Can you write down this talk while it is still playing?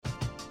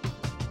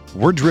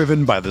We're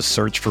driven by the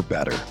search for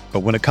better. But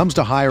when it comes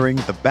to hiring,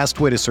 the best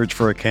way to search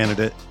for a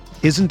candidate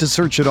isn't to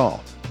search at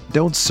all.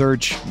 Don't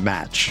search,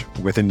 match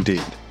with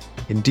Indeed.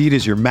 Indeed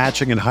is your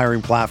matching and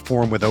hiring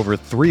platform with over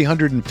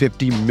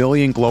 350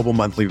 million global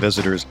monthly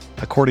visitors,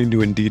 according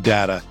to Indeed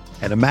data,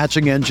 and a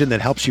matching engine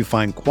that helps you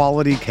find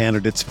quality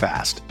candidates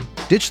fast.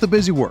 Ditch the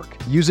busy work.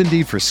 Use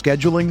Indeed for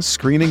scheduling,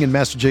 screening, and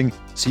messaging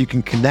so you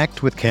can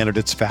connect with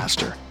candidates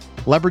faster.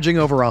 Leveraging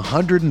over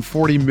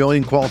 140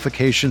 million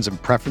qualifications and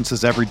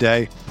preferences every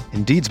day,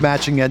 Indeed's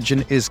matching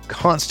engine is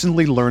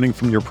constantly learning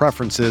from your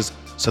preferences,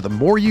 so the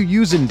more you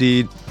use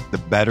Indeed, the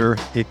better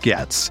it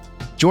gets.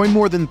 Join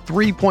more than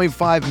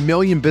 3.5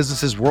 million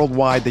businesses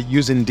worldwide that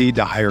use Indeed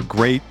to hire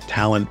great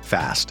talent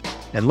fast.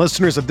 And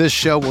listeners of this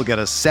show will get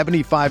a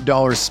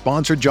 $75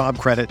 sponsored job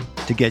credit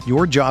to get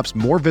your jobs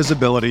more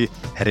visibility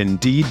at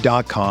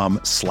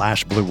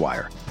Indeed.com/Blue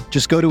Wire.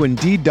 Just go to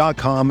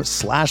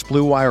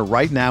Indeed.com/Blue Wire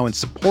right now and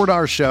support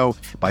our show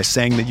by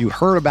saying that you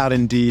heard about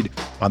Indeed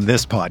on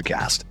this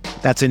podcast.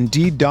 That's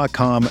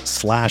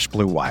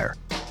Indeed.com/Blue Wire.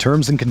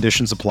 Terms and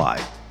conditions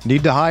apply.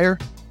 Need to hire?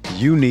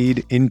 You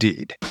need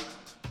Indeed.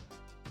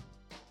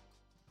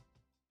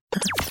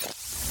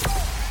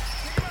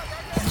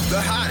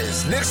 The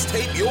hottest Knicks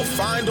tape you'll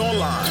find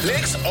online.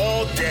 Knicks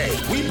all day.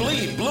 We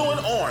bleed blue and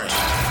orange.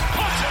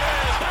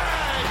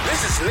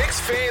 This is Knicks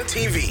Fan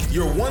TV,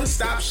 your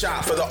one-stop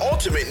shop for the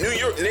ultimate New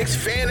York Knicks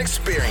fan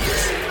experience.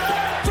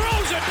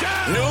 Throws it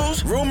down.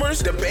 News, rumors,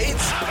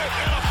 debates,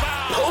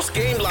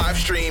 post-game live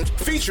streams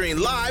featuring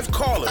live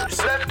callers.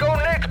 Let's go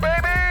Knicks,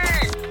 baby!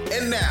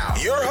 And now,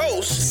 your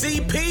host,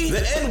 CP,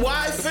 the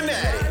NY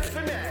Fanatic.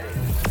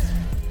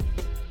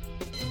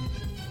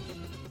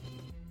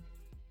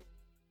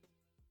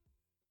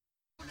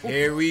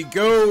 Here we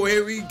go.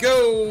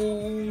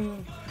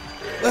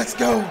 Let's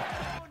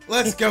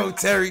go,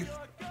 Terry.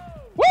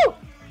 Woo!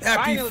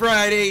 Happy Finally.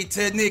 Friday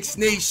to Knicks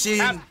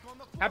Nation.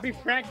 Happy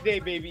Frank Day,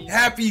 baby.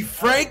 Happy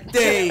Frank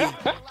Day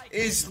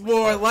is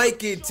more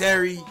like it,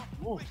 Terry.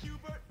 Ooh.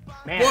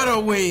 Man. What a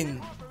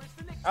win.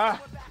 Ah,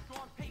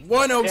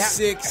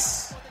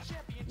 106,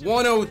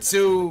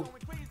 102.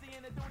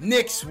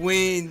 Knicks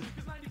win.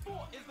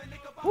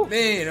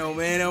 Man, oh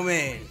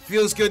man.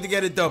 Feels good to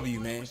get a W,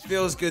 man.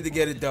 Feels good to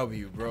get a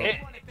W, bro.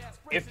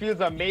 it feels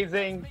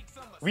amazing.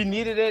 We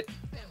needed it.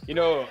 You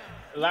know,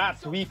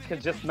 last week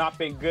has just not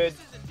been good.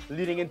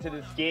 Leading into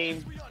this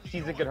game,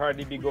 season could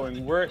hardly be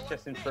going worse,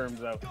 just in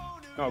terms of,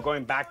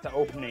 going back to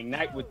opening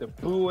night with the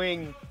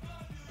booing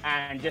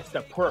and just the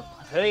poor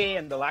play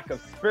and the lack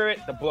of spirit,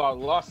 the blowout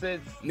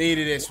losses.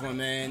 Needed this one,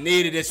 man.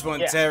 Needed this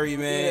one, Yeah. Terry,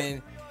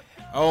 man.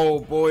 Oh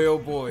boy.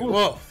 Ooh.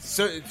 Well,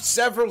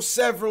 several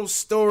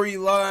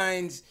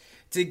storylines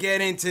to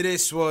get into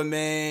this one,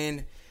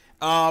 man.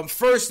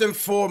 First and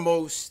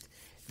foremost,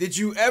 did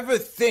you ever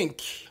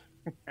think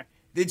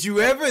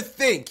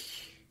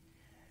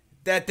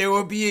that there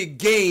would be a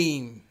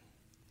game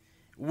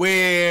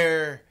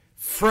where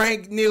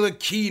Frank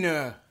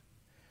Ntilikina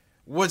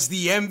was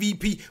the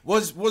MVP?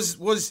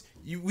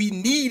 We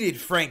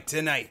needed Frank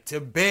tonight to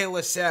bail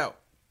us out.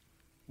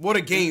 What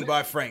a game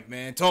by Frank,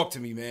 man. Talk to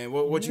me, man.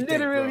 What you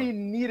think, bro? Literally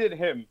needed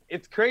him.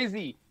 It's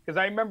crazy because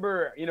I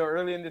remember,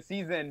 early in the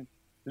season,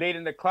 late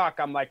in the clock,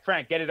 I'm like,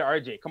 Frank, get it to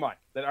RJ. Come on,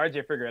 let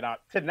RJ figure it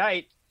out.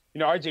 Tonight,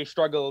 RJ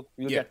struggled.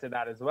 We'll get to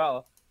that as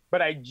well.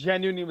 But I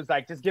genuinely was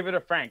like, just give it to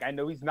Frank. I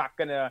know he's not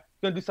gonna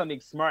do something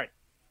smart.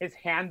 His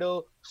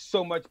handle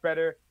so much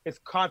better. His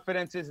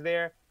confidence is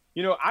there.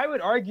 I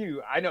would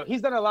argue. I know he's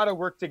done a lot of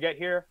work to get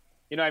here.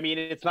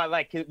 It's not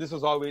like this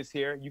was always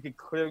here. You can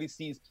clearly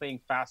see he's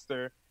playing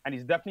faster, and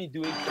he's definitely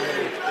doing some of those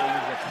things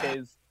that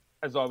Tiz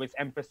has always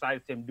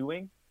emphasized him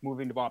doing,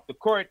 moving the ball up the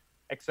court,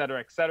 et cetera,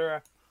 et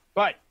cetera.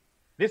 But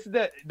this is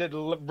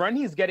the run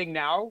he's getting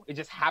now. It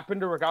just happened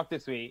to work out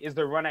this way. Is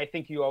the run I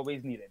think you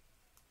always needed.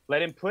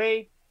 Let him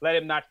play. Let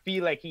him not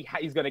feel like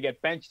he's going to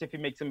get benched if he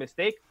makes a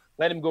mistake.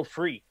 Let him go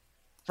free.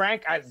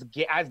 Frank, as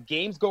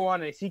games go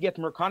on and as he gets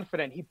more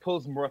confident, he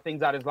pulls more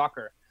things out of his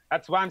locker.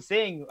 That's why I'm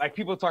saying, like,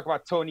 people talk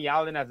about Tony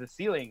Allen as a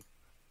ceiling.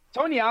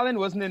 Tony Allen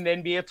wasn't in the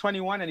NBA at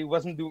 21, and he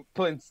wasn't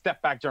pulling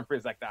step-back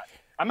jumpers like that.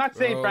 I'm not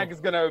saying Frank is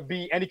going to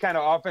be any kind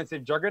of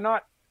offensive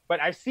juggernaut, but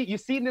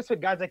you've seen this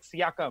with guys like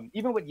Siakam,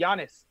 even with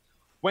Giannis.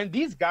 When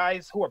these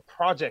guys who are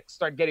projects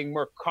start getting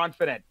more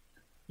confident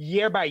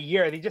year by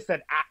year, they just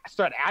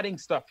start adding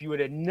stuff you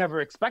would have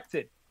never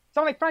expected. So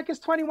I'm like, Frank is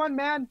 21,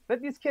 man.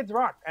 Let these kids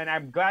rock. And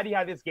I'm glad he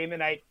had this game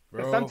tonight.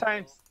 Because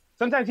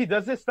sometimes he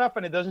does this stuff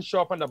and it doesn't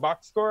show up on the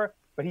box score,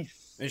 but it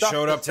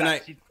showed up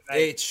tonight.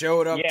 It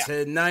showed up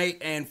tonight,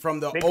 and from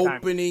the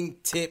opening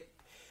tip,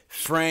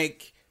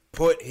 Frank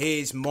put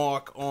his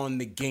mark on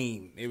the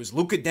game. It was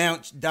Luka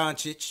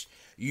Doncic.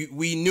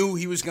 We knew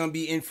he was going to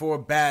be in for a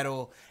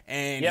battle,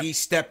 and he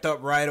stepped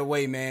up right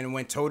away, man, and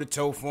went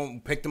toe-to-toe for him,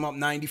 picked him up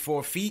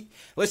 94 feet.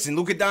 Listen,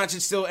 Luka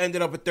Doncic still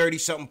ended up at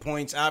 30-something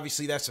points.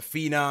 Obviously, that's a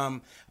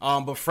phenom,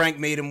 but Frank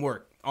made him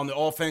work. On the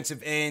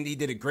offensive end, he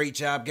did a great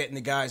job getting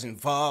the guys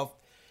involved.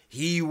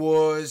 He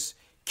was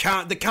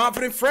the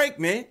confident Frank,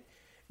 man.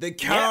 The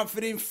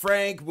confident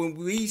Frank. When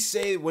we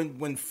say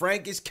when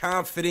Frank is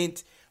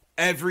confident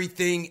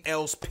everything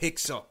else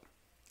picks up.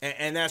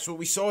 And that's what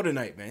we saw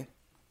tonight, man.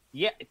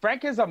 Yeah,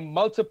 Frank is a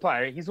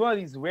multiplier. He's one of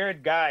these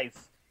weird guys.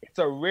 It's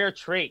a rare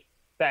trait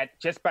that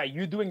just by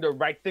you doing the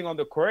right thing on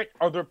the court,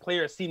 other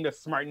players seem to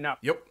smarten up.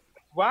 Yep.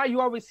 Why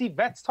you always see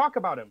vets talk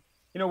about him.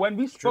 When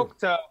we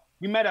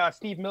we met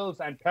Steve Mills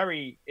and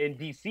Perry in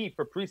DC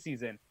for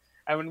preseason.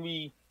 And when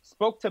we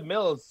spoke to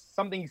Mills,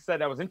 something he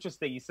said that was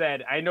interesting. He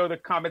said, I know the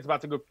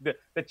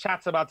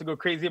chat's about to go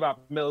crazy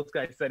about Mills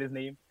because I said his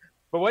name.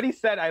 But what he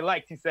said, I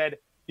liked. He said,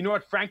 you know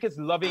what? Frank is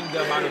loving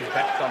the amount of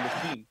vets on the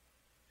team.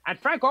 And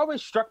Frank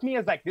always struck me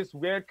as like this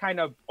weird kind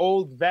of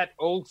old vet,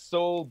 old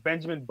soul,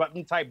 Benjamin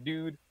Button type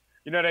dude.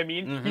 You know what I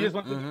mean? Mm-hmm, he just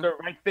wants to do the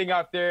right thing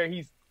out there.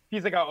 He's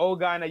like an old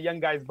guy in a young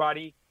guy's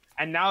body.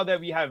 And now that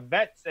we have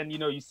vets and,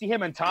 you see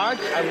him and Taj,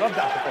 I love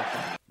that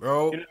defense.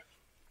 Bro.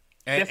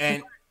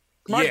 And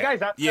smart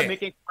guys out there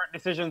making smart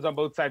decisions on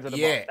both sides of the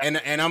ball. Yeah,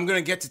 and I'm going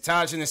to get to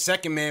Taj in a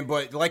second, man.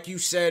 But like you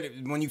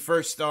said, when you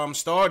first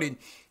started,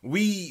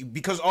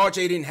 because RJ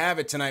didn't have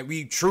it tonight,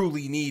 we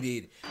truly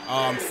needed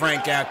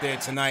Frank out there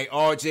tonight.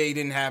 RJ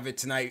didn't have it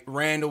tonight.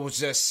 Randall was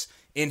just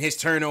in his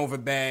turnover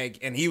bag,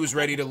 and he was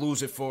ready to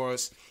lose it for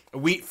us.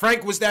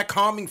 Frank was that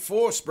calming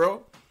force,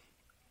 bro.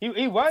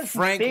 He was.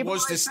 Frank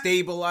was the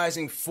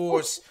stabilizing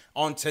force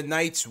on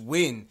tonight's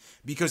win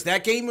because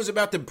that game was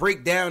about to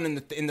break down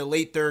in the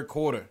late third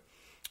quarter.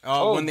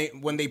 When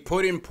they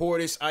put in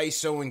Portis,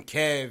 ISO, and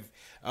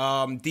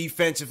Kev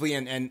defensively,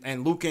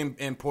 and Luka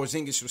and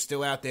Porzingis were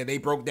still out there, they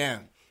broke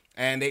down,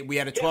 and we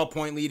had a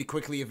 12-point lead. It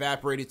quickly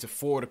evaporated to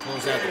 4 to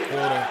close out the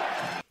quarter.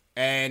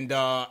 And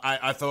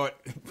I thought,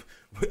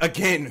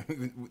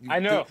 again, I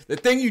know the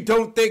thing you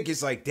don't think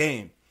is like,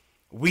 damn.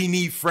 We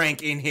need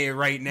Frank in here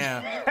right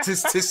now to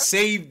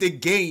save the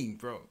game,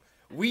 bro.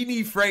 We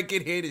need Frank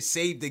in here to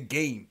save the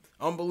game.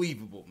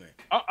 Unbelievable, man.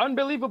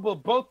 Unbelievable.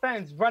 Both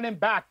ends running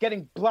back,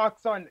 getting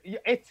blocks on.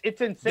 It's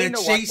insane. The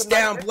chase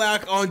down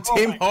block on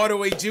Tim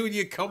Hardaway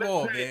Jr. Come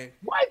on, man.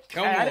 What?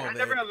 Come on, man. I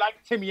never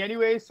liked Timmy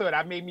anyway, so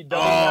that made me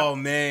double. Oh,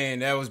 man,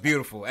 that was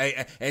beautiful.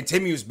 And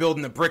Timmy was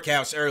building the brick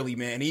house early,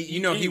 man.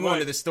 He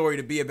wanted the story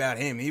to be about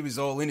him. He was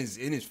all in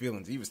his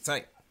feelings. He was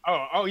tight.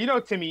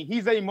 Oh, Timmy,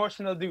 he's an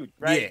emotional dude,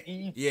 right?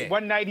 Yeah.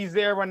 One night he's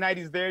there, one night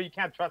he's there. You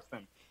can't trust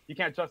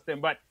him.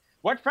 But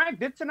what Frank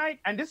did tonight,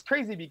 and this is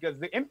crazy because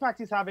the impact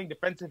he's having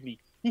defensively,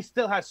 he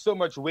still has so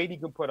much weight he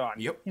can put on.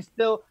 Yep. He's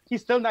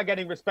still not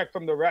getting respect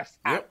from the rest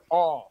at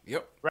all.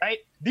 Yep. Right?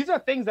 These are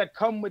things that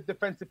come with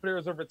defensive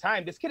players over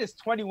time. This kid is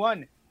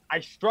 21. I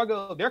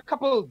struggle. There are a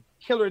couple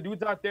killer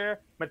dudes out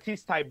there.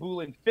 Matisse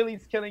Thybulle in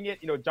Philly's killing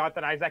it.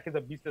 Jonathan Isaac is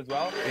a beast as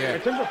well. Yeah.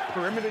 In terms of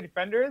perimeter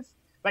defenders,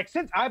 like,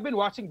 since I've been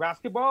watching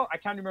basketball, I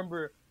can't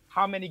remember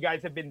how many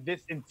guys have been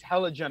this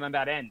intelligent on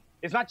that end.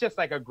 It's not just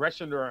like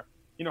aggression or,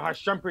 how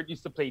Shumpert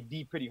used to play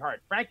D pretty hard.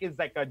 Frank is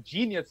like a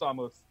genius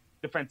almost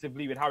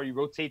defensively with how he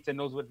rotates and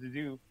knows what to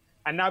do.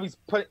 And now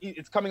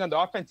it's coming on the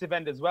offensive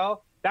end as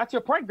well. That's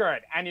your point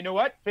guard. And you know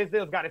what?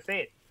 Fizdale's got to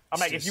say it. I'm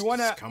like, if you want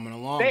to coming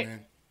along,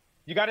 man.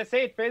 You got to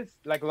say it, Fizz.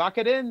 Like, lock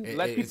it in.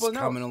 Let people know. It's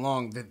coming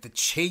along. The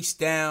chase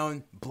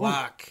down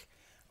block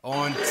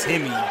on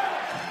Timmy.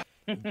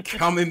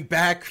 Coming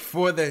back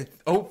for the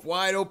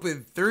wide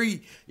open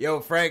 3. Yo,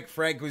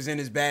 Frank was in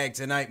his bag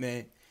tonight,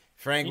 man.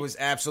 Frank was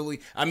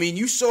absolutely... I mean,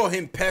 you saw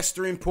him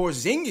pestering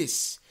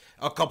Porzingis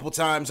a couple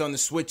times on the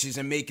switches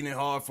and making it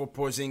hard for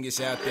Porzingis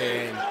out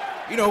there.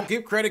 And,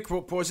 give credit.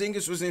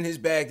 Porzingis was in his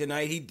bag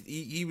tonight.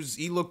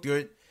 He looked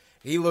good.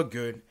 He looked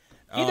good.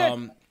 He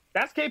did.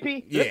 That's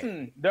KP. Yeah.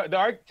 Listen,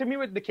 to me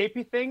with the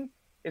KP thing,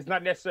 it's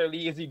not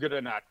necessarily is he good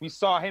or not. We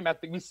saw him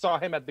at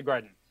the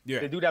Garden.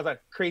 Yeah. The dude has a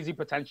crazy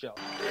potential.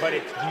 But do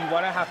you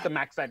want to have to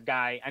max that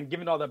guy? And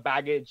given all the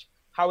baggage,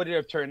 how would it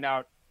have turned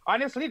out?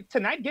 Honestly,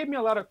 tonight gave me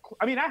a lot of...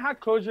 I mean, I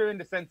had closure in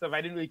the sense of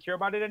I didn't really care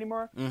about it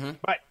anymore. Mm-hmm.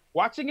 But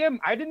watching him,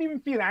 I didn't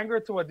even feel anger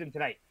towards him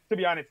tonight, to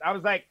be honest. I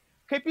was like,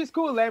 KP's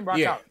cool, let him rock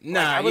out.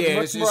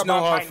 It's no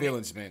hard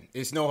feelings, man.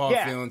 It's no hard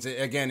feelings.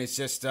 Again, it's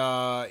just,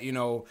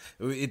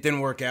 it didn't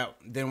work out.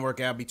 Didn't work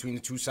out between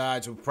the two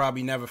sides. We'll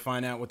probably never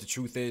find out what the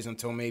truth is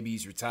until maybe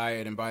he's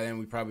retired, and by then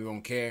we probably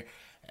won't care.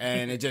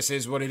 And it just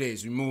is what it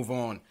is. We move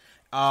on.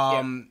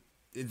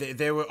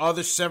 There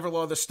were several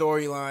other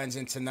storylines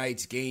in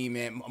tonight's game,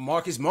 man.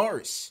 Marcus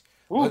Morris.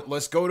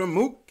 Let's go to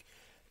Mook.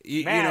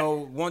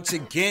 Once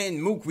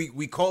again, Mook,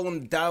 we call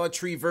him Dollar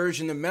Tree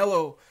version of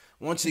Melo.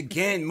 Once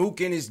again, Mook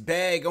in his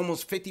bag,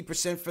 almost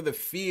 50% for the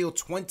field,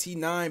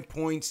 29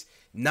 points,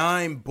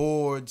 9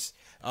 boards,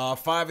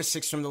 5 or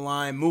 6 from the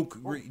line. Mook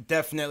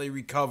definitely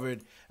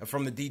recovered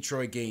from the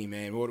Detroit game,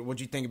 man.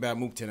 What'd you think about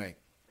Mook tonight?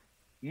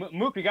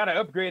 Mook, we got to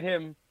upgrade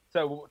him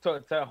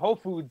to Whole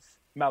Foods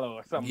Melo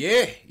or something.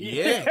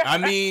 Yeah. I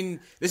mean,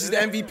 this is the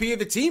MVP of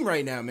the team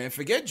right now, man.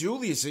 Forget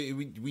Julius.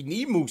 We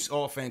need Mook's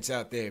offense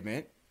out there,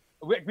 man.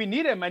 We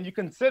need him, and you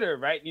consider,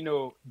 right?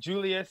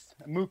 Julius,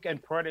 Mook,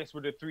 and Portis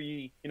were the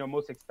 3,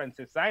 most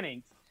expensive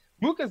signings.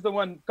 Mook is the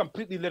one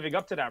completely living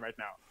up to that right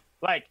now.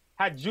 Like,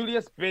 had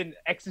Julius been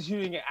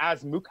executing it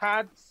as Mook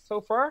had so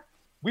far,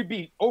 we'd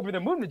be over the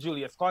moon with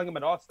Julius, calling him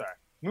an all-star.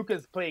 Mook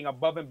is playing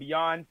above and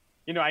beyond.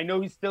 I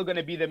know he's still going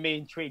to be the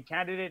main trade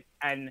candidate.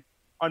 And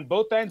on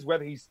both ends,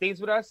 whether he stays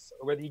with us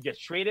or whether he gets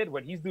traded,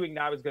 what he's doing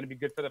now is going to be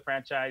good for the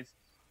franchise.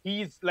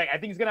 I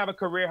think he's going to have a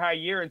career high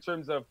year in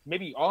terms of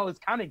maybe all his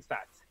counting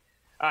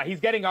stats.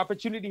 He's getting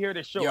opportunity here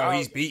to show out.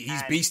 He's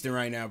beasting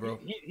right now, bro.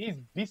 He's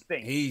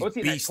beasting. What's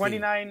he beasting.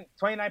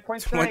 29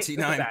 points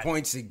 29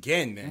 points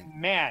again, man.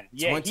 Man,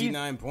 yeah.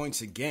 29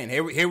 points again.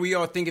 Here we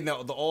are thinking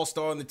that the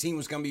all-star on the team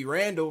was going to be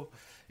Randall.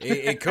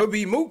 It could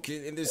be Mook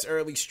in this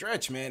early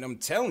stretch, man. I'm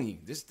telling you,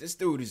 this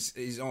dude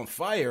is on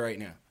fire right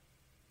now.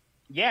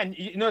 Yeah, and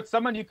it's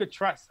someone you could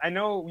trust. I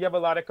know we have a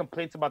lot of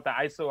complaints about the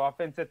ISO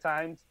offense at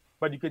times,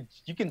 but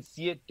you can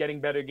see it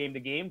getting better game to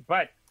game.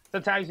 But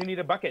sometimes you need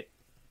a bucket.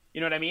 You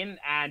know what I mean?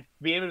 And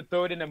be able to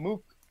throw it in a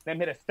Mook, then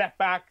hit a step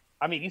back.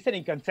 I mean, he's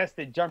hitting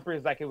contested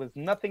jumpers like it was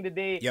nothing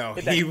today. Yo,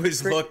 he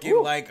was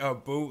looking like a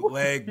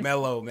bootleg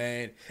Melo,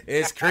 man.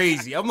 It's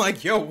crazy. I'm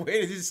like, yo,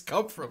 where did this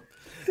come from?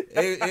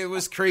 It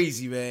was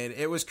crazy, man.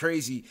 It was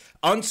crazy.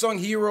 Unsung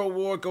Hero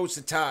Award goes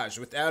to Taj,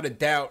 without a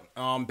doubt.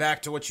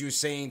 Back to what you were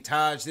saying,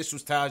 Taj. This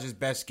was Taj's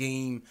best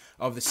game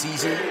of the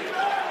season.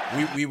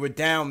 We were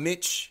down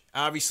Mitch,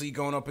 obviously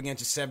going up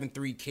against a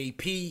 7-3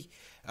 KP.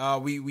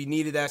 We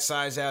needed that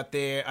size out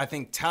there. I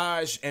think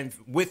Taj, and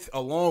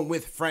along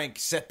with Frank,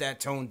 set that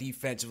tone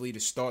defensively to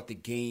start the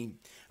game.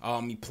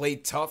 He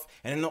played tough.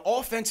 And in the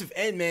offensive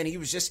end, man, he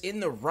was just in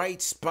the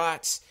right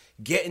spots,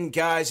 getting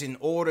guys in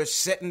order,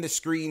 setting the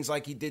screens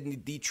like he did in the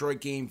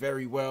Detroit game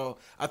very well.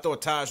 I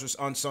thought Taj was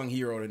unsung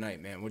hero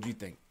tonight, man. What do you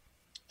think?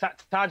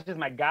 Taj is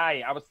my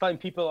guy. I was telling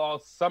people all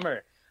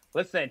summer,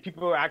 listen,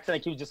 people were acting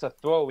like he was just a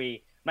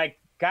throwaway. Like,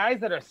 guys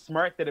that are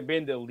smart, that have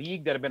been in the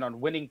league, that have been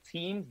on winning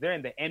teams, they're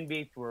in the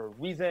NBA for a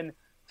reason.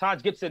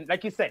 Taj Gibson,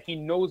 like you said, he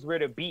knows where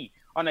to be.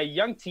 On a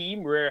young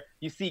team where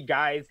you see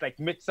guys like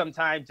Mitch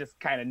sometimes just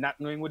kind of not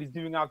knowing what he's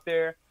doing out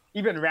there.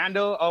 Even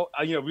Randall,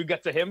 we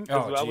get to him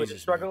as well with his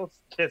struggles.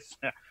 There's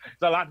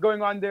a lot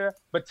going on there.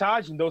 But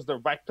Taj knows the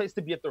right place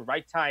to be at the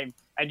right time.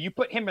 And you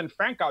put him and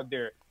Frank out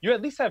there, you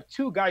at least have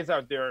two guys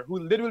out there who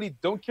literally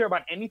don't care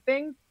about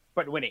anything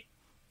but winning.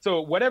 So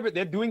whatever,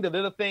 they're doing the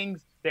little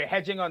things. They're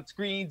hedging on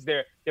screens.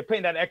 They're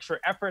putting that extra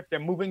effort. They're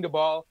moving the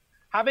ball.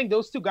 Having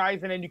those two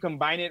guys, and then you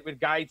combine it with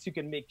guys who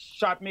can make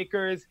shot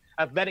makers,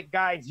 athletic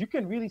guys, you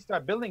can really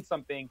start building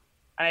something.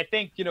 And I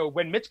think,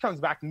 when Mitch comes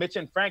back, Mitch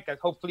and Frank,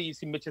 hopefully you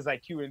see Mitch's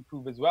IQ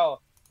improve as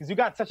well. Because you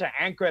got such an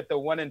anchor at the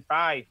 1 and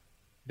 5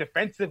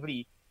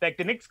 defensively. Like,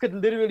 the Knicks could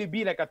literally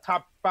be like a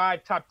top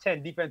 5, top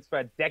 10 defense for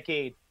a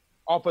decade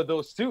off of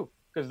those two.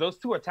 Because those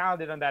two are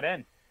talented on that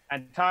end.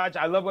 And Taj,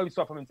 I love what we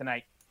saw from him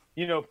tonight.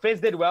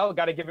 Fizz did well.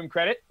 Got to give him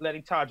credit,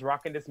 letting Taj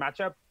rock in this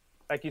matchup.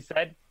 Like you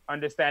said,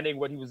 understanding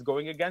what he was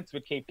going against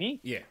with KP.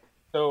 Yeah.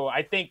 So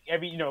I think I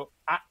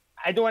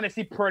don't want to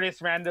see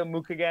Portis, Randall,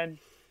 Mook again.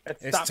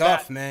 It's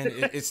tough, man.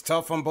 It's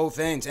tough on both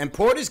ends. And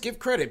Portis, give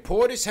credit.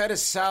 Portis had a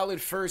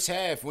solid first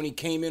half when he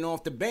came in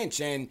off the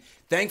bench. And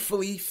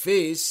thankfully,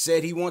 Fizz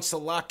said he wants to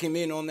lock him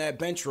in on that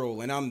bench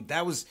role. And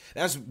that's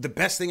the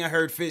best thing I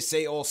heard Fizz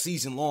say all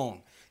season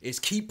long. Is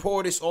keep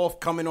Portis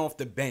coming off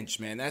the bench,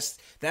 man.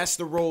 That's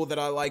the role that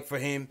I like for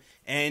him.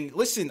 And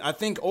listen, I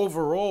think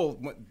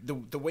overall,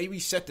 the way we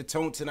set the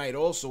tone tonight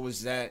also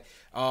is that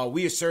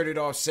we asserted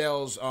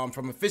ourselves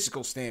from a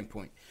physical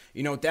standpoint.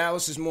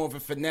 Dallas is more of a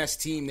finesse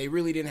team. They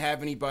really didn't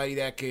have anybody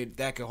that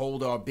could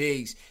hold our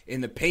bigs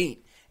in the paint.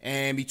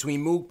 And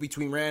between Mook,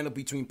 between Randall,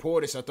 between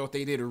Portis, I thought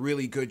they did a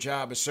really good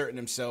job asserting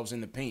themselves in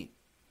the paint.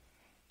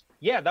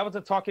 Yeah, that was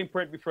a talking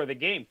point before the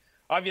game.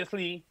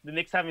 Obviously, the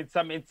Knicks having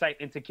some insight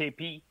into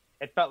KP,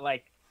 it felt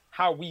like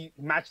how we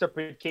matched up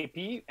with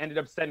KP ended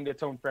up setting the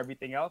tone for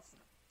everything else.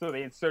 So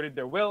they inserted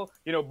their will.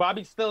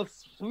 Bobby's still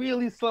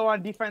really slow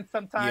on defense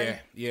sometimes.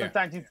 Yeah.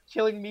 Sometimes he's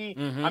killing me.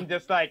 Mm-hmm. I'm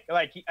just I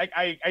think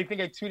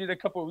I tweeted a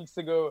couple of weeks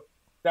ago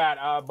that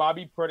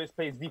Bobby Portis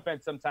plays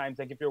defense sometimes.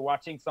 Like if you're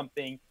watching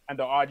something and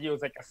the audio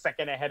is like a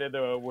second ahead of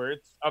the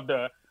words of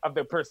the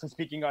person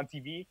speaking on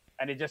TV,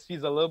 and it just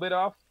feels a little bit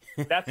off.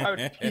 That's how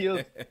it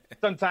feels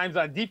sometimes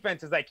on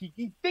defense. It's like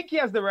he think he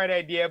has the right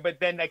idea, but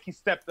then like he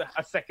stepped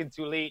a second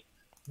too late.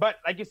 But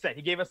like you said,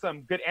 he gave us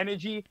some good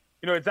energy.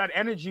 It's that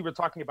energy we're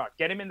talking about.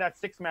 Get him in that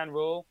 6-man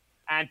role.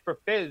 And for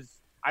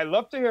Fizz, I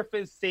love to hear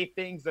Fizz say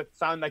things that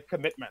sound like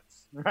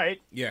commitments,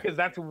 right? Yeah. Because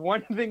that's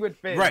one thing with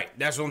Fizz. Right.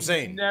 That's what I'm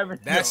saying.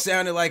 That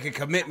sounded like a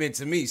commitment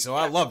to me, so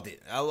I loved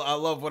it. I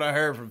love what I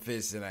heard from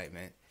Fizz tonight,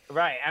 man.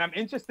 Right. And I'm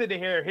interested to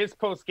hear his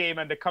post-game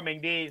in the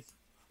coming days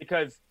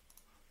because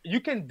you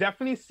can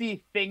definitely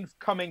see things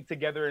coming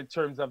together in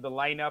terms of the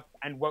lineup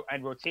and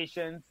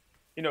rotations.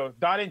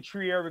 Dot and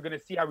Trier, we're going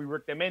to see how we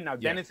work them in. Now,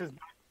 Dennis is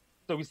back,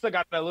 so we still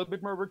got a little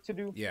bit more work to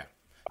do. Yeah.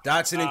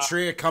 Dotson and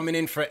Trier coming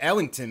in for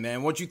Ellington,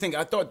 man. What'd you think?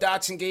 I thought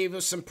Dotson gave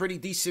us some pretty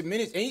decent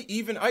minutes.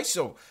 Even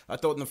ISO, I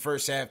thought in the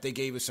first half they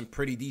gave us some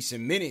pretty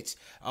decent minutes.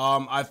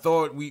 I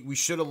thought we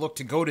should have looked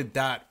to go to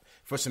Dot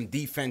for some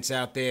defense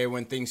out there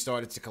when things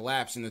started to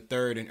collapse in the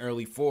third and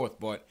early fourth,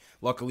 but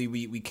luckily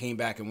we came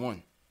back and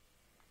won.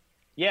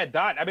 Yeah,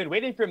 Dot, I've been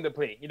waiting for him to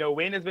play.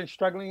 Wayne has been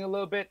struggling a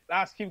little bit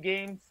last few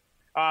games.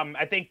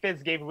 I think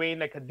Fizz gave Wayne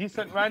like a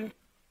decent run.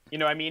 You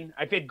know what I mean?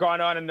 If it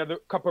gone on another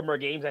couple more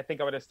games, I think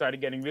I would have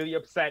started getting really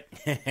upset.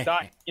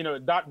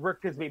 Dot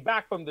worked his way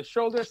back from the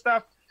shoulder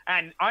stuff.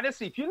 And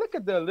honestly, if you look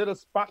at the little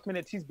spot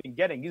minutes he's been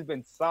getting, he's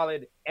been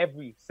solid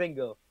every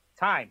single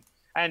time.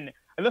 And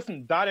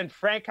listen, Dot and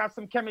Frank have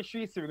some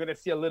chemistry, so we're going to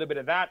see a little bit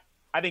of that.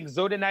 I think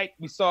Zoe tonight,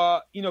 we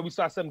saw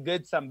some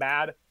good, some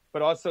bad,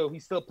 but also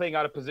he's still playing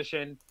out of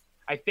position.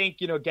 I think,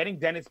 getting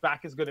Dennis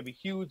back is going to be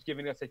huge,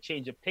 giving us a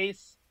change of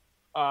pace.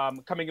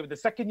 Coming in with the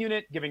second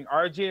unit, giving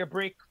RJ a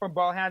break from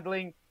ball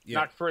handling,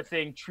 not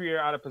forcing Trier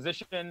out of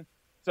position.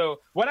 So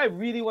what I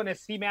really want to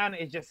see, man,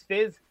 is just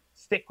Fizz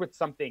stick with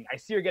something. I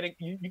see you're getting,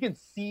 you can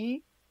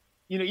see,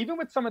 even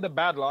with some of the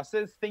bad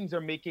losses, things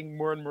are making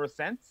more and more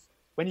sense.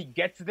 When he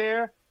gets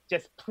there,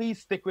 just please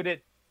stick with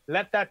it.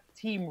 Let that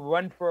team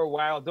run for a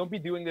while. Don't be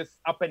doing this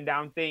up and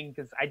down thing,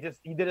 because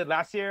he did it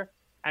last year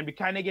and we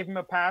kind of gave him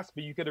a pass,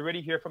 but you could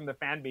already hear from the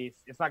fan base,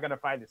 it's not going to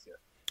fly this year.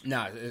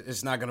 Nah,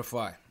 it's not going to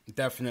fly.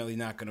 Definitely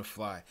not going to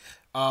fly.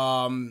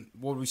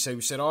 What did we say?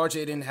 We said RJ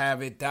didn't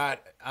have it.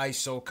 Dot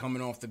ISO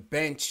coming off the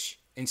bench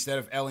instead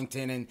of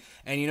Ellington.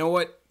 And you know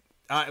what?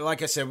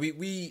 Like I said,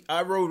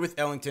 I rode with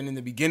Ellington in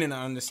the beginning.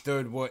 I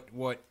understood what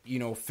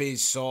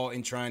Fizz saw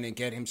in trying to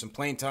get him some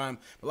playing time.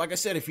 But like I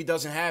said, if he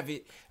doesn't have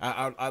it,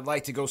 I'd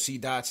like to go see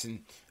Dotson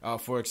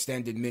for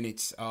extended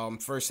minutes.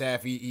 First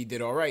half, he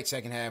did all right.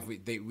 Second half, we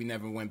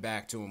never went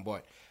back to him.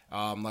 But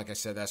like I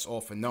said, that's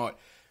all for naught.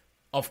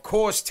 Of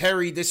course,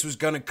 Terry, this was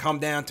going to come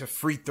down to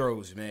free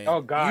throws, man. Oh,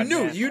 God,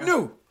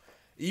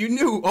 You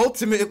knew.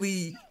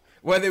 Ultimately,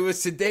 whether it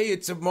was today or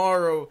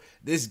tomorrow,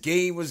 this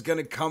game was going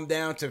to come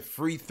down to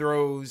free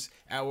throws,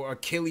 our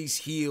Achilles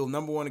heel,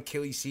 number one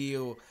Achilles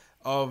heel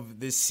of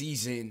this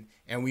season,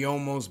 and we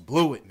almost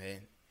blew it,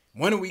 man.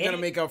 When are we going to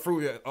make our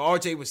free?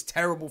 RJ was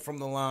terrible from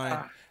the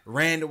line.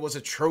 Randall was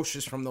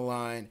atrocious from the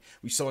line.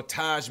 We saw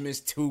Taj miss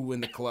 2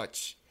 in the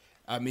clutch.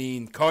 I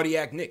mean,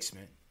 cardiac Knicks,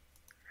 man.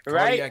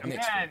 Cardiac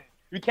Knicks, man.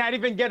 We can't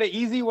even get an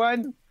easy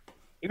one.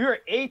 We were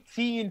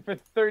 18 for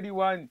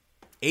 31.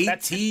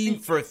 18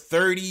 for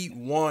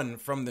 31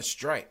 from the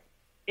stripe.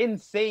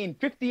 Insane.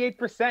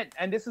 58%.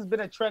 And this has been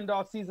a trend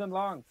all season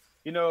long.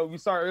 We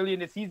saw early in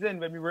the season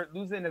when we weren't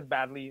losing as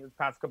badly the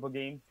past couple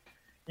games.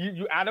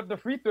 You add up the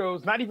free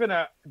throws, not even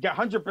get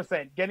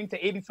 100%, getting to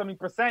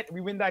 80-something%,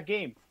 we win that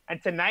game. And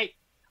tonight,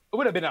 it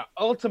would have been an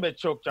ultimate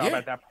choke job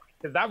at that point,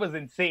 because that was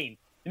insane.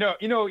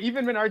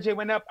 Even when RJ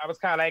went up, I was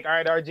kind of like, all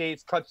right, RJ,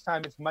 it's clutch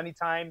time, it's money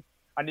time.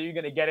 I know you're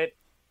gonna get it.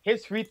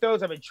 His free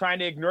throws, I've been trying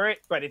to ignore it,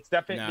 but it's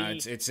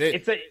definitely it's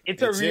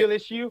a real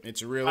issue.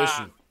 It's a real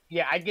issue.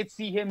 Yeah, I could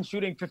see him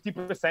shooting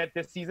 50%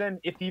 this season,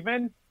 if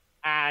even,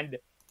 and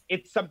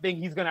it's something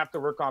he's gonna have to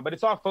work on. But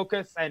it's all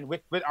focus, and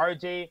with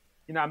RJ,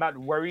 I'm not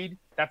worried.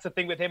 That's the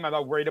thing with him. I'm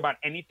not worried about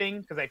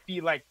anything, because I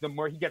feel like the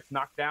more he gets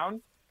knocked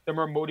down, the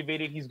more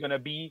motivated he's gonna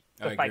be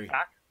to fight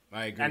back.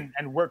 I agree.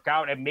 And work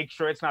out and make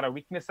sure it's not a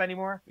weakness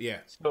anymore. Yeah.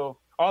 So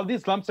all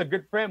these lumps are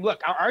good for him.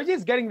 Look,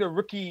 RJ's getting the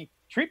rookie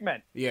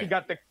treatment. Yeah. He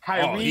got the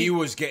Kyrie. Oh, he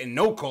was getting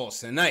no calls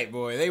tonight,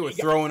 boy. They were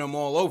throwing him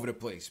all over the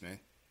place, man.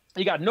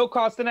 He got no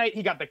calls tonight.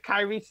 He got the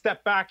Kyrie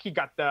step back. He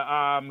got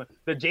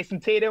the Jason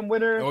Tatum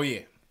winner. Oh,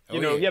 yeah. He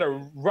had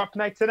a rough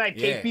night tonight.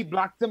 Yeah. KP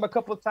blocked him a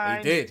couple of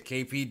times. He did.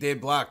 KP did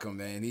block him,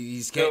 man.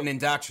 He's getting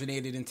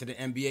indoctrinated into the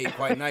NBA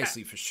quite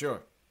nicely, for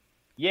sure.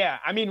 Yeah,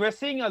 I mean, we're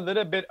seeing a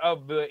little bit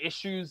of the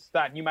issues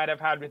that you might have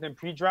had with him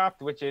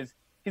pre-draft, which is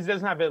he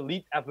doesn't have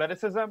elite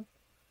athleticism,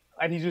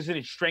 and he's using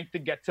his strength to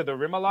get to the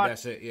rim a lot.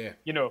 That's it, yeah.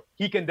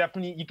 You can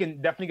definitely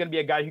gonna be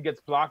a guy who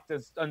gets blocked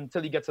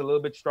until he gets a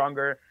little bit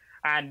stronger.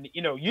 And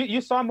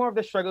you saw more of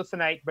the struggles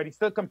tonight, but he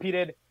still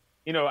competed.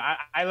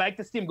 I like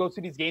to see him go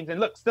through these games,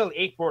 and look, still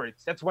 8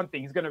 boards. That's one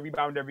thing. He's gonna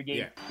rebound every game.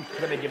 Yeah. He's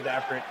gonna give the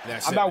effort.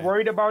 I'm not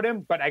worried about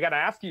him, but I gotta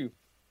ask you.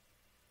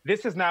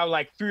 This is now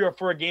like 3 or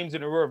 4 games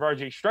in a row of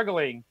RJ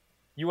struggling.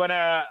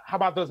 How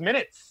about those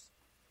minutes?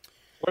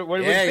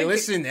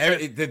 Listen,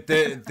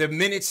 the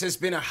minutes has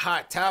been a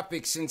hot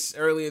topic since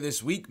earlier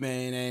this week,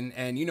 man.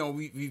 And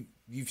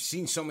you've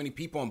seen so many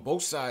people on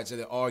both sides of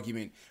the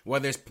argument,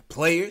 whether it's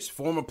players,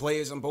 former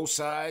players on both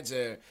sides,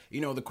 the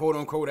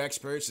quote-unquote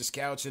experts, the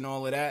scouts and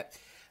all of that.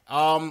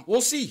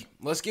 We'll see.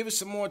 Let's give it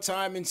some more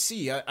time and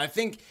see. I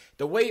think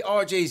the way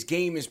RJ's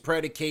game is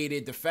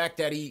predicated, the fact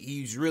that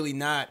he's really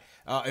not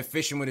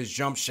efficient with his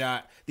jump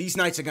shot, these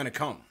nights are going to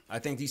come. I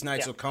think these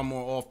nights will come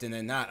more often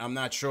than not. I'm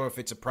not sure if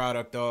it's a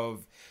product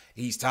of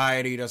he's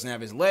tired or he doesn't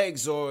have his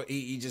legs or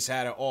he just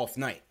had an off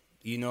night.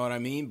 You know what I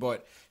mean?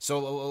 But so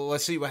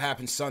let's see what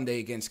happens Sunday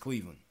against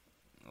Cleveland.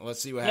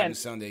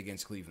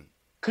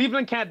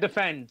 Cleveland can't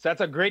defend. So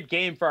that's a great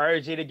game for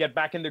RJ to get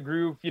back in the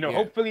groove.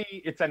 Hopefully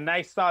it's a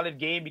nice, solid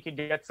game. We can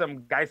get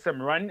some guys some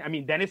run. I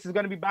mean, Dennis is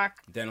going to be back.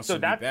 Dennis will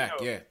be back,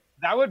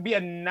 That would be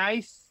a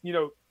nice,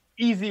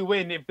 easy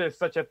win if there's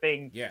such a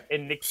thing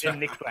in Knicks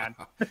land.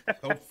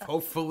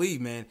 Hopefully,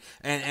 man.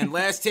 And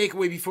last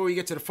takeaway before we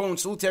get to the phone,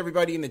 salute to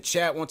everybody in the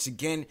chat once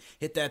again.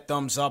 Hit that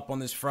thumbs up on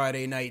this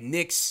Friday night.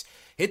 Knicks,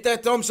 hit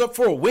that thumbs up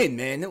for a win,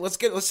 man. Let's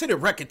hit a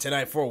record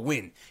tonight for a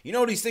win. You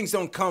know these things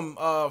don't come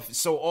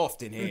so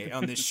often here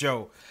on this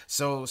show.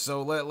 So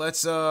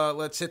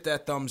let's hit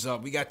that thumbs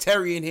up. We got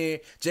Terry in here.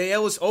 Jay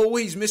Ellis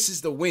always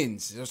misses the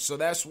wins, so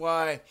that's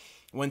why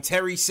when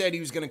Terry said he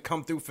was going to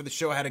come through for the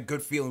show, I had a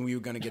good feeling we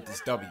were going to get this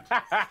W.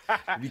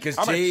 Because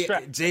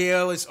Jay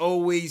Ellis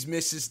always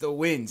misses the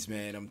wins,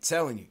 man. I'm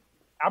telling you.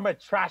 I'm going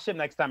to trash him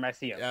next time I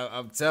see him.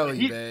 I'm telling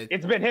you, man.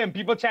 It's been him.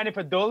 People chanting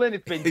for Dolan.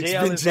 It's been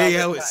Jay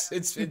Ellis.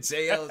 It's been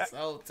Jay Ellis the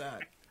whole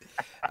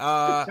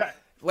time.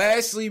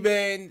 Lastly,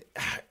 man,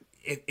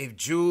 if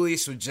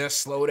Julius would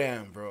just slow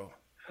down, bro.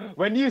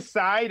 When you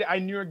sighed, I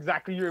knew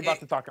exactly what you were about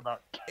to talk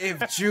about.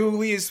 If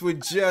Julius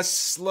would just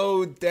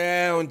slow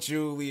down,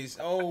 Julius.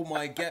 Oh,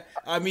 my God.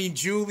 I mean,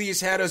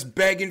 Julius had us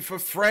begging for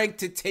Frank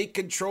to take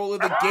control of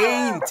the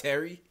game,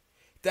 Terry.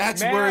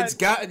 That's where it's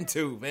gotten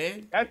to,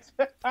 man.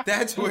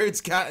 That's where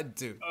it's gotten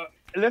to.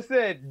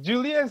 Listen,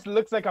 Julius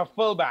looks like a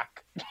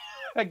fullback.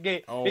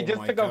 Okay, they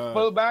just took a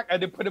fullback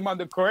and they put him on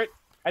the court.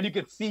 And you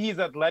could see he's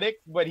athletic,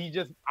 but he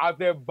just out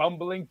there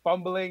bumbling,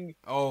 fumbling.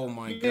 Oh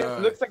my God!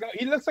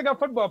 He looks like a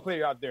football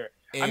player out there.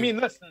 I mean,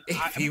 listen,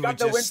 if he would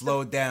just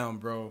slow down,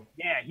 bro.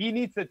 Yeah, he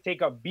needs to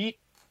take a beat.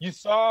 You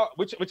saw,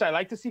 which I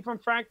like to see from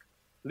Frank.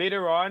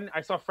 Later on,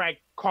 I saw Frank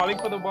calling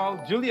for the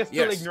ball. Julius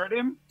still ignored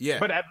him. Yeah,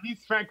 but at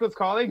least Frank was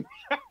calling.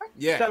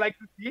 Yeah, which I like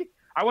to see.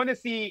 I want to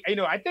see.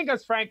 I think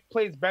as Frank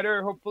plays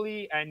better,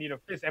 hopefully, and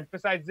Fizz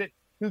emphasizes it,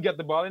 he'll get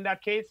the ball in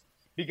that case.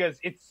 Because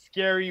it's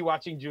scary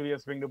watching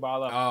Julius bring the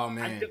ball up. Oh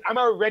man,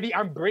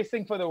 I'm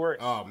bracing for the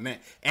worst. Oh man,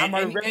 and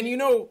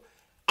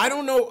I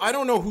don't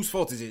know whose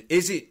fault is it.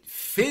 Is it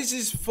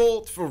Fizz's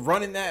fault for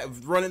running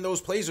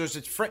those plays, or is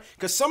it Frank?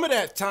 Because some of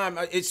that time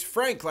it's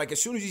Frank. Like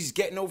as soon as he's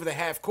getting over the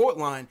half court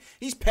line,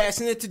 he's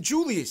passing it to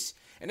Julius.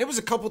 And there was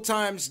a couple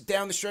times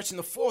down the stretch in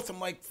the fourth. I'm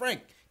like,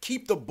 Frank,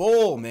 keep the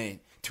ball, man.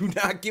 Do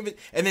not give it.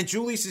 And then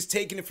Julius is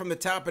taking it from the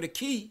top of the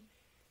key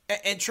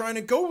and trying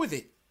to go with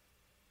it.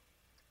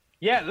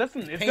 Yeah,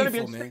 listen, it's going to be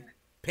interesting.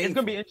 It's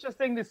going to be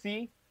interesting to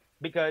see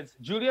because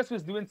Julius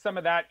was doing some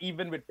of that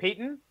even with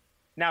Peyton.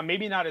 Now,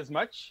 maybe not as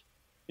much.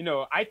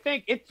 I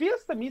think it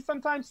feels to me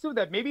sometimes, too,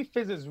 that maybe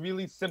Fizz has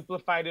really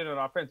simplified it on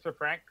offense for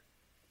Frank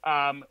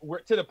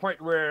to the point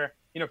where,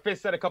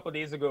 Fizz said a couple of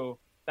days ago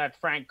that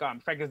Frank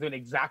is doing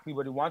exactly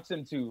what he wants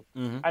him to.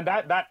 Mm-hmm. And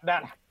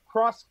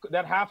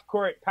that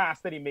half-court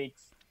pass that he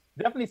makes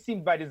definitely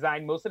seemed by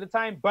design most of the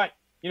time. But,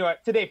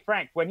 today,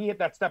 Frank, when he hit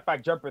that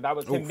step-back jumper, that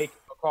was him making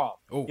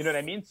call. Oof. You know what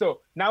I mean? So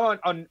now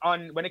on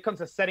when it comes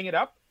to setting it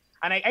up,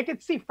 and I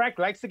could see Frank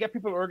likes to get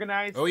people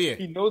organized. Oh yeah.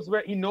 He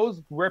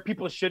knows where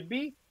people should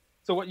be.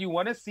 So what you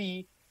want to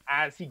see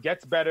as he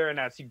gets better and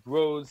as he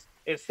grows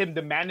is him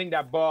demanding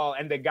that ball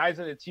and the guys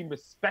on the team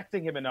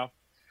respecting him enough.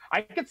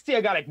 I could see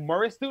a guy like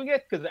Morris doing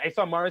it because I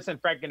saw Morris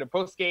and Frank in the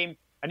post game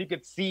and you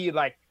could see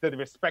like the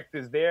respect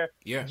is there.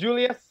 Yeah.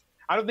 Julius,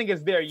 I don't think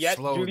it's there yet.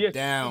 Slow Julius,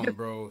 down,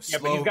 bro. Yeah,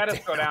 but he's got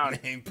to slow down.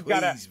 Man,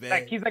 please, man.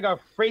 Like he's like a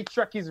freight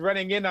truck. He's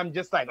running in. I'm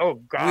just like, oh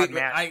God,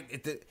 man.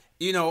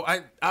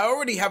 I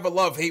already have a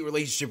love-hate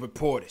relationship with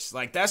Portis.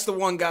 Like that's the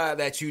one guy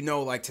that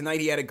like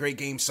tonight he had a great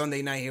game.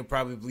 Sunday night he'll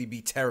probably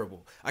be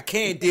terrible. I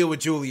can't deal with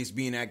Julius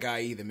being that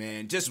guy either,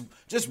 man. Just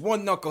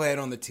one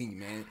knucklehead on the team,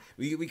 man.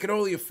 We can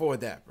only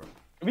afford that,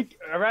 bro.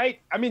 All right.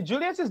 I mean,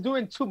 Julius is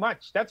doing too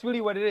much. That's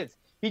really what it is.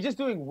 He's just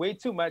doing way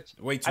too much.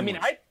 Way too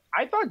much.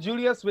 I thought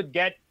Julius would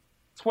get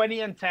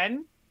 20 and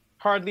 10,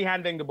 hardly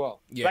handling the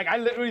ball. Yeah. Like I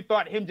literally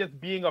thought him just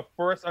being a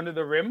force under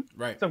the rim,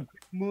 right? Some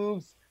quick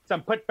moves,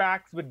 some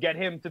putbacks would get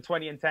him to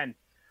 20 and 10.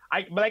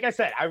 But like I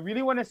said, I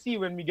really want to see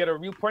when we get a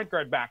real point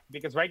guard back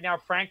because right now,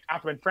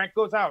 when Frank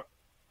goes out,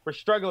 we're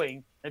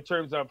struggling in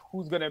terms of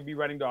who's going to be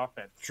running the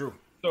offense. True.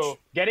 So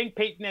getting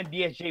Peyton and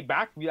DSJ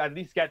back, we at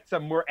least get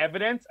some more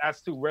evidence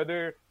as to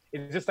whether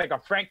it's just like a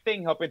Frank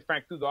thing, helping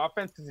Frank through the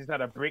offense because he's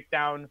not a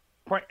breakdown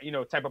point,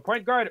 type of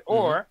point guard,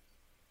 or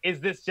is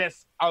this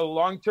just a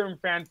long-term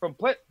plan from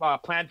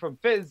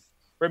Fizz,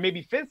 where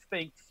maybe Fizz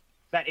thinks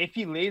that if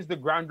he lays the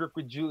groundwork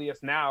with Julius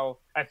now,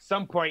 at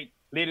some point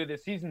later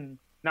this season,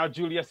 now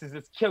Julius is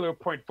this killer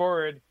point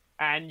forward,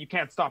 and you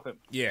can't stop him.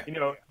 Yeah.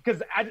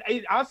 Because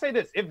I'll say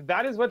this: if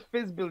that is what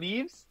Fizz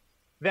believes,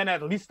 then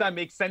at least that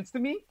makes sense to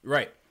me.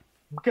 Right.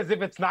 Because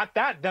if it's not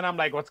that, then I'm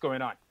like, what's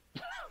going on?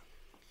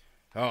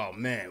 Oh,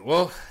 man.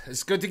 Well,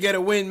 it's good to get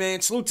a win,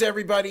 man. Salute to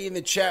everybody in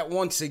the chat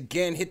once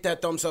again. Hit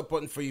that thumbs up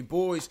button for you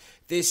boys.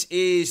 This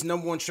is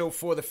number one show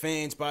for the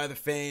fans, by the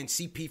fans.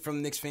 CP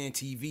from Knicks Fan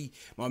TV.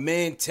 My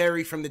man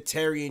Terry from the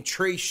Terry and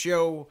Trey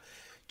Show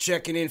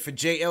checking in for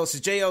Jay Ellis.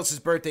 Jay Ellis'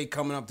 birthday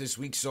coming up this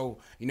week, so,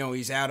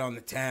 he's out on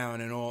the town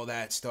and all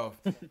that stuff.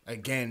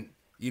 Again,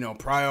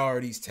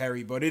 priorities,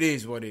 Terry, but it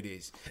is what it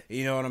is.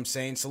 You know what I'm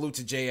saying? Salute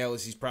to Jay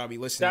Ellis. He's probably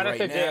listening right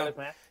now. Jay Ellis,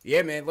 man.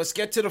 Yeah, man. Let's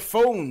get to the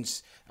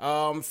phones.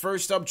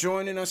 First up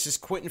joining us is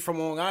Quentin from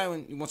Long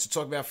Island. He wants to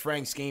talk about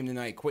Frank's game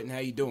tonight. Quentin, how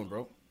you doing,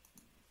 bro?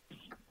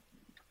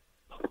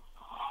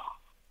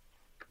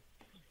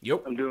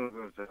 Yep. I'm doing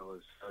good,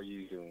 fellas. How are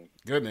you doing?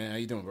 Good, man. How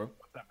you doing, bro?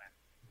 What's up,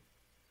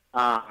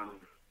 man?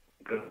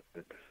 Good.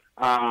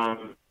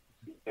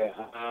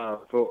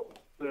 For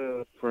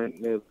the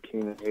Frank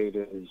Ntilikina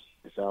haters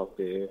that's out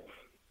there,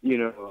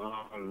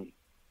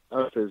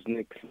 us as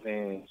Knicks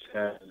fans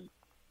have,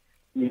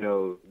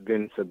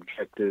 been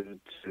subjected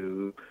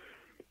to,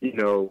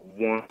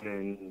 one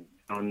and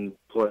done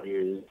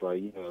players,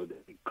 like,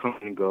 they come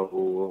and go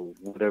or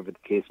whatever the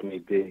case may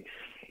be.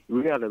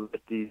 We got to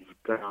let these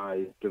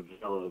guys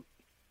develop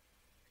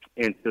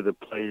into the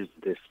players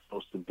they're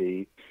supposed to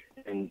be.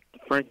 And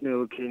Frank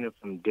Ntilikina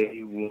from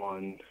day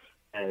one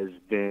has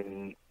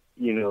been,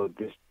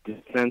 this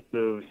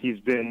defensive. He's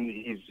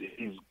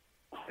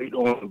great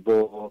on the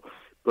ball,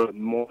 but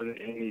more than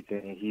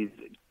anything, he's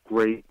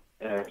great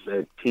as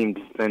a team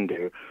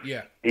defender.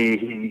 Yeah.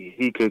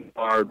 He could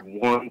guard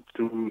 1,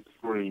 2,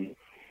 3,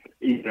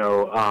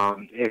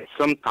 and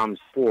sometimes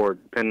 4,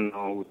 depending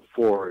on who the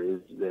 4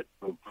 is that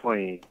we're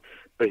playing.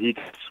 But he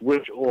can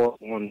switch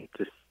off on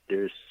the.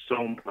 There's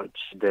so much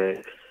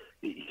that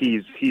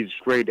he's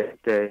great at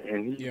that,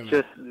 and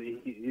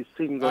he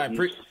seems like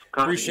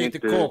I appreciate the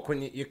call.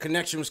 Quinn, your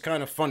connection was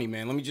kind of funny,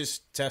 man. Let me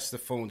just test the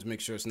phone to make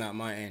sure it's not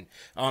my end.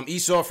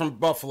 Esau from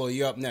Buffalo,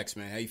 you up next,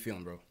 man. How you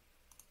feeling, bro?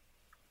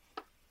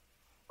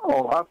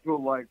 Oh, I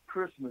feel like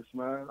Christmas,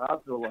 man. I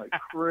feel like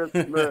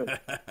Christmas.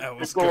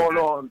 What's going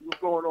on?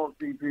 What's going on,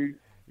 CP?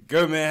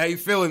 Good, man. How you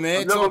feeling,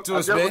 man? Talk to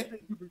us, man.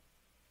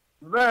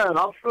 Man,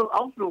 I'm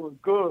feeling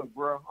good,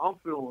 bro. I'm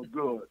feeling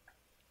good.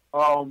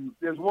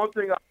 There's one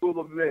thing I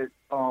will admit,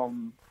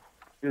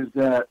 is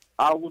that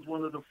I was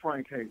one of the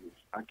Frank haters.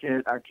 I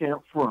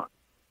can't front.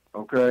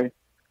 Okay?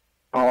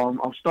 I'm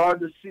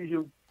starting to see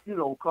him,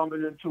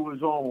 coming into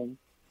his own.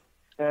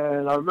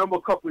 And I remember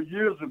a couple of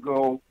years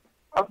ago,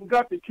 I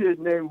forgot the kid's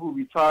name who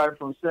retired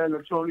from San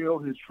Antonio.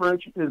 His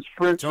French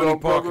Tony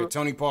Parker.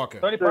 Tony Parker.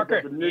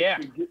 Yeah.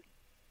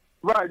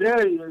 Right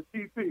there he is,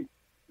 TP.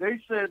 He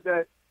said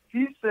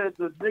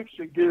the Knicks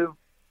should give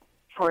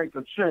Frank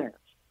a chance.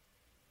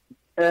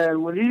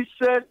 And when he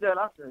said that,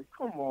 I said,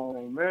 come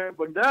on, man.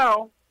 But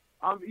now,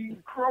 I'm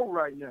eating crow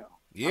right now.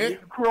 Yeah. I'm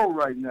eating crow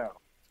right now.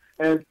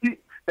 And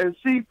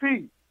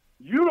CP,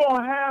 you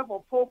don't have a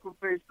poker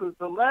face, because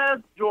the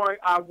last joint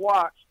I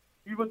watched,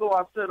 even though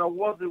I said I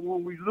wasn't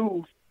when we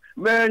lose,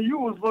 man, you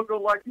was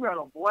looking like you had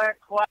a black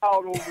cloud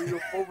over your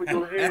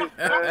head,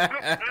 man.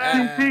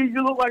 CP,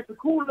 you look like the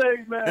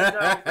Kool-Aid man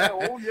now, man.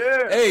 Oh,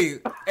 yeah.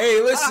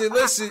 Hey,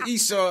 listen,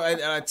 Esau,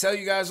 I tell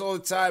you guys all the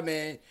time,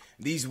 man,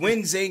 these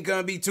wins ain't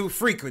going to be too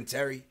frequent,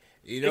 Terry.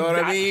 You know what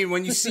I mean?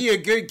 When you see a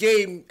good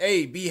game,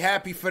 hey, be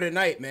happy for the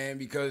night, man,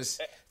 because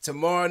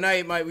tomorrow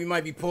night we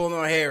might be pulling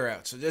our hair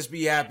out. So just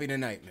be happy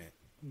tonight, man.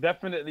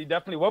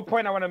 Definitely. One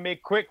point I want to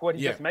make quick, what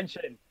he just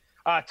mentioned.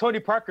 Tony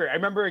Parker, I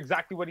remember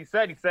exactly what he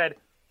said. He said,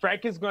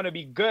 Frank is going to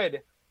be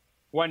good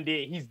one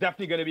day. He's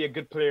definitely going to be a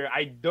good player.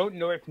 I don't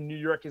know if New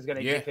York is going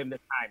to give him the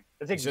time.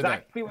 That's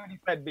exactly what he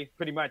said,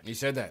 pretty much. He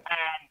said that.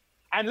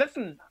 And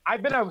listen,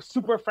 I've been a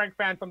super Frank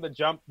fan from the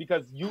jump,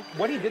 because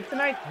what he did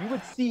tonight, you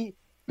would see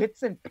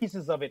bits and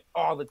pieces of it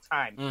all the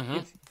time. Mm-hmm.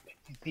 You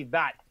see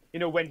that.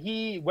 When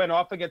he went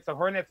off against the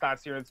Hornets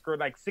last year and scored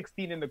like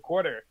 16 in the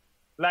quarter,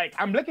 like,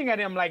 I'm looking at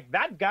him like,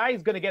 that guy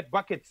is going to get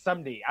buckets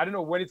someday. I don't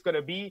know when it's going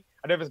to be.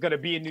 I don't know if it's going to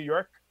be in New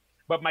York.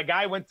 But my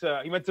guy went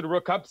to the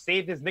World Cup,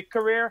 saved his Knicks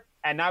career,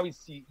 and now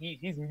he's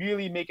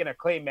really making a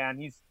claim, man.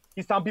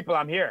 He's telling people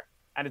I'm here,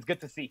 and it's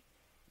good to see.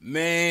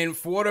 Man,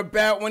 what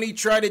about when he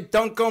tried to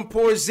dunk on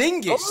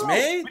Porzingis, man?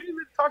 We didn't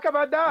even talk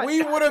about that.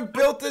 We would have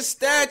built a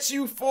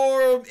statue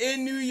for him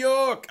in New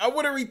York.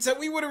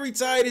 We would have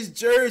retired his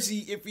jersey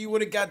if he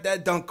would have got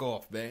that dunk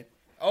off, man.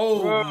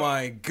 Oh,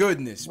 my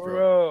goodness,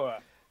 bro.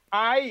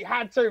 I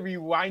had to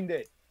rewind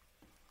it.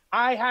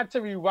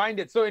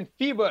 So in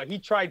FIBA, he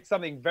tried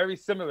something very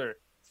similar.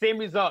 Same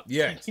result.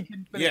 Yes. He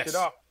didn't finish it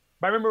off.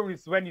 But I remember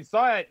when you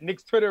saw it,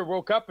 Knicks Twitter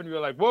woke up and we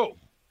were like, whoa,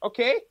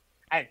 okay.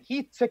 And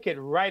he took it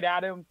right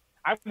at him.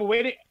 I'm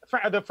waiting.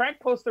 The Frank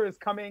poster is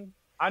coming.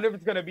 I don't know if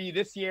it's going to be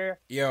this year.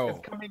 It's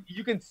coming.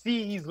 You can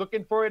see he's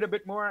looking for it a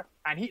bit more.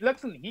 And he's one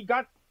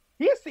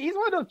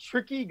of those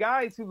tricky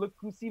guys who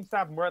seems to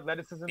have more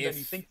athleticism than you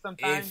think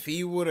sometimes. If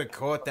he would have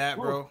caught that,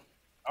 bro.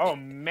 Oh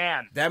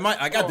man,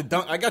 I got the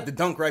dunk. I got the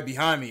dunk right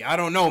behind me. I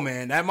don't know,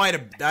 man. That might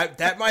have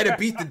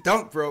beat the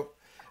dunk, bro.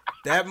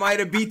 That might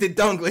have beat the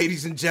dunk,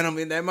 ladies and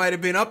gentlemen. That might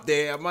have been up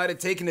there. I might have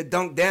taken the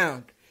dunk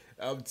down.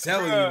 I'm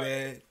telling you,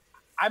 man.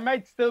 I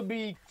might still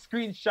be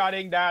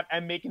screenshotting that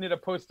and making it a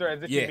poster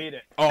as if you made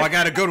it. Oh, I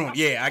got a good one.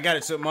 Yeah, I got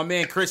it. So my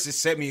man Chris has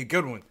sent me a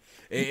good one.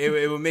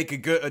 It would make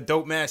a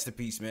dope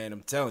masterpiece, man.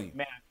 I'm telling you.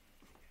 Man,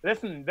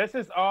 listen,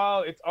 it's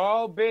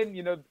all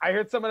been, I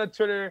heard someone on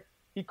Twitter,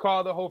 he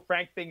called the whole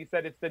Frank thing, he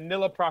said it's the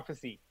Nilla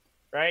prophecy,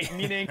 right?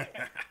 Meaning,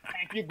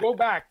 if you go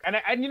back, and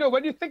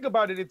when you think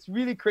about it, it's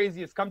really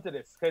crazy it's come to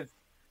this, because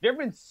there have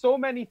been so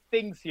many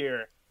things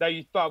here that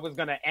you thought was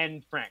going to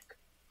end Frank,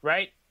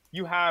 right?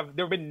 There have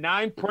been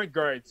 9 point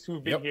guards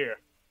who've been here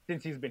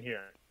since he's been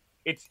here.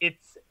 It's the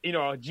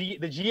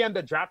GM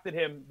that drafted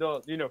him,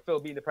 Phil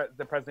being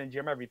the president,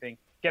 GM, everything,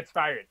 gets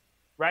fired,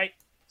 right?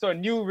 So a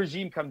new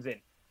regime comes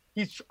in.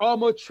 He's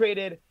almost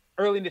traded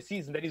early in the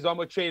season, that he's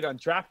almost traded on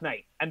draft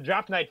night. And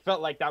draft night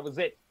felt like that was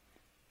it.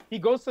 He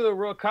goes to the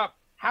World Cup,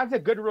 has a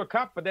good World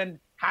Cup, but then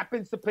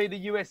happens to play the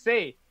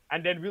USA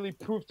and then really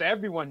proves to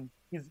everyone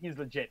he's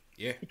legit.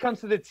 Yeah. He comes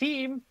to the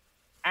team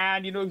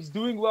and, he's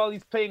doing well,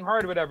 he's playing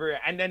hard, whatever.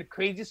 And then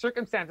crazy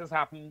circumstances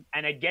happen.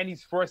 And again,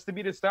 he's forced to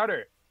be the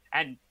starter.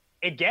 And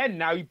again,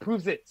 now he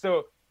proves it.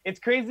 So it's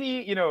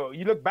crazy.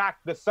 You look back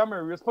this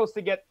summer, we were supposed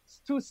to get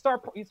he's supposed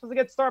to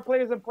get star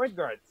players and point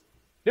guards.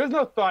 There was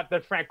no thought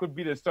that Frank would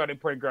be the starting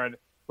point guard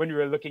when we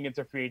were looking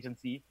into free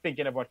agency,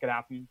 thinking of what could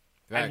happen.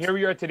 Thanks. And here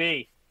we are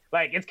today.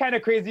 Like, it's kind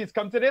of crazy it's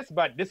come to this,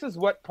 but this is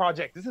what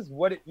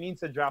it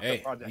means to draft a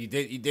project. You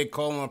did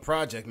call him a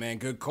project, man.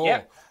 Good call.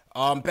 Yeah.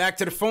 Back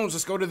to the phones.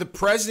 Let's go to the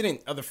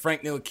president of the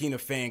Frank Ntilikina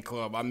fan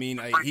club. I mean,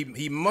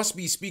 he must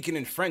be speaking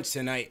in French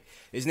tonight.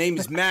 His name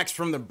is Max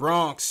from the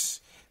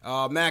Bronx.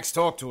 Max,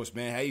 talk to us,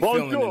 man. How you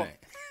feeling tonight?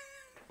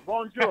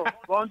 Bonjour,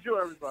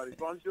 everybody.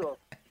 Bonjour.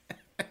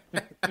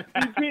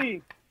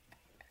 CP.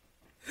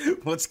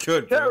 What's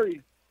good, bro?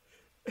 Terry.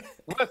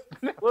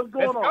 What's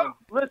going on?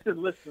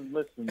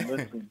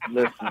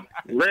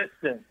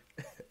 Listen.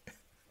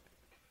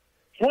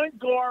 Point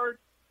guard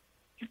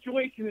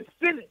situation is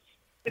finished.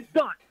 It's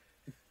done.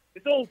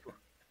 It's over.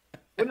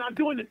 We're not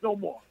doing this no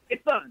more.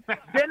 It's done.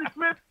 Dennis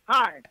Smith,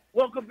 hi.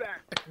 Welcome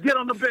back. Get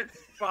on the bench,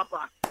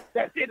 Papa.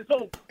 That's it. It's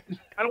over.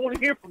 I don't want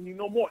to hear from you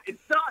no more.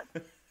 It's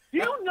done. Do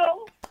you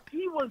know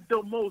he was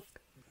the most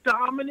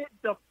dominant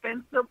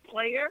defensive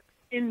player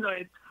in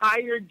the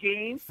entire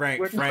game?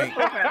 Frank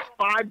had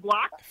 5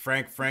 blocks.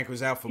 Frank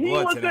was out for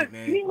blood tonight,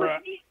 man.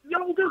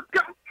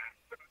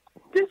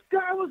 This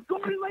guy was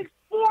guarding like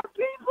 4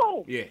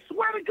 people. Yeah.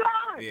 Swear to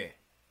God. Yeah.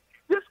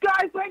 This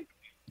guy's like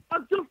a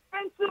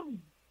defensive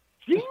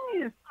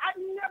genius. I've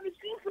never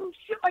seen some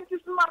shit like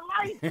this in my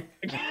life.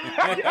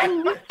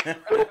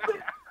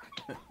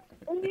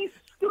 and these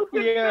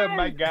stupid yeah, fans,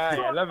 my guy.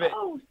 I love it.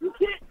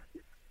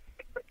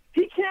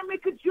 He can't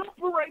make a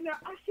jumper right now.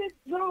 I said,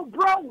 no,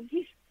 bro,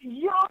 he's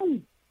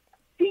young.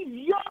 He's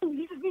young.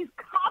 He just needs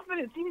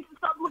confidence. He needs to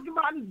stop looking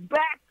behind his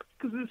back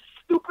because of this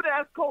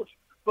stupid-ass coach.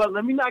 But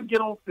let me not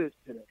get on this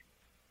today.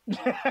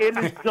 It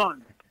is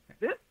done.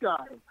 This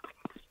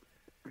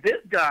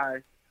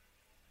guy,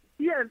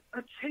 he had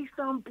a chase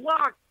down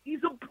block.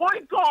 He's a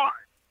point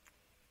guard.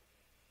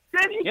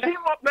 Then he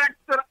came up back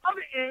to the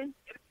other end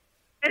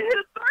and hit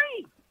a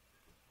 3.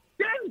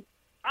 Then,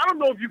 I don't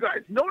know if you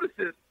guys noticed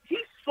this, he's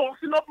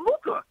saucing up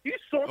Luka. He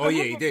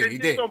did. He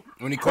did.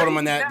 When he caught him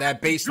on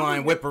that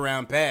baseline whip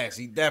around pass,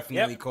 he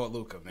definitely caught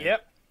Luka, man.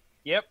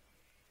 Yep.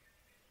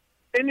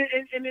 And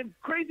then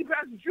crazy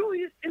pass to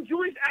Julius, and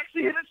Julius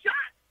actually hit a shot.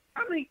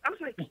 I mean, I was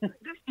like,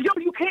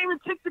 you can't even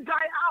take the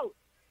guy out.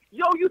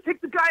 You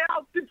take the guy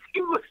out, the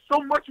team looks so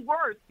much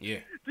worse. Yeah.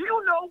 Do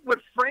you know with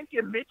Frank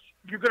and Mitch,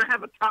 you're going to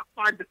have a top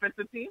 5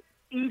 defensive team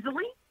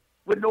easily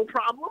with no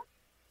problem?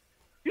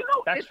 You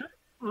know, that's it's true.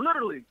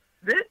 Literally,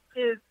 this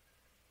is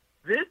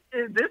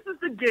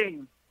the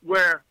game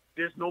where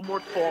there's no more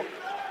talk,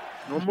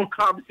 no more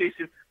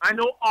conversation. I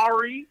know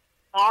Ari,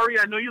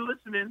 I know you're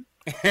listening.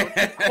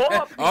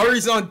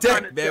 Ari's on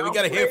deck, man. We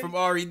got to hear from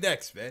Ari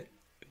next, man.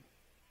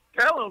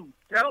 Tell him,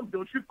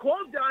 don't you call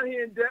down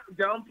here and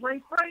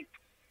downplay Frank.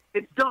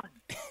 It's done.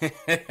 All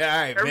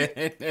right, Terry,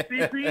 man.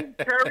 CP,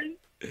 Terry,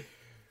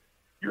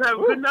 you have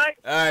a good night.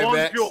 All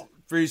right, Max.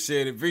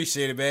 Appreciate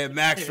it, man.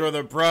 Max from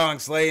the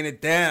Bronx laying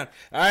it down.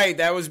 All right,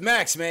 that was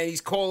Max, man. He's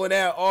calling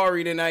out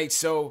Ari tonight,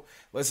 so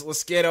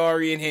let's get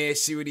Ari in here,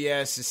 see what he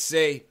has to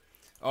say.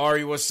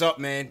 Ari, what's up,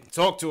 man?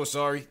 Talk to us,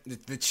 Ari.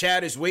 The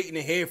chat is waiting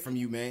to hear from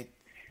you, man.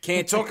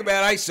 Can't talk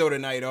about ISO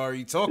tonight,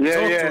 Ari. Talk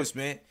to us,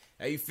 man.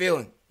 How you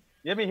feeling?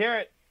 Let me hear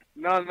it.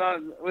 No.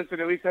 Listen,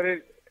 at least I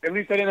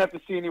didn't have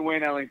to see any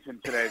Wayne Ellington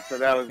today, so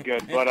that was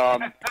good. But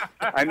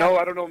I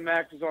don't know if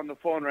Max is on the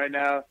phone right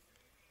now,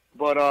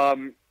 but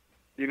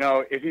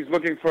if he's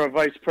looking for a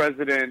vice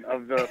president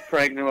of the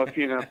Frank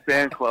Ntilikina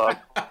fan club,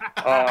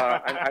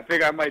 I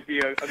think I might be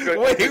a good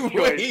choice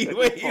at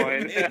this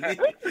point.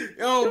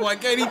 Oh my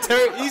God,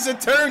 he's a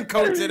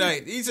turncoat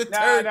tonight.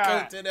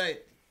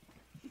 Tonight.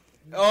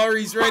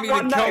 Ari's ready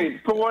to come.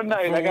 For one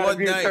night. I gotta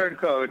be a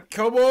turncoat.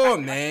 Come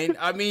on, man.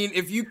 I mean,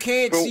 if you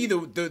can't see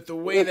the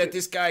way that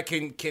this guy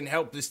can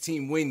help this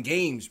team win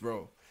games,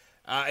 bro.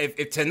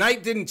 If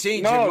tonight didn't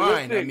change your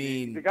mind, I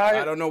mean,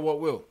 I don't know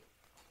what will.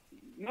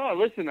 No,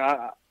 listen.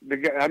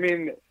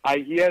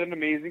 He had an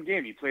amazing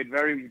game. He played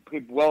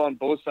well on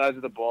both sides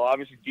of the ball.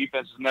 Obviously,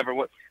 defense was never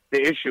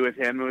the issue with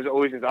him. It was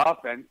always his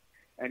offense.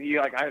 And he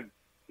I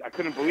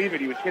couldn't believe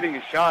it. He was hitting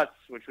his shots,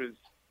 which was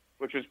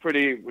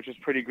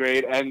pretty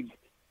great. And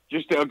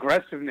just the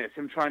aggressiveness,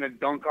 him trying to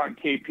dunk on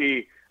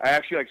KP. I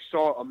actually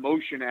saw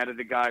emotion out of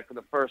the guy for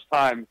the first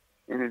time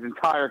in his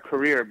entire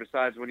career,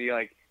 besides when he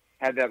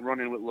had that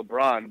run in with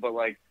LeBron. But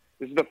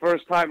this is the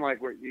first time where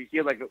he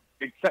had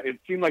it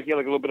seemed like he had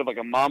a little bit of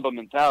a Mamba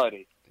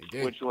mentality,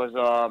 which was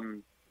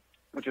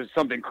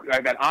something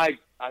that I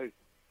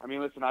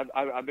mean, listen,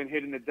 I've been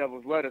hitting the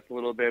devil's lettuce a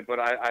little bit, but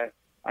I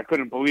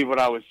couldn't believe what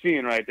I was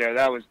seeing right there.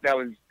 That was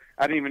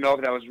I didn't even know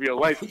if that was real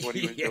life what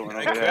he was doing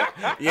over there.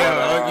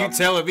 Yeah, you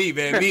telling me,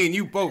 man. Me and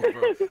you both,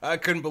 bro. I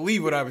couldn't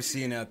believe what I was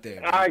seeing out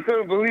there. I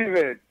couldn't believe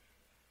it.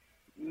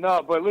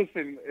 No, but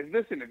listen.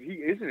 If he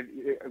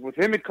isn't with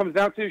him, it comes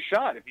down to his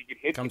shot. If he can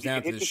hit,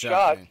 the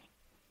shot,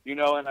 you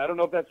know. And I don't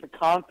know if that's a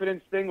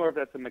confidence thing or if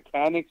that's a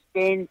mechanics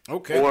thing,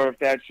 or if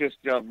that's just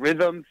a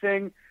rhythm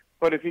thing.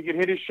 But if he can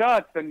hit his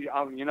shots, then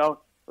you know.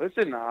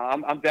 Listen,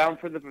 I'm down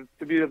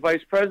to be the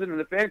vice president of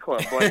the fan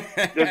club. But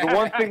there's the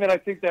one thing that I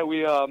think that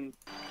we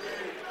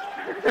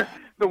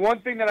the one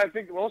thing that I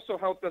think also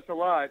helped us a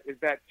lot is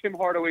that Tim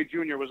Hardaway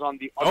Jr. was on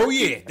the other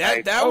team.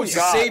 That was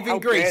the saving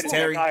grace,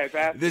 Terry.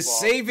 The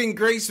saving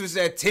grace was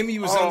that Timmy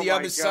was on the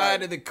other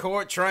side of the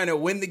court trying to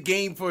win the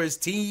game for his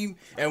team,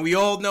 and we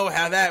all know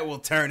how that will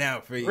turn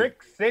out for you.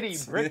 Brick City.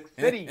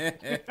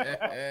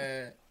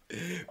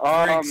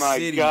 Oh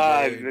my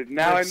God! Man.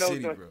 Now Brick I know. City,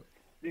 bro.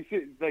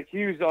 Like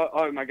he was,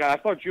 oh my God! I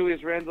thought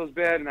Julius Randle's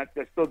bad, and I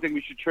still think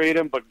we should trade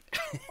him. But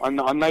on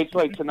nights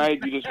like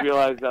tonight, you just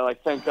realize that,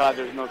 like, thank God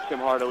there's no Tim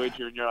Hardaway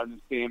Jr. on this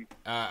team.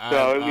 So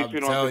at least we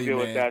don't have to deal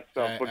with that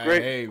stuff. But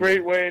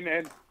great win,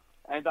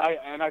 and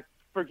I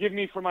forgive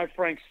me for my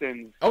Frank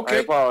sins. Okay, I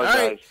apologize.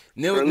 All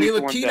right.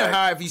 Nilakina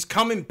Hive, he's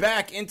coming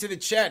back into the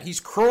chat. He's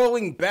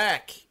crawling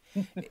back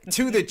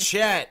to the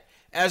chat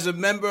as a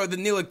member of the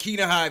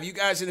Nilakina Hive. You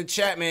guys in the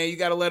chat, man, you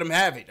got to let him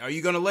have it. Are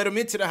you going to let him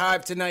into the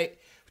Hive tonight?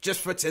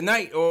 Just for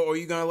tonight, or are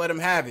you gonna let him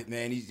have it,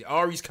 man?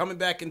 Ari's coming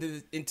back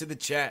into the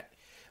chat.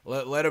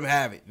 Let him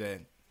have it,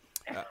 man.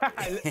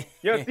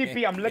 Yo,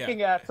 CP, I'm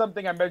looking at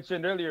something I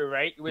mentioned earlier,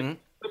 right? With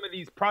some of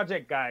these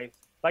project guys,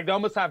 like they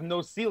almost have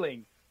no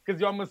ceiling because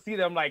you almost see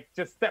them like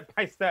just step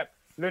by step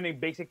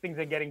learning basic things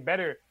and getting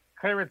better.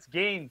 Clarence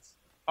Gaines,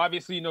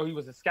 obviously, you know he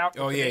was a scout.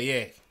 Oh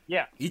yeah.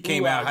 He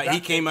came out.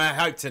 He came out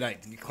hyped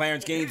tonight.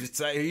 Clarence Gaines,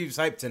 he was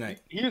hyped tonight.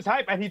 He was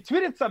hyped, and he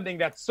tweeted something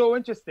that's so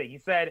interesting. He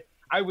said,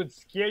 I would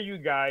scare you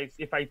guys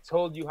if I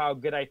told you how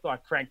good I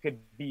thought Frank could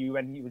be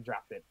when he was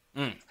drafted.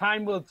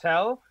 Time will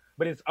tell,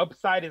 but his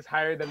upside is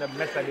higher than the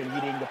Mets I've been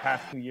reading the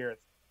past 2 years.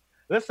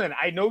 Listen,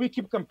 I know we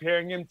keep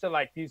comparing him to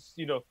like these,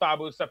 you know,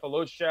 Thabo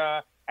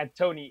Sefolosha and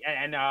Tony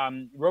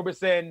and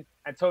Roberson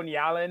and Tony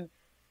Allen.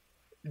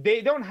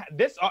 They don't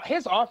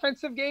his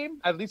offensive game,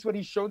 at least what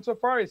he's shown so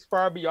far, is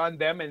far beyond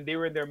them, and they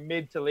were in their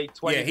mid to late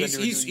 20s.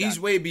 Yeah, he's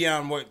way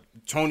beyond what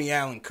Tony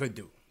Allen could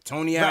do.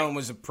 Tony Allen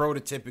was a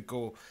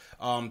prototypical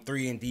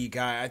 3-and-D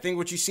guy. I think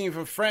what you've seen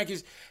from Frank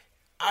is,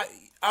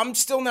 I'm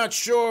still not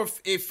sure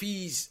if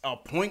he's a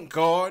point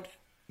guard,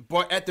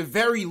 but at the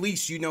very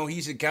least, you know,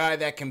 he's a guy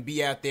that can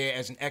be out there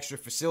as an extra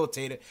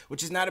facilitator,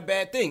 which is not a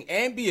bad thing,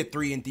 and be a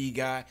 3-and-D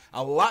guy,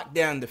 a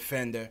lockdown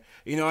defender,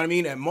 you know what I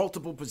mean, at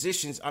multiple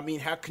positions. I mean,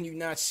 how can you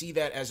not see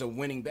that as a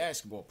winning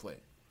basketball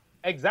player?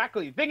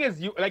 Exactly. The thing is,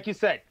 like you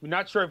said, we're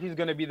not sure if he's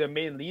going to be the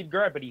main lead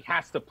guard, but he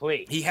has to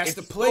play. It's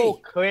to play. So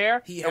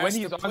clear. And when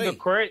he's on the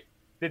court,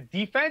 the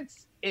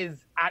defense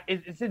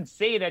it's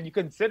insane, and you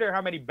consider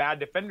how many bad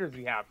defenders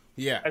we have.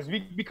 Yeah. As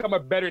we become a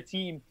better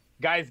team,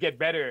 guys get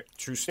better.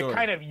 True story. The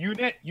kind of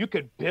unit you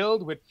could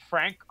build with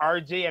Frank,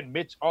 RJ, and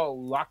Mitch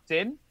all locked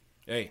in.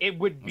 Hey, it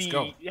would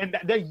be, and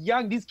they're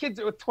young. These kids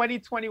are 20,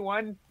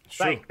 21.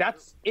 Like,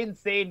 that's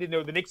insane. You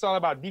know, the Knicks all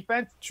about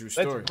defense. True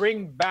story. Let's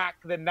bring back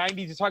the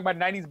 90s. You're talking about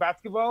 90s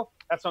basketball?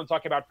 That's what I'm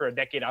talking about for a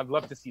decade. I'd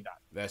love to see that.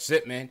 That's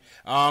it, man.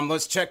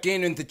 Let's check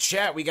in the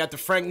chat. We got the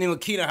Frank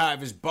Ntilikina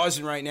Hive is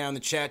buzzing right now in the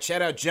chat.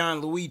 Shout out John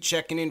Louis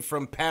checking in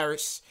from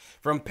Paris.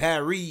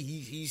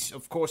 He's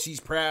of course, he's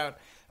proud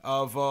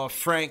of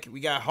Frank. We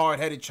got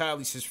Hard-Headed Child.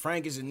 He says,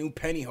 Frank is a new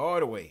Penny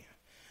Hardaway.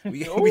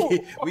 We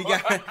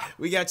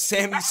got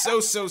Sammy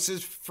Soso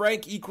says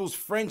Frank equals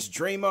French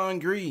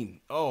Draymond Green.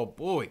 Oh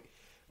boy,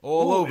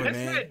 over,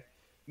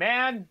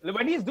 man.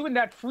 When he's doing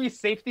that free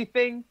safety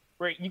thing,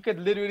 where you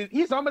could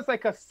he's almost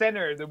like a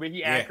center the way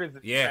he anchors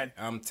the defense.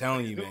 I'm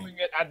telling you, doing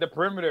it at the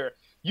perimeter.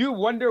 You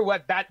wonder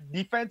what that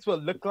defense will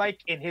look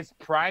like in his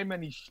prime,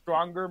 and he's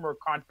stronger, more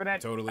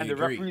confident. Totally and the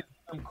agree. referees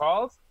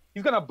calls.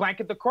 He's gonna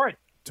blanket the court.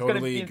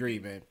 Totally agree,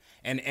 man.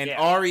 And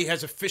Ari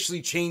has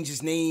officially changed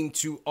his name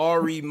to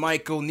Ari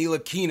Michael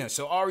Ntilikina.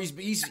 So Ari's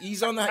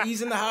he's in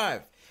the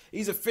Hive.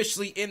 He's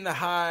officially in the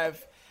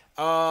Hive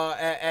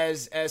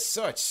as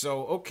such.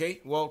 So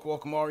okay,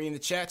 welcome Ari in the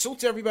chat. So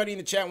to everybody in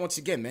the chat once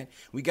again, man.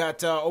 We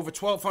got over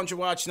 1,200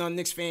 watching on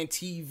Knicks Fan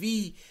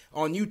TV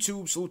on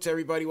YouTube. Salute to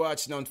everybody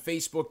watching on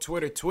Facebook,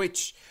 Twitter,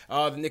 Twitch.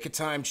 The Nick of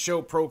Time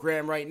show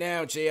program right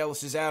now. Jay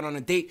Ellis is out on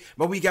a date,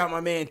 but we got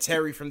my man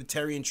Terry from the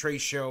Terry and Trey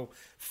show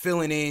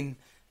filling in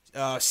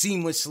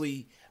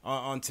seamlessly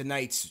on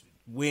tonight's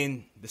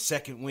win, the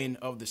second win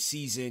of the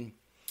season.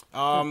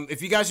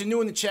 If you guys are new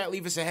in the chat,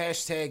 leave us a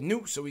hashtag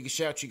new so we can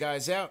shout you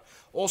guys out.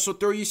 Also,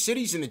 throw your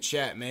cities in the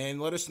chat, man.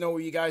 Let us know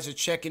where you guys are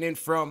checking in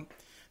from.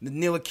 The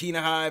Ntilikina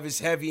Hive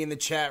is heavy in the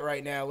chat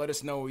right now. Let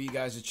us know where you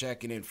guys are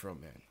checking in from,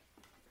 man.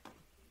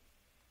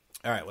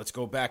 All right, let's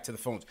go back to the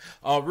phones.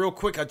 Real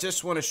quick, I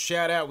just want to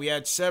shout out. We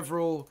had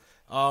several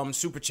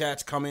super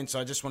chats come in, so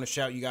I just want to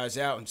shout you guys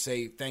out and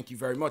say thank you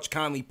very much.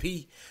 Conley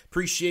P,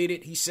 appreciate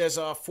it. He says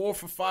 4 for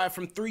 5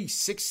 from 3,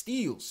 6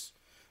 steals.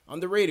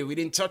 Underrated. We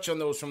didn't touch on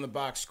those from the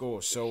box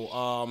score.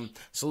 So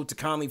salute to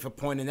Conley for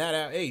pointing that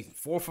out. Hey,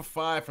 4 for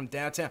 5 from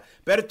downtown.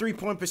 Better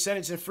 3-point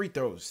percentage than free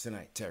throws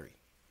tonight, Terry.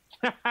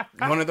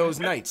 One of those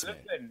nights, man.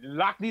 Listen,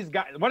 lock these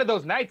guys. One of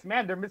those nights,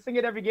 man. They're missing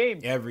it every game.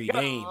 Every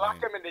game.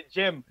 Lock them in the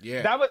gym.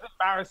 Yeah. That was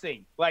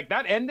embarrassing. Like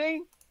that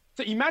ending.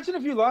 So imagine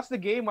if you lost the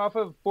game off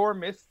of 4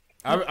 missed.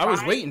 I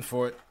was waiting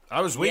for it.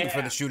 I was waiting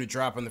for the shoe to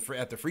drop on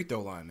at the free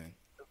throw line, man.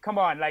 Come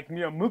on, like,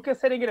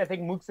 Mooka's hitting it. I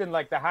think Mook's in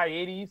like the high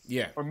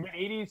 80s, or mid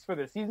 80s for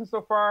the season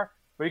so far.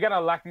 But you gotta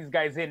lock these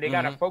guys in. They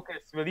gotta focus.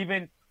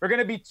 We're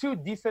gonna be too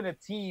decent a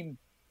team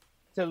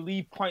to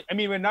leave points. I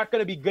mean, we're not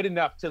gonna be good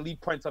enough to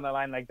leave points on the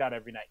line like that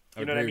every night.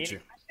 You know what I mean?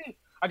 Especially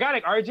a guy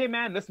like RJ,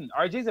 man. Listen,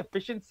 RJ's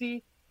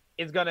efficiency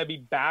is gonna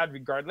be bad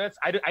regardless.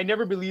 I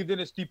never believed in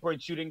his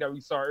 3-point shooting that we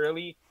saw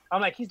early.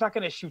 I'm like, he's not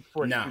gonna shoot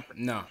 40. No.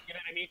 You know what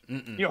I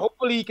mean?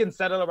 Hopefully he can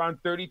settle around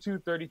 32,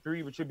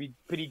 33, which would be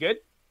pretty good.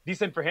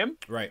 Decent for him.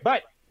 Right.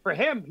 But for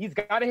him, he's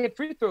got to hit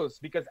free throws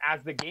because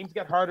as the games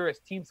get harder, as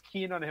teams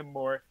key in on him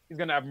more, he's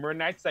going to have more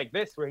nights like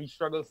this where he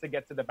struggles to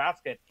get to the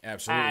basket.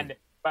 Absolutely.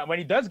 But when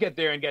he does get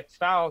there and gets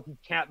fouled, he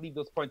can't leave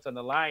those points on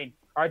the line.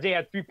 RJ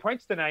had 3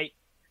 points tonight,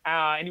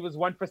 and he was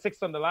 1 for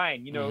 6 on the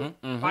line.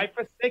 5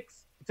 for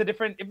 6. It's a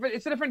different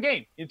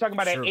game. You're talking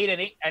about an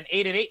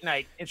 8-8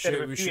 night instead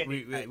of a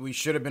 3-8 night. We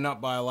should have been up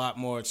by a lot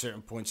more at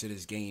certain points of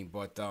this game,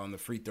 but the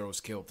free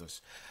throws killed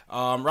us.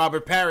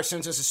 Robert Parrish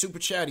sends us a super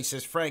chat. He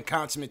says, Frank,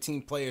 consummate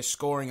team player,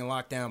 scoring and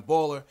lockdown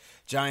baller.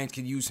 Giants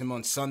could use him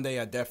on Sunday.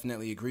 I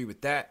definitely agree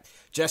with that.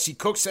 Jesse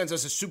Cook sends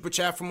us a super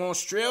chat from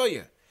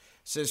Australia.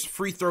 Says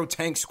free throw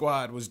tank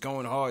squad was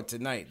going hard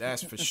tonight.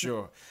 That's for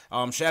sure.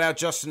 Shout out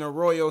Justin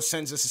Arroyo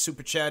sends us a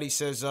super chat. He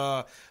says,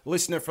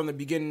 listener from the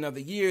beginning of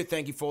the year.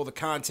 Thank you for all the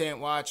content.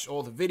 Watch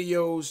all the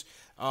videos.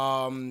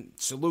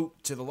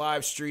 Salute to the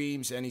live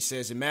streams. And he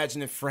says,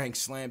 imagine if Frank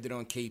slammed it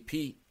on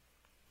KP.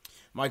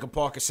 Michael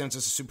Parker sends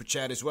us a super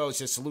chat as well. He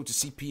says, salute to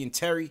CP and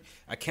Terry.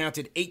 I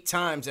counted 8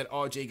 times that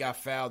RJ got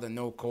fouled and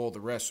no call. The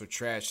rest were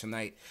trash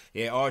tonight.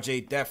 Yeah,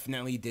 RJ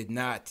definitely did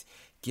not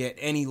get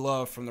any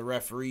love from the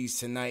referees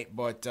tonight.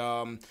 But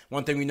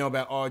one thing we know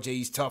about RJ,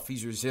 he's tough,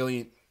 he's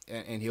resilient,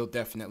 and he'll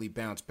definitely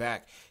bounce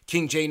back.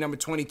 King J, number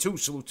 22,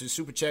 salute to the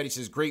super chat. He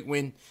says, great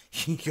win.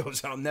 He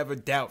goes, I'll never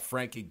doubt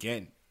Frank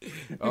again.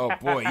 Oh,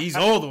 boy, he's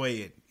all the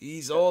way in.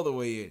 He's all the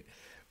way in.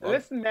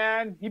 Listen,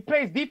 man, he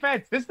plays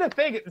defense. This is the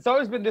thing. It's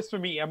always been this for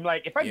me. I'm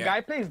like, if a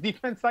guy plays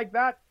defense like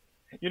that,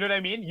 you know what I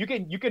mean? You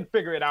can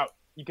figure it out.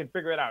 You can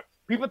figure it out.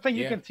 People think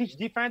you can teach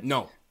defense.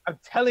 No. I'm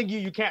telling you,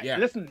 you can't.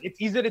 Listen, it's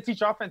easier to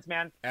teach offense,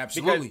 man.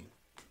 Absolutely.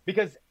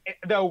 Because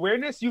the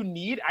awareness you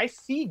need, I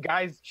see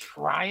guys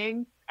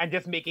trying and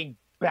just making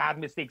bad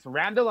mistakes.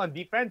 Randall on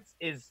defense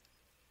is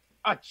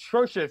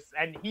atrocious,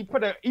 and he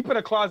put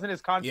a clause in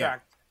his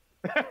contract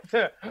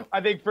to,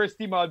 I think, first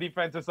team all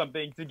defense or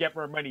something to get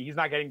more money. He's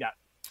not getting that.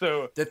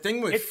 So the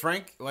thing with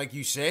Frank, like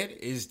you said,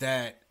 is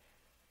that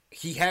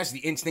he has the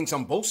instincts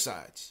on both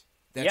sides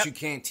that you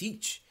can't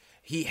teach.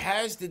 He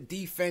has the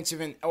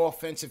defensive and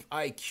offensive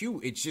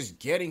IQ. It's just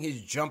getting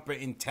his jumper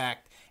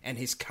intact and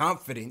his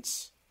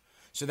confidence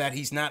so that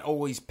he's not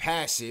always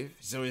passive,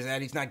 so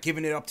that he's not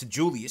giving it up to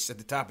Julius at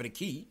the top of the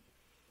key.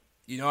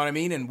 You know what I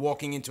mean? And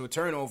walking into a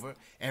turnover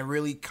and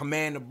really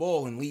command the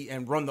ball and lead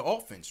and run the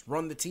offense,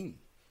 run the team.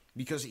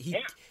 Because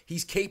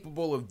he's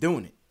capable of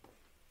doing it.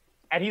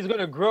 And he's going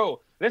to grow.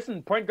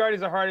 Listen, point guard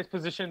is the hardest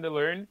position to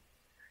learn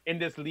in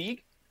this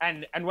league.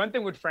 And one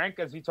thing with Frank,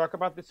 as we talk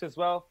about this as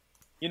well,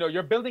 you know,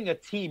 you're building a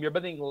team, you're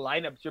building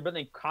lineups, you're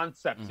building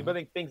concepts, you're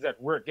building things that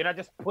work. You're not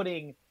just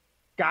putting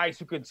guys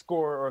who can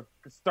score or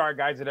star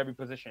guys at every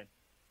position.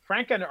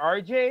 Frank and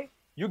RJ,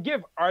 you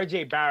give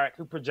RJ Barrett,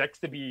 who projects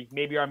to be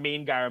maybe our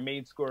main guy, our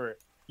main scorer,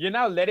 you're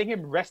now letting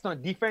him rest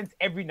on defense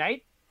every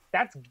night.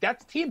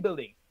 That's team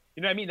building.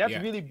 You know what I mean?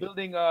 That's really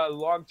building a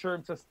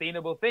long-term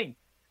sustainable thing.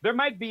 There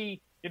might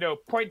be, you know,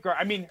 point guard.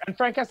 I mean, and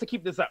Frank has to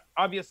keep this up.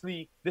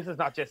 Obviously, this is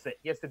not just it.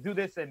 He has to do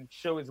this and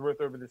show his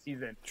worth over the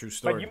season. True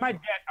story. But you might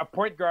get a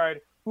point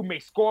guard who may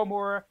score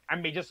more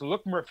and may just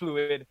look more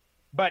fluid.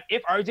 But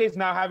if RJ's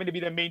now having to be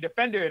the main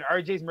defender and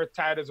RJ's more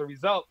tired as a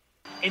result,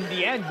 in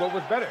the end, what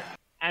was better?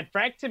 And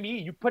Frank, to me,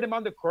 you put him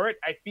on the court,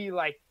 I feel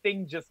like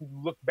things just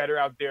look better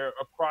out there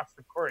across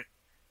the court.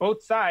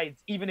 Both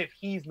sides, even if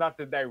he's not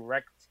the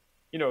direct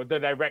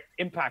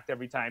impact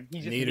every time.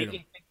 He's just making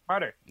things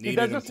harder. He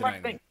does the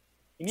smart thing.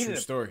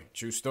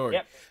 True story.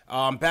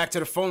 Yep. Back to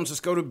the phones. Let's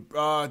go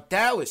to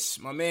Dallas.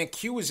 My man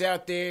Q is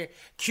out there.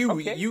 Q,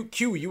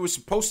 you were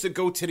supposed to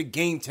go to the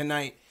game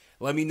tonight.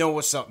 Let me know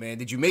what's up, man.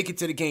 Did you make it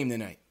to the game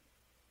tonight?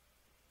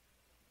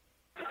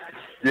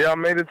 Yeah, I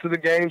made it to the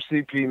game,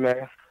 CP,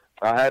 man.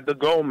 I had to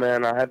go,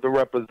 man. I had to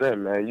represent,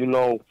 man. You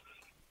know,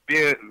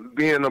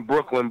 being a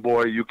Brooklyn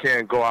boy, you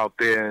can't go out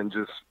there and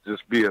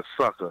just be a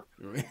sucker.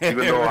 Even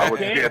though I was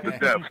scared to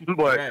death.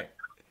 But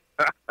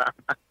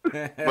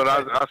but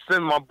I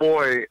sent my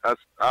boy.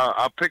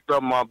 I picked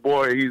up my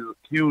boy. He's a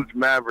huge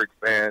Maverick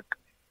fan,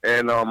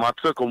 and I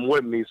took him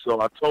with me. So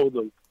I told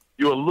him,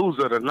 "You're a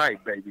loser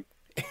tonight, baby.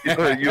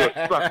 You're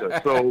a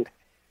sucker." So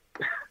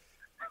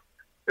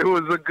It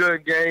was a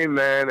good game,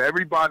 man.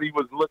 Everybody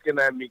was looking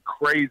at me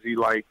crazy,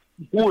 like,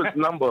 who is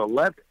number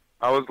 11?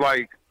 I was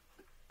like,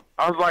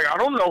 I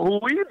don't know who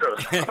either.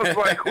 I was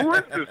like, who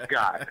is this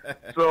guy?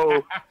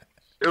 So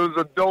it was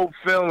a dope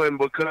feeling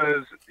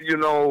because, you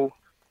know,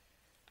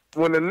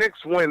 when the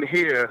Knicks win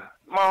here,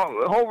 my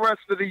whole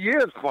rest of the year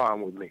is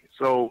fine with me.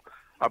 So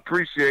I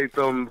appreciate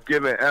them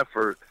giving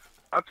effort.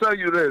 I'll tell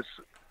you this,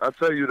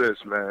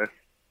 man.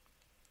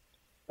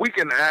 We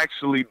can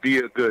actually be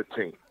a good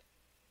team.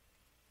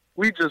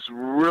 We just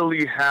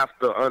really have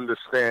to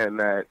understand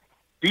that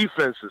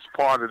defense is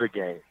part of the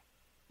game.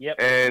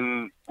 Yep.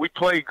 And we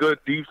played good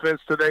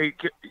defense today.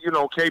 You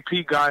know,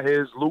 KP got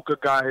his, Luka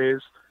got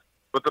his,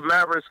 but the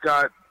Mavericks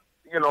got,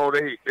 you know,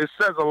 it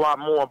says a lot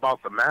more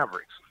about the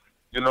Mavericks.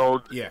 You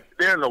know,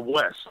 they're in the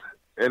West.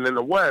 And in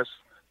the West,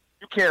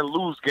 you can't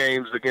lose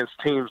games against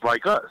teams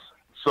like us.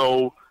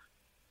 So,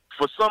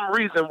 for some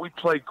reason, we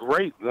play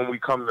great when we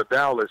come to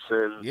Dallas.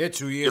 And,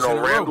 2 years you know, in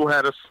a row. Randall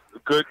had a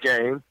good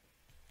game.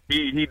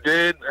 He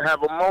did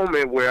have a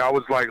moment where I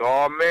was like,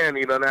 oh, man,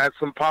 he done had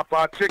some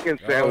Popeye chicken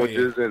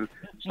sandwiches and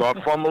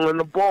start fumbling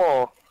the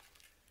ball.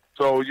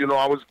 So, you know,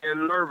 I was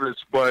getting nervous.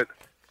 But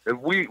if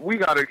we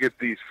got to get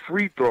these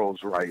free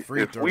throws right.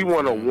 If we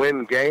want to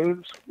win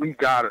games, we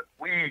got it.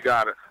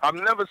 I've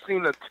never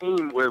seen a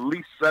team where at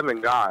least 7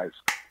 guys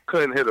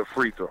couldn't hit a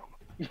free throw.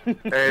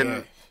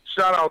 And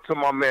shout out to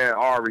my man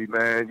Ari,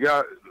 man.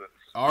 Yeah.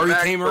 Ari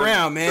came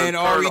around, man.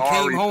 Ari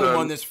came home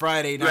on this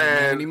Friday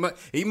night, man.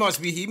 He must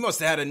have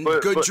had a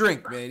good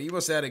drink, man. He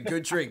must have had a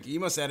good drink. He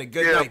must have had a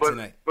good night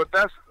tonight. But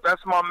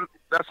that's my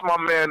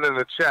man in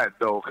the chat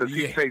though, because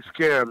he takes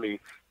care of me.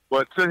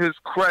 But to his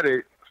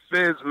credit,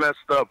 Fizz messed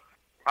up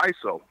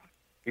ISO.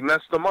 He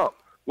messed him up.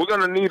 We're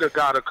gonna need a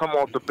guy to come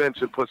off the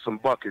bench and put some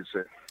buckets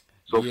in.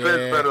 So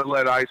Fizz better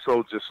let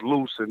ISO just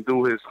loose and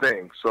do his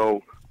thing.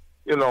 So,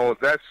 you know,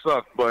 that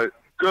sucked, but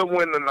good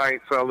win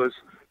tonight, fellas.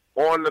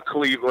 On to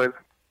Cleveland,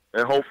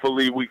 and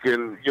hopefully we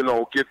can, you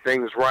know, get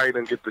things right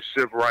and get the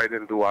ship right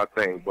and do our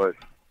thing. But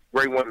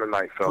great win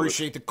tonight, fellas.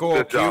 Appreciate the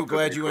call, Q.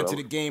 Glad you went to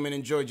the game and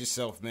enjoyed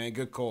yourself, man.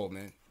 Good call,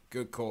 man.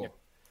 Good call.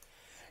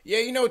 Yeah,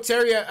 you know,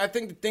 Terry, I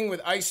think the thing with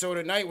ISO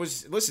tonight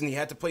was, listen, he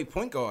had to play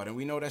point guard, and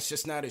we know that's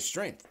just not his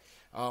strength.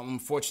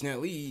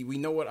 Unfortunately, we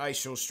know what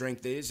ISO's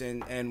strength is,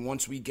 and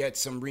once we get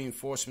some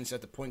reinforcements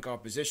at the point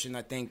guard position,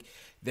 I think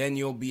then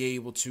you'll be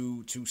able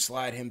to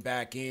slide him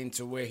back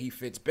into where he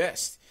fits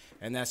best,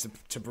 and that's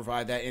to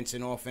provide that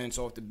instant offense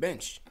off the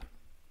bench.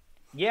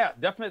 Yeah,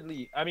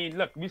 definitely. I mean,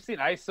 look, we've seen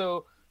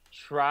ISO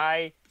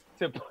try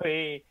to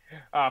play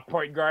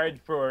point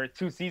guard for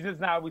 2 seasons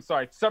now. We saw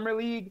it Summer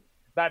League.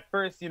 That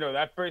first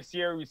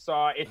year, we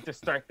saw it to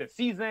start the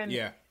season.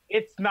 Yeah.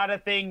 It's not a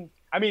thing.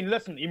 I mean,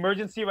 listen,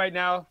 emergency right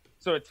now,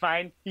 so it's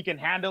fine. He can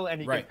handle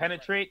and he can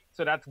penetrate,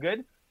 so that's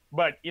good.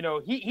 But, you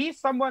know, he's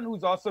someone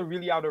who's also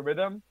really out of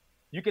rhythm.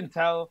 You can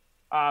tell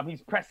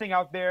he's pressing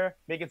out there,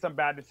 making some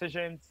bad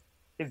decisions.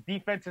 His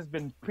defense has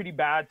been pretty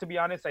bad, to be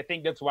honest. I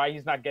think that's why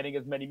he's not getting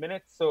as many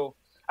minutes. So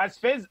as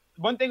Fizz,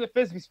 one thing with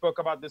Fizz, we spoke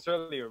about this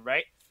earlier,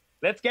 right?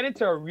 Let's get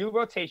into a real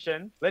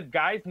rotation. Let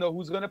guys know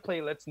who's going to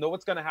play. Let's know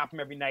what's going to happen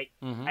every night.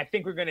 Mm-hmm. I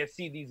think we're going to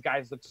see these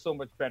guys look so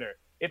much better.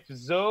 If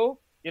Zoe,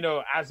 you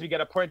know, as we get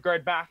a point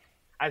guard back,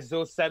 as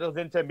Zoe settles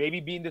into maybe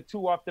being the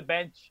 2 off the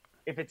bench,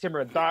 if it's him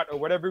or Dot or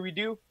whatever we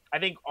do, I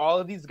think all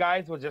of these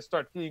guys will just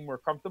start feeling more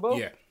comfortable.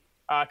 Yeah.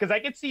 Because I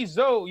could see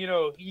Zoe, you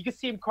know, you can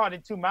see him caught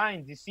in 2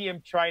 minds. You see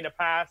him trying to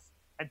pass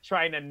and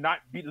trying to not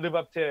live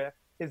up to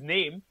his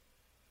name.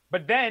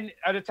 But then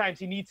other times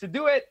he needs to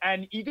do it,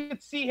 and you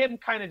could see him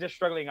kind of just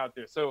struggling out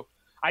there. So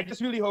I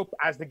just really hope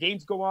as the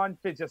games go on,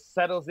 Fitz just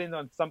settles in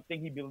on something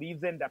he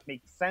believes in that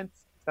makes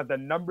sense, that the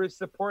numbers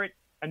support,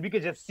 and we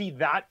could just see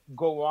that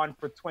go on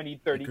for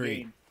 20, 30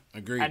 games.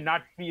 Agreed. And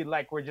not feel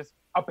like we're just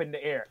up in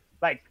the air.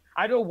 Like,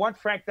 I don't want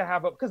Frank to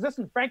have because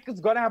listen, Frank is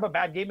going to have a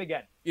bad game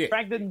again. Yeah.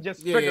 Frank didn't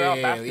just figure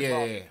out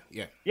basketball.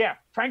 Yeah.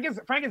 Frank is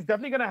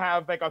definitely going to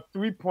have like a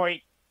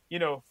 3-point, you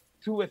know,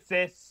 2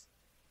 assists,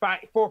 4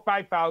 or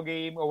 5 foul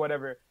game or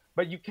whatever.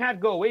 But you can't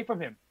go away from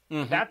him.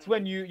 Mm-hmm. That's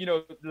when you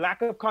know,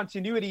 lack of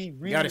continuity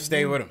really. You got to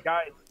stay with him.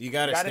 Guys. You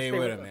got to stay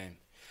with him, man.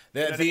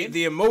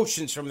 The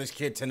emotions from this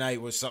kid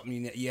tonight was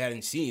something that you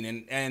hadn't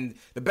seen. And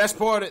the best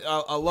part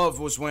I love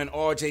was when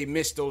RJ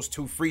missed those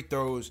 2 free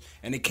throws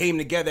and they came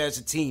together as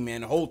a team,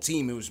 man. The whole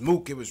team. It was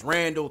Mook, it was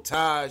Randall,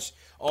 Taj,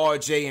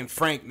 RJ, and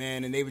Frank,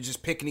 man. And they were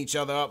just picking each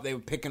other up. They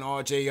were picking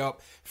RJ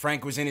up.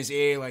 Frank was in his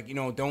ear like, you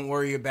know, don't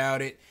worry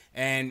about it.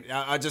 And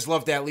I just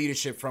love that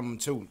leadership from him,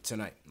 too,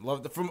 tonight.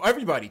 From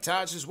everybody.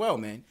 Taj as well,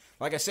 man.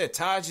 Like I said,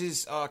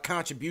 Taj's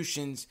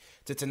contributions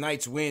to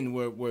tonight's win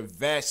were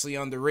vastly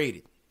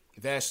underrated.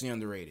 Vastly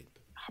underrated.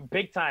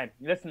 Big time.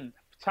 Listen,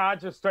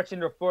 Taj was stretching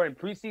the floor in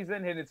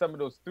preseason, hitting some of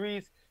those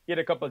threes. He had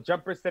a couple of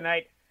jumpers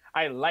tonight.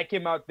 I like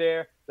him out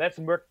there. Let's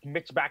work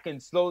Mitch back in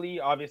slowly.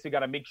 Obviously, got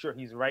to make sure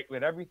he's right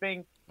with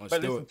everything.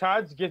 But listen,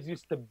 Taj gives you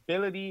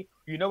stability.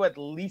 You know, at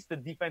least the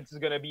defense is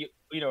going to be,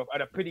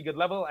 at a pretty good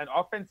level. And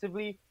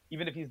offensively,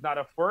 even if he's not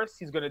a first,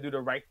 he's going to do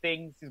the right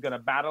things. He's going to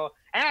battle.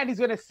 And he's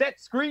going to set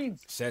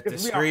screens. Set the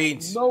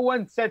screens. No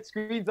one sets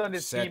screens on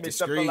this team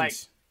except for, like,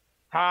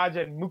 Taj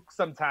and Mook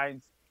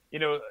sometimes.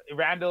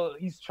 Randall,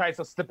 he tries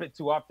to slip it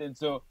too often.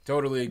 So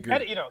totally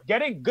agree.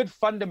 Getting good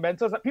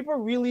fundamentals. People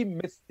really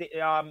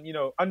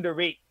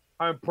underrate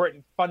how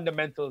important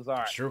fundamentals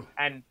are. True.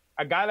 And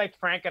a guy like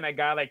Frank and a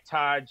guy like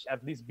Taj,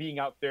 at least being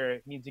out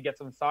there, means you get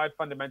some solid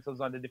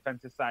fundamentals on the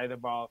defensive side of the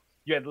ball.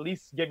 You at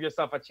least give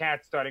yourself a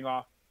chance starting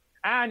off.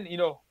 And,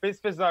 Fizz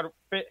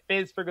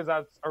figures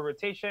out a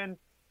rotation.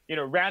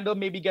 Randall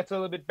maybe gets a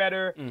little bit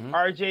better. Mm-hmm.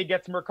 RJ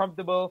gets more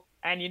comfortable.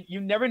 And you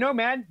never know,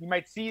 man. You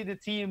might see the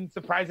team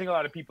surprising a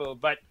lot of people.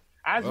 But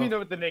as we know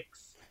with the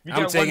Knicks,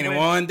 I'm taking it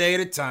one day at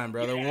a time,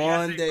 brother.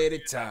 One day at a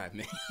time,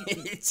 man.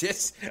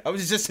 I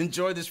was just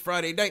enjoying this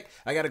Friday night.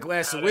 I got a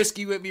glass of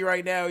whiskey with me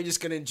right now. We're just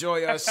gonna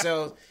enjoy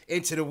ourselves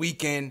into the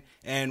weekend.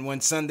 And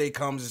when Sunday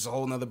comes, it's a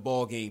whole nother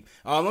ball game.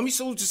 Let me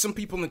salute to some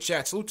people in the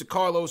chat. Salute to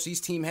Carlos. He's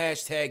team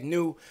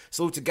 #new.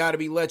 Salute to Gotta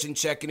Be Legend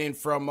checking in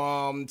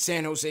from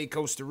San Jose,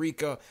 Costa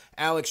Rica.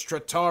 Alex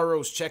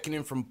Trotaros checking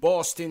in from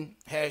Boston.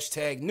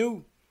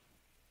 #new.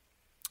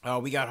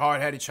 We got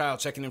Hard-Headed Child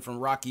checking in from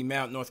Rocky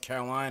Mount, North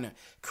Carolina.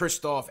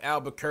 Christoph,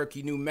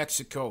 Albuquerque, New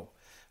Mexico.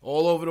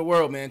 All over the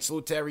world, man.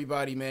 Salute to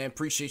everybody, man.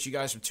 Appreciate you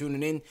guys for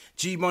tuning in.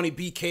 G-Money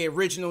BK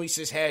Original, he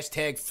says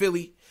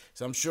 #Philly.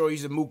 So I'm sure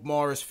he's a Mook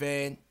Morris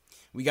fan.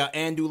 We got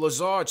Andrew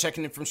Lazard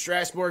checking in from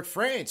Strasbourg,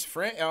 France.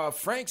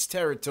 Frank's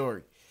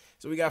territory.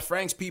 So we got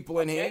Frank's people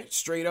in here,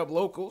 straight up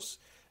locals.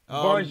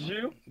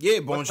 Bonjour. Yeah,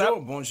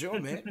 bonjour,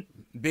 man.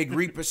 Big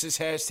Reaper says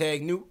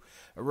 #new.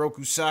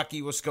 Oroku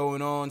Saki, what's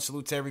going on?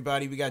 Salute to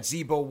everybody. We got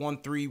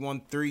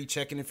Zebo1313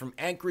 checking in from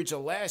Anchorage,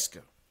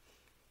 Alaska.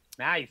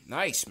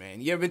 Nice,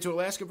 man. You ever been to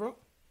Alaska, bro?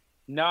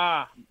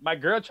 Nah, my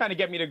girl trying to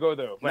get me to go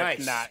though. But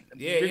nice. Nah.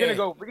 We're gonna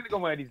go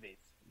one of these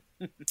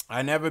days.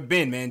 I never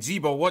been, man.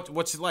 Zebo,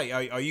 what's it like?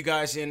 Are you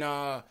guys in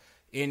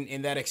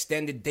that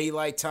extended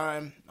daylight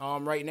time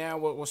right now?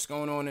 What's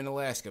going on in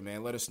Alaska,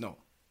 man? Let us know.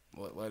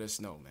 Let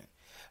us know, man.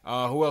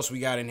 Who else we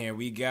got in here?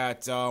 We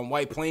got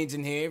White Plains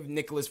in here.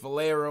 Nicholas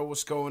Valero,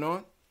 what's going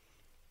on?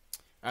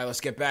 All right,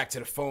 let's get back to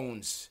the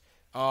phones.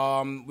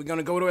 We're going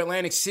to go to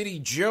Atlantic City.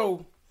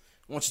 Joe,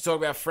 why don't you talk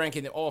about Frank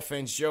and the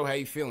offense? Joe, how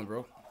you feeling,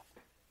 bro?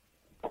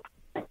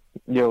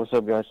 Yo, what's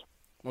up, guys?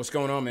 What's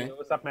going on, man? Yo,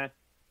 what's up, man?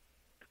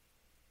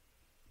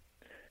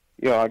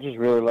 Yo, I just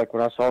really like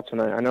what I saw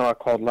tonight. I know I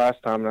called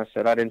last time and I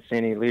said I didn't see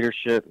any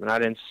leadership and I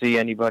didn't see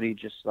anybody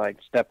just like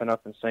stepping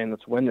up and saying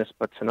let's win this.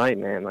 But tonight,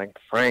 man, like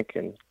Frank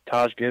and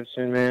Taj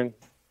Gibson, man,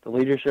 the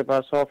leadership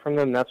I saw from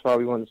them, that's why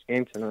we won this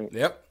game tonight.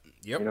 Yep.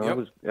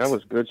 That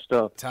was good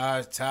stuff.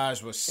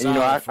 Taj was solid.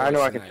 And, I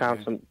know I could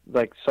sound some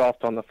like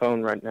soft on the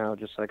phone right now,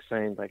 just like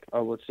saying like,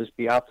 oh, let's just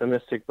be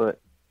optimistic. But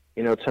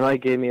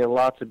tonight gave me a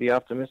lot to be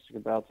optimistic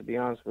about. To be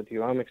honest with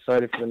you, I'm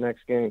excited for the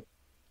next game.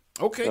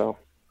 Okay. So,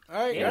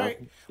 all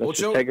right. Let's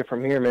just take it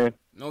from here, man.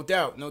 No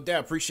doubt.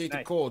 Appreciate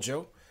the call,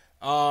 Joe.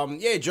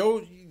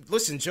 Joe,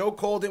 listen, Joe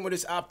called in with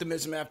his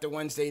optimism after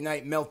Wednesday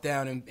night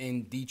meltdown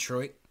in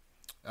Detroit.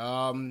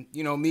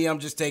 Me, I'm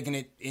just taking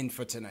it in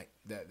for tonight.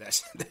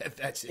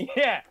 That's it.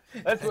 Yeah,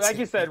 that's like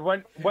you said,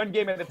 one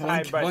game at a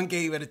time. One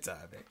game at a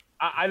time, man.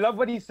 I love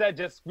what he said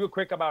just real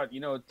quick about,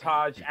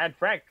 Taj and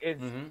Frank. Is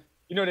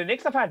the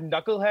Knicks have had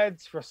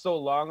knuckleheads for so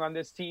long on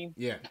this team.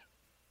 Yeah.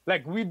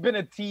 Like, we've been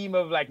a team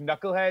of, like,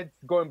 knuckleheads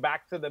going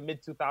back to the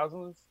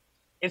mid-2000s.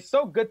 It's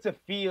so good to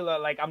feel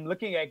like I'm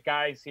looking at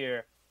guys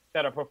here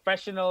that are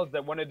professionals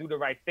that want to do the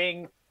right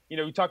thing.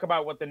 We talk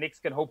about what the Knicks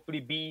can hopefully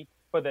be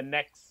for the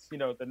next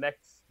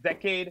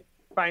decade,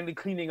 finally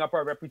cleaning up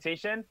our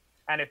reputation.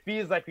 And it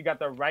feels like we got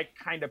the right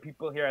kind of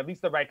people here, at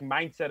least the right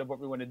mindset of what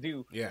we want to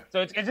do. Yeah.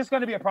 So it's just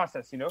going to be a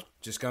process,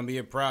 Just going to be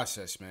a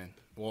process, man.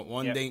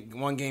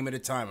 One game at a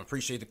time.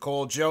 Appreciate the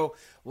call, Joe.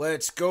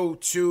 Let's go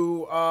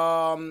to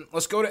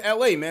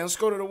LA, man. Let's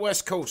go to the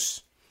West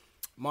Coast.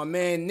 My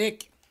man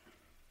Nick.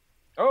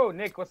 Oh,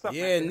 Nick, what's up?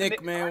 Yeah, man?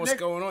 Nick, man, what's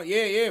going on?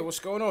 Yeah, what's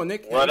going on,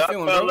 Nick? What up,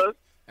 fellas?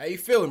 How you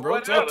feeling, bro?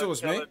 Talk to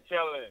us, man.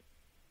 Chilling.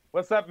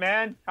 What's up,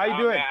 man? How you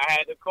doing? Man, I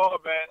had to call,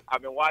 man.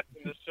 I've been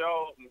watching the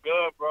show. I'm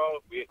good, bro.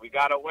 We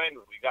got to win.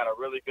 We got a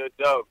really good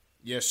dub.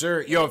 Yes,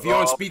 sir. Yo, if you're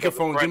on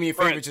speakerphone, do me a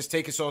favor. Just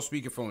take us off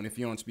speakerphone if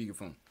you're on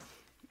speakerphone.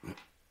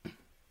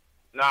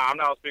 Nah, I'm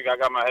not on speaker. I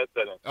got my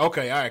headset in.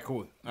 Okay, all right,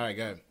 cool. All right,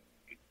 go ahead.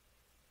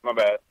 My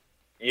bad.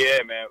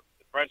 Yeah, man.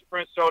 French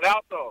Prince showed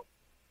out, though.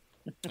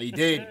 He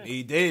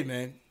did,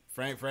 man.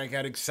 Frank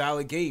had a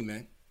solid game,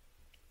 man.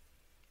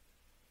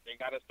 They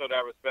got to show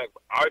that respect.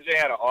 RJ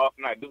had an off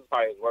night. This is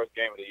probably his worst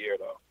game of the year,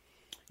 though.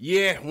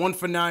 Yeah, 1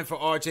 for 9 for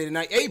RJ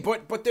tonight. Hey,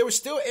 but there were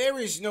still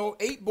areas,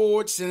 8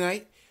 boards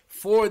tonight,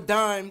 4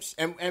 dimes,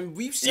 and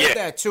we've said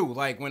that too.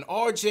 Like when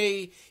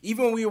RJ,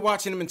 even when we were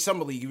watching him in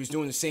Summer League, he was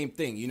doing the same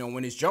thing.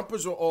 When his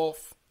jumpers were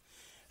off,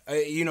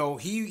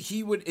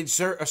 he would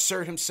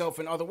assert himself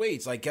in other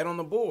ways, like get on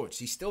the boards.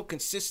 He's still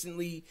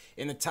consistently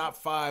in the top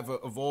 5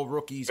 of all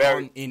rookies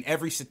in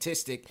every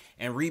statistic,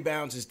 and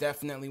rebounds is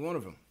definitely one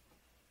of them.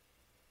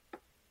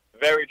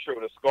 Very true.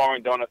 The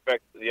scoring don't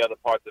affect the other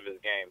parts of his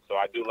game. So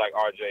I do like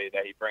RJ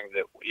that he brings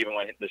it, even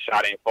when the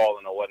shot ain't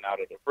falling or whatnot,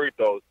 or the free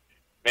throws.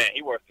 Man,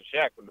 he works the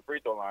Shaq from the free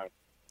throw line.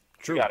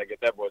 True. You got to get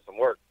that boy some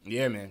work.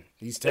 Yeah, man.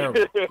 He's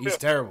terrible. He's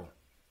terrible.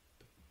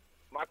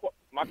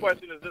 My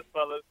question is this,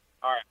 fellas.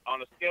 All right,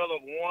 on a scale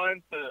of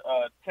 1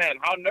 to 10,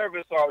 how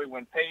nervous are we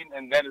when Peyton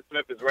and Dennis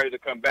Smith is ready to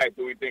come back?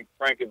 Do we think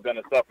Frank is going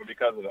to suffer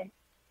because of them?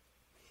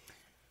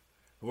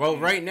 Well,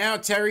 right now,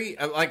 Terry,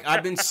 like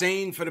I've been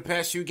saying for the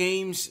past few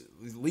games,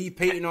 leave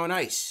Peyton on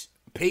ice.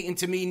 Peyton,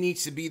 to me,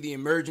 needs to be the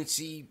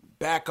emergency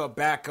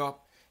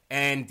backup,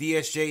 and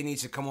DSJ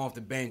needs to come off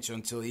the bench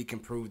until he can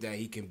prove that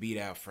he can beat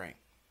out Frank.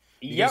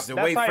 Because the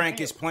way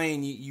Frank is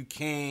playing, you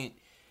can't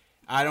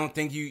 – I don't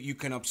think you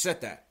can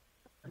upset that.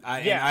 And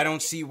I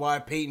don't see why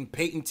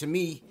Peyton to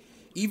me,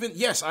 even,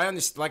 yes, I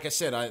understand. Like I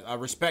said, I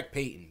respect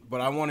Peyton,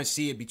 but I want to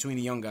see it between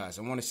the young guys.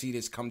 I want to see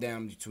this come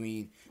down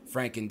between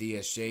Frank and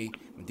DSJ.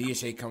 When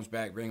DSJ comes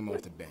back, bring him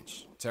off the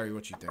bench. Terry,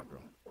 what you think, bro?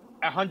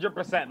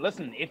 100%.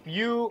 Listen,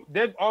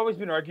 there've always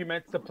been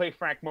arguments to play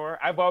Frank more.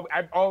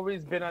 I've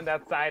always been on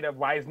that side of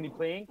why isn't he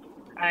playing.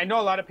 And I know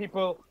a lot of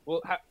people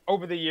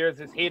over the years,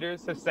 his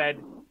haters have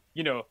said,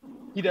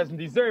 he doesn't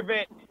deserve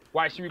it.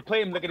 Why should we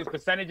play him? Look at his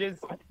percentages.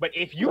 But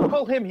if you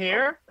pull him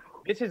here,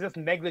 this is just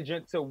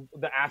negligent to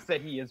the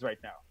asset he is right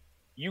now.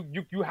 You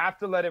have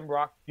to let him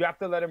rock. You have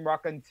to let him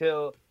rock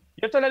until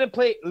you have to let him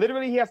play.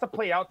 Literally, he has to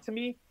play out to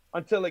me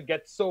until it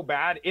gets so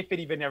bad, if it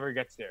even ever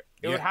gets there.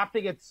 It would have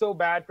to get so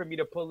bad for me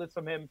to pull this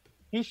from him.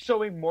 He's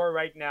showing more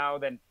right now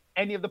than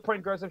any of the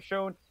point guards have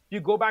shown. If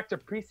you go back to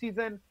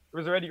preseason, it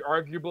was already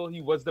arguable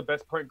he was the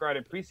best point guard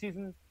in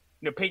preseason.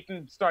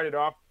 Peyton started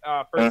off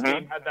first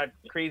game, had that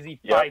crazy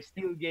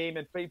 5-steal game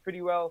and played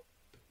pretty well.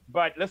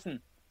 But listen,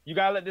 you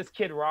got to let this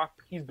kid rock.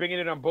 He's bringing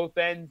it on both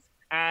ends.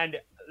 And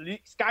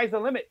sky's the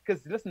limit.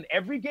 Because, listen,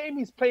 every game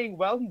he's playing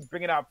well, he's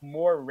bringing out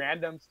more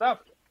random stuff.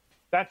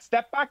 That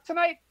step back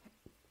tonight,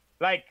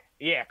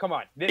 come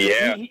on.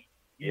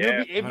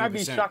 It might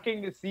be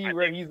shocking to see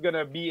where he's going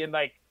to be in,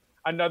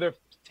 another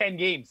 10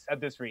 games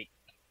at this rate.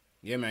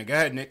 Yeah, man. Go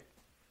ahead, Nick.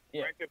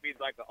 Yeah. Frank could be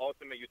like the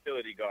ultimate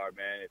utility guard,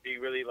 man. If he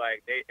really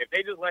if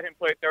they just let him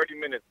play 30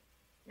 minutes,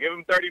 give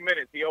him 30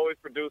 minutes, he always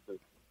produces.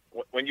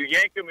 When you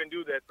yank him and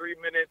do that 3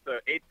 minutes or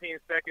 18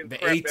 seconds, the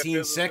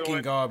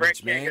 18-second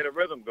garbage, Frank can't get a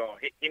rhythm going.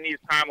 He needs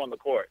time on the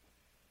court.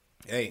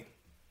 Hey,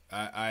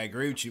 I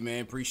agree with you,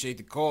 man. Appreciate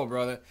the call,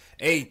 brother.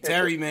 Hey,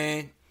 Terry,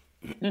 man.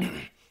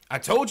 I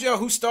told y'all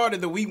who started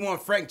the We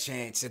Want Frank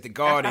chants at the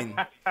Garden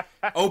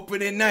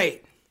opening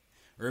night.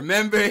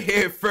 Remember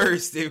here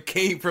first, it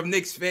came from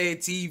Knicks Fan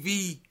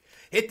TV.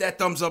 Hit that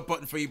thumbs up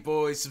button for you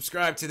boys.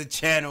 Subscribe to the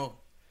channel.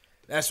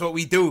 That's what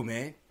we do,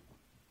 man.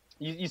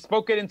 You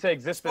spoke it into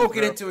existence.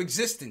 Into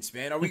existence,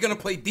 man. Are we going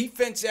to play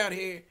defense out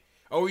here?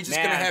 Or are we just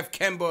going to have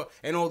Kemba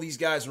and all these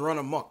guys run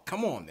amok?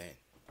 Come on, man.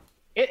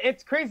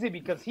 It's crazy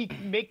because he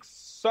makes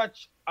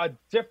such a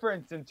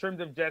difference in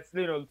terms of just,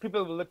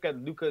 people will look at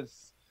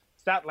Luka's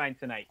stat line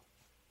tonight.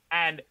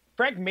 And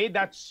Frank made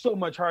that so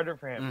much harder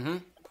for him. Mm-hmm.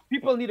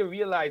 People need to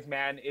realize,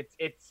 man,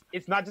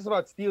 it's not just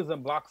about steals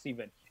and blocks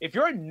even. If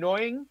you're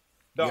annoying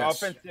the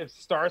offensive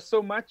star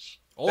so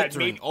much,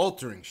 altering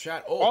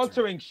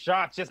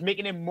shots, just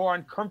making him more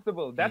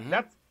uncomfortable.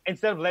 That's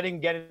instead of letting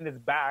him get in his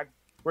bag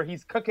where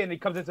he's cooking, he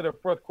comes into the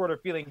fourth quarter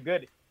feeling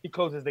good, he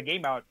closes the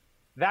game out.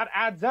 That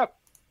adds up.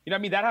 You know what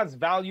I mean? That has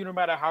value no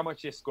matter how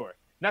much you score.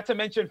 Not to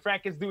mention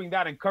Frank is doing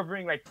that and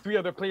covering 3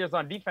 other players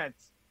on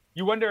defense.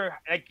 You wonder,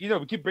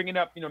 we keep bringing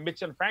up,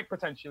 Mitch and Frank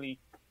potentially.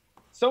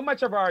 So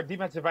much of our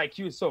defensive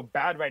IQ is so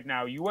bad right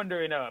now. You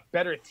wonder in a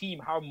better team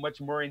how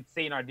much more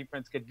insane our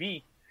defense could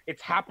be.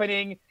 It's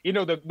happening.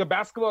 The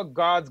basketball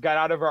gods got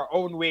out of our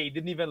own way.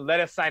 Didn't even let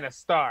us sign a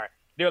star.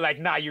 They're like,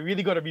 nah, you're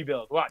really going to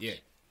rebuild. Watch. Yeah.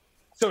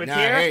 So it's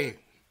here. Hey.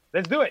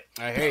 Let's do it.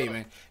 I hear you,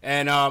 man.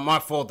 And my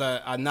fault.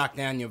 I knocked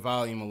down your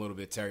volume a little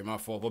bit, Terry. My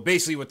fault. But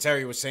basically what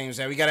Terry was saying was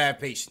that we got to have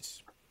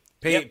patience.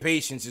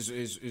 Patience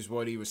is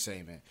what he was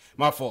saying, man.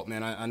 My fault,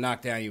 man. I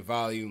knocked down your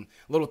volume.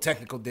 Little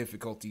technical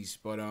difficulties,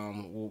 but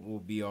we'll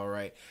be all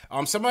right.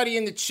 Somebody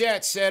in the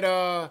chat said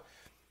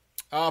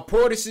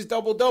Portis is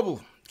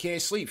double-double.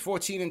 Can't sleep.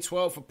 14 and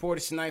 12 for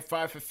Portis tonight,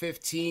 5 for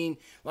 15.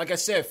 Like I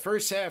said,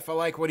 first half, I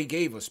like what he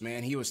gave us,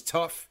 man. He was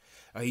tough.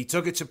 He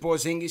took it to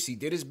Porzingis. He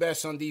did his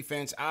best on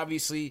defense.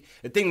 Obviously,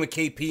 the thing with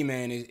KP,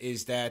 man,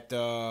 is that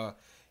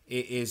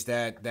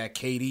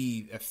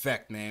KD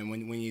effect, man.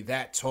 When you're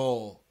that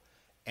tall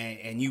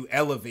and you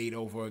elevate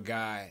over a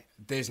guy,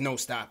 there's no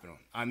stopping him.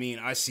 I mean,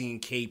 I seen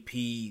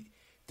KP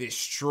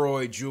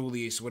destroy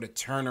Julius with a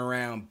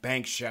turnaround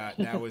bank shot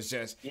that was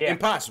just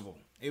impossible.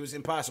 It was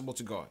impossible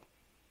to guard.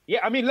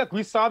 Yeah, I mean, look,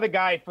 we saw the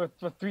guy for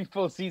 3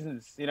 full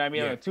seasons, or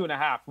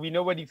 2.5. We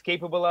know what he's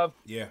capable of.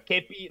 Yeah.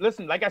 KP,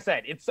 listen, like I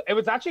said, it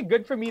was actually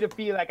good for me to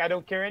feel like I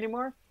don't care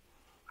anymore.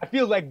 I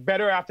feel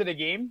better after the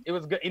game. It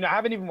was good. I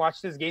haven't even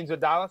watched his games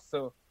with Dallas,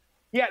 so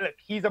Yeah, look,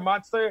 he's a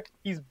monster.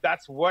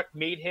 That's what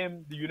made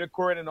him the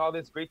unicorn and all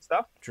this great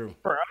stuff. True.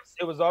 For us,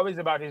 it was always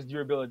about his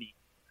durability.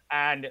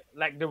 And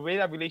like the way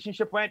that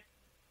relationship went,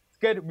 it's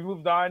good. We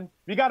moved on.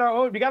 We got a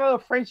little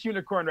French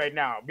unicorn right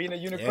now, being a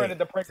unicorn at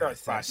the point guard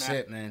spot, man. That's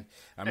it, man.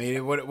 I mean,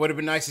 it would have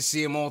been nice to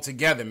see them all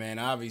together, man,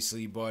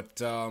 obviously. But,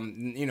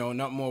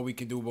 nothing more we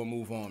can do but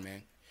move on,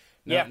 man.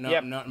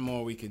 Nothing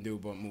more we can do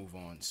but move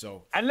on.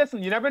 So. And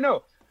listen, you never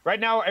know. Right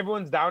now,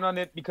 everyone's down on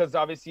it because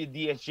obviously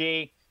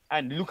DSJ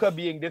and Luka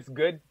being this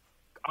good,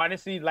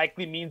 honestly,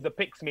 likely means the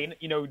picks we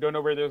don't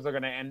know where those are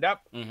going to end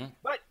up. Mm-hmm.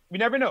 But we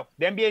never know.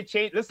 The NBA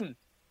changed. Listen,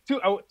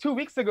 2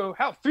 weeks ago,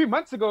 3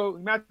 months ago,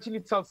 imagine you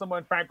tell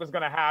someone Frank was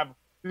going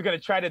to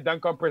try to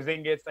dunk on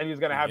Porzingis and he was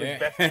going to have his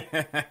best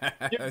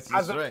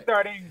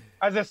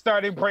as a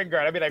starting point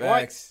guard. I'd be like,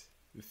 Facts.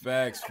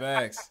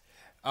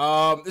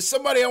 There's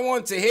somebody I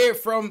wanted to hear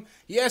from.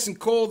 He hasn't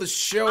called the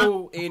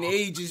show in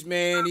ages,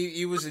 man.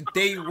 He was a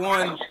day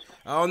one.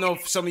 I don't know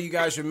if some of you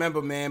guys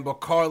remember, man,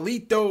 but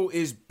Carlito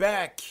is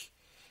back.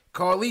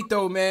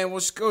 Carlito, man,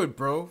 what's good,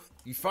 bro?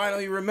 You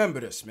finally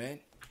remembered us, man.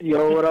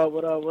 Yo, what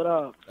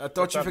up? I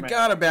thought you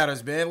forgot about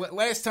us, man.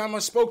 Last time I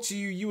spoke to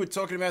you, you were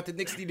talking about the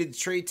Knicks needed to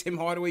trade Tim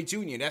Hardaway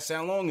Jr. That's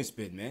how long it's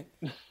been, man.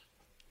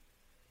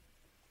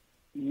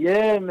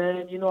 Yeah,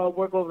 man. I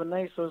work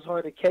overnight, so it's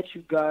hard to catch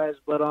you guys.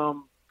 But I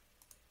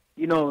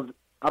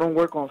don't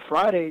work on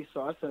Friday,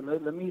 so I said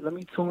let me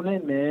tune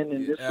in, man.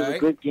 And this was a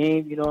good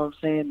game. You know what I'm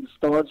saying?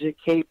 Nostalgic,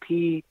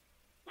 KP.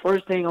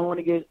 First thing I want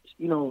to get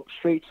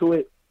straight to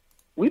it.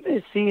 We've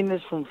been seeing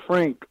this from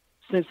Frank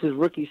since his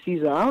rookie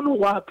season. I don't know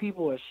why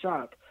people are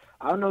shocked.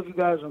 I don't know if you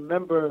guys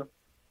remember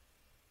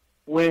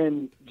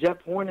when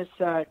Jeff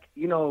Hornacek,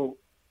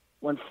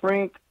 when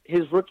Frank,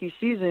 his rookie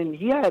season,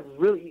 he had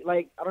really,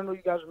 I don't know if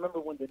you guys remember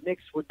when the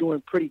Knicks were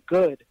doing pretty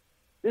good.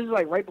 This is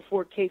right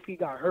before KP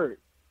got hurt.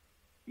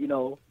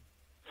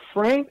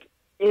 Frank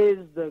is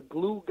the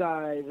glue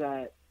guy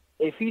that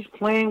if he's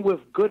playing with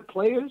good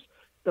players,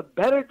 the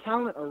better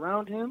talent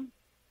around him,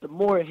 the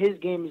more his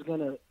game is going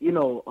to,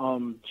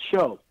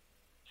 show.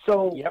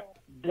 So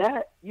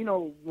that,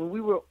 when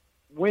we were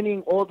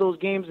winning all those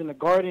games in the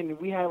Garden and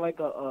we had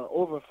a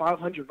over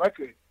 500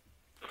 record,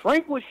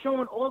 Frank was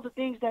showing all the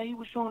things that he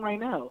was showing right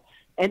now.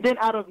 And then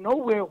out of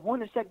nowhere,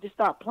 Hornacek just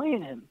stopped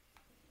playing him.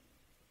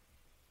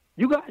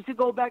 You guys should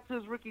go back to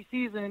his rookie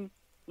season.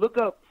 Look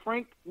up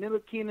Frank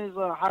Ntilikina's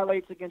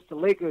highlights against the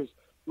Lakers.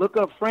 Look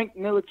up Frank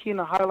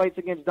Ntilikina highlights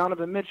against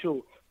Donovan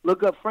Mitchell.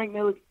 Look up Frank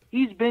Ntilikina.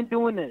 He's been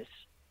doing this.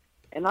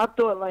 And I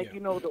thought,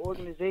 the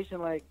organization,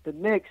 the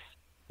Knicks,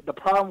 the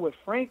problem with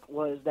Frank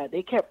was that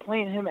they kept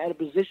playing him at a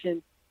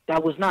position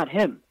that was not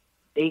him.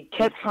 They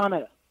kept trying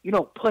to,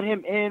 put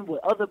him in with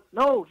other –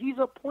 no, he's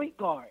a point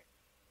guard.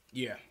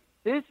 Yeah.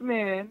 This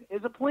man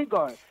is a point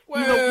guard.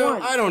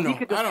 Well, I don't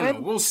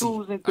know. We'll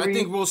see. I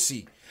think we'll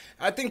see.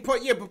 I think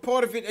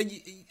part of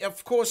it,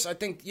 of course, I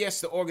think,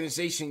 yes, the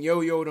organization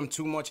yo-yoed him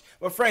too much.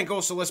 But Frank,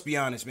 also, let's be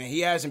honest, man,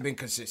 he hasn't been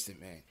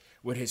consistent, man,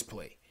 with his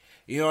play.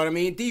 You know what I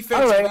mean?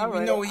 Defensively,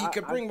 we know he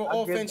could bring, but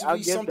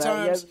offensively,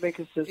 sometimes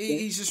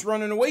he's just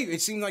running away.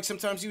 It seemed like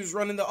sometimes he was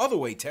running the other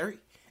way, Terry.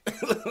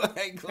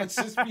 Let's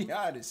just be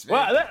honest,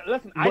 man. Well,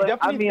 listen, I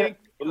definitely think...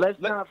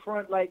 Let's not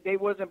front they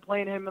wasn't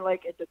playing him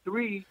at the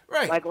 3.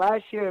 Right.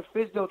 Last year,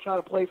 Fizdale tried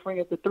to play Frank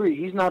at the 3.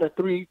 He's not a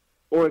 3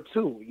 or a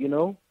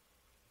 2,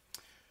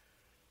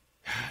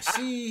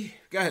 See,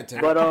 go ahead,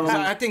 Terry. But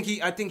I think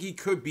he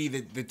could be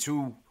the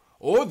 2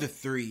 or the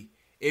 3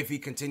 if he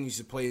continues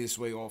to play this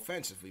way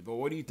offensively. But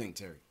what do you think,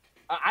 Terry?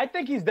 I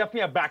think he's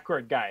definitely a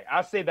backcourt guy.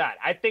 I'll say that.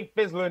 I think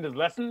Fizz learned his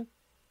lesson.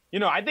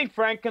 I think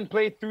Frank can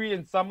play 3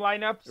 in some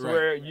lineups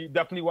where you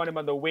definitely want him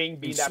on the wing,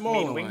 being that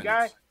main wing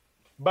guy.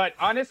 But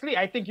honestly,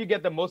 I think you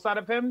get the most out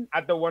of him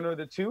at the 1 or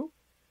the 2.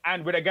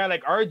 And with a guy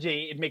like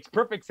RJ, it makes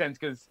perfect sense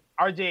because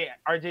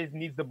RJ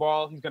needs the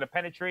ball. He's going to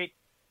penetrate.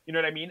 You know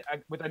what I mean?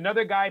 With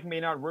another guy, it may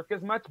not work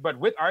as much. But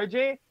with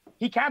RJ,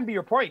 he can be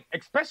your point,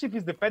 especially if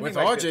he's defending.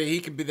 With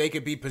RJ, they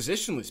could be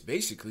positionless,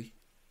 basically.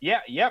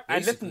 Yeah, yep. Basically.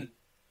 And listen,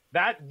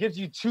 that gives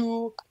you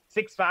 2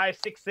 6'5",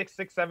 6'6",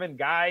 6'7"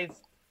 guys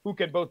who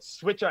can both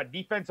switch on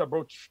defense or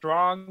both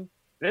strong.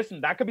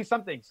 Listen, that could be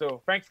something.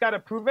 So Frank's got to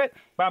prove it,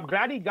 but I'm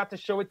glad he got to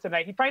show it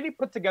tonight. He finally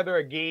put together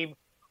a game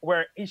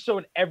where he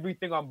showed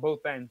everything on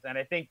both ends, and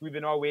I think we've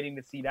been all waiting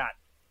to see that.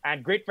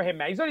 And great for him,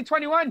 man. He's only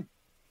 21.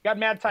 Got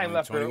mad time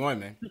left, 21,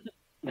 bro.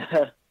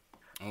 Man.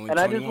 And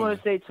I just want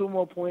to say 2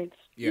 more points,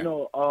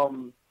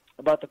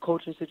 about the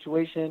coaching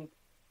situation.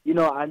 I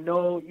know, I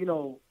know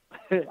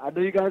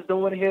you guys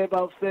don't want to hear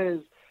about Fizz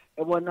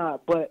and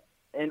whatnot, but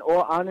in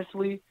all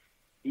honesty,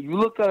 you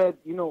look at,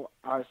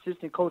 our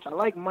assistant coach, I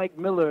like Mike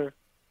Miller.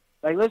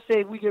 Let's say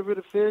if we get rid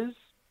of Fizz,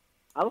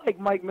 I like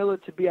Mike Miller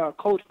to be our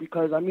coach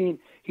because,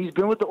 he's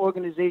been with the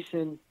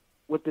organization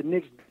with the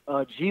Knicks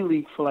G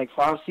League for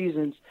 5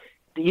 seasons.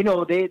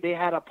 They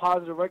had a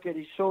positive record.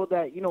 He showed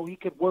that, he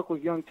could work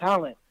with young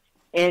talent.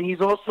 And he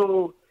was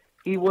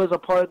a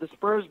part of the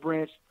Spurs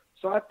branch.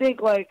 So I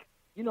think, Mike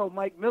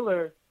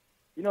Miller,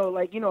 a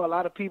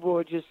lot of people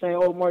are just saying,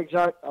 oh, Mark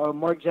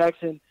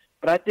Jackson,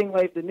 But I think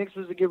like if the Knicks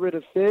was to get rid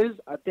of Fizz,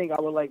 I think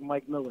I would like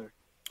Mike Miller.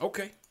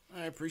 Okay,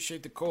 I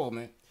appreciate the call,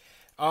 man.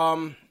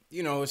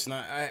 It's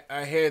not.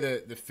 I hear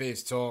the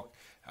Fizz talk.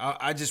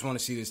 I just want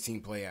to see this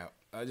team play out.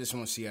 I just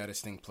want to see how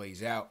this thing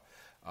plays out.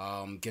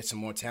 Get some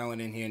more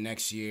talent in here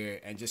next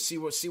year, and just see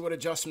what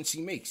adjustments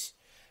he makes.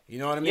 You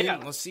know what I mean? Yeah.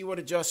 Let's see what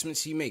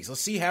adjustments he makes. Let's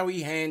see how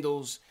he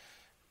handles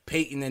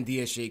Peyton and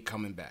DSJ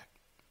coming back.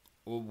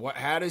 Well,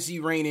 how does he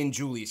rein in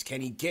Julius? Can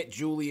he get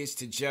Julius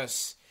to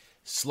just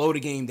slow the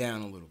game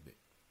down a little bit?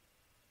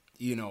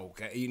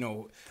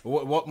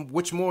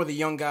 Which more of the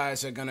young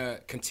guys are gonna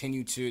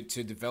continue to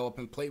develop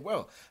and play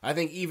well? I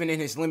think even in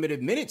his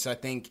limited minutes, I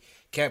think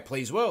Cat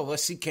plays well.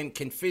 Let's see, can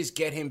Fizz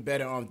get him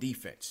better on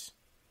defense?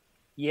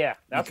 Yeah,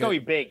 that's gonna be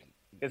big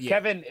because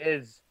Kevin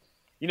is.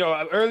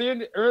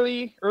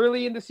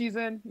 Early in the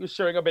season, he was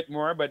showing a bit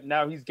more, but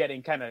now he's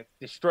getting kind of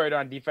destroyed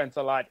on defense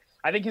a lot.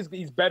 I think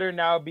he's better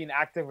now being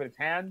active with his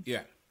hands.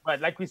 Yeah. But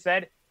like we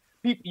said,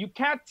 you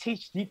can't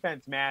teach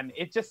defense, man.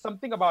 It's just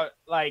something about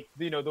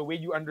the way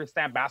you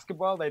understand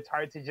basketball that it's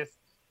hard to just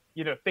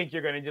think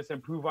you're going to just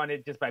improve on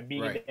it just by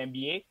being in the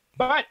NBA.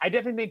 But I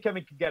definitely think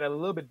Kevin could get a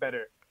little bit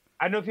better.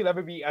 I don't know if he'll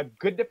ever be a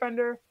good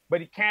defender,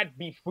 but he can't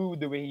be food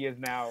the way he is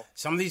now.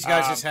 Some of these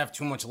guys just have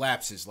too much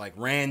lapses, like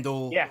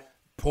Randall. Yeah.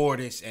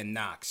 Portis and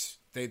Knox,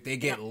 they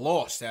get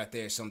lost out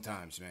there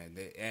sometimes, man.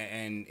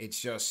 And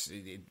it's just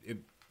it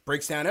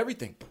breaks down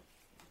everything.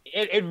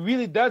 It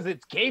really does.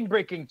 It's game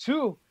breaking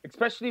too,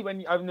 especially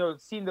when I've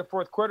seen the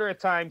fourth quarter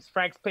at times.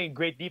 Frank's playing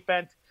great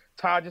defense.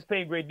 Taj is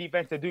playing great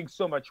defense. They're doing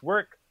so much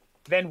work.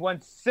 Then one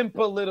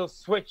simple little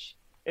switch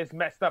is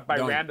messed up by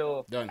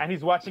Randall, and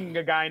he's watching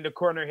a guy in the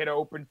corner hit an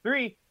open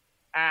three,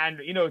 and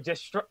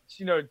just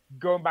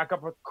going back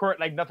up court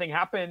like nothing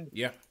happened.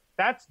 Yeah.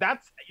 That's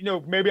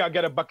maybe I'll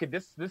get a bucket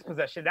this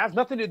possession. That has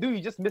nothing to do.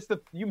 You just missed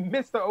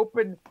the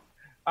open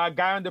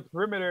guy on the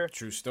perimeter.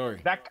 True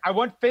story. I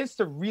want Fizz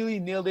to really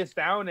nail this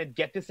down and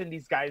get this in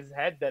these guys'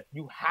 head that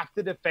you have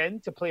to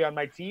defend to play on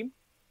my team,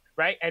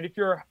 right? And if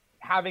you're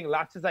having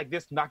lapses like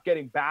this, not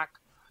getting back,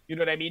 you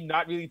know what I mean,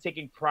 not really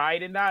taking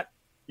pride in that,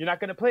 you're not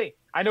going to play.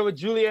 I know with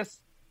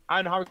Julius, I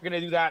don't know how we're going to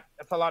do that.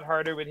 That's a lot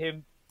harder with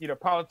him.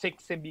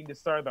 Politics, him being the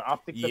star, the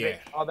optics of it,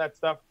 all that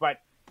stuff.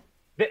 But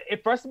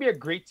for us to be a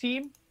great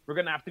team, we're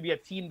going to have to be a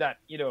team that,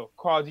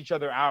 calls each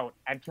other out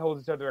and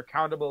holds each other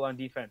accountable on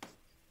defense.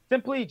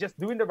 Simply just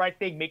doing the right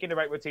thing, making the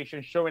right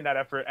rotation, showing that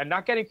effort, and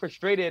not getting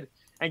frustrated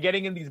and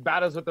getting in these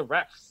battles with the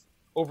refs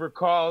over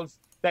calls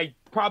that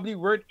probably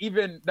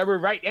that were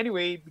right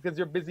anyway because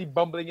you're busy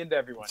bumbling into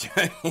everyone.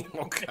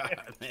 Oh, God,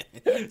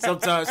 man.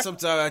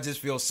 Sometimes I just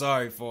feel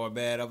sorry for him,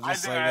 man. I'm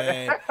just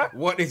man,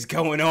 what is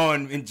going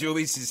on in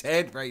Julius's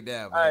head right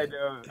now, man?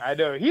 I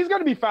know. He's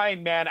going to be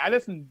fine, man.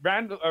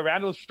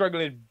 Randall's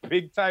struggling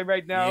big time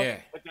right now. Yeah.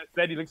 Like I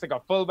said, he looks like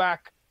a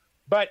fullback.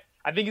 But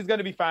I think he's going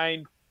to be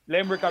fine.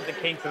 Let him work out the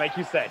kinks, and like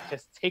you said,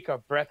 just take a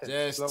breath.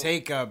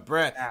 Take a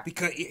breath. Yeah.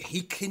 Because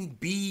he can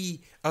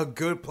be a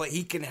good player.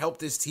 He can help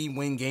this team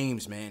win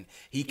games, man.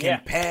 He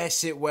can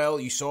pass it well.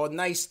 You saw a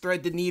nice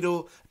thread the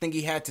needle. I think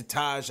he had to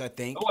Taj, I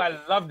think. Oh, I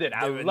loved it.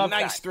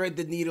 Nice thread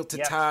the needle to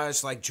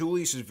Taj. Like,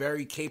 Julius is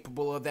very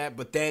capable of that.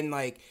 But then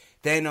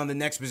on the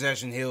next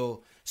possession,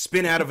 he'll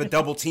spin out of a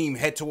double team,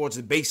 head towards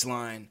the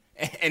baseline,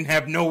 and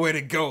have nowhere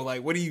to go.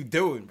 Like, what are you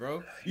doing,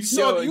 bro? You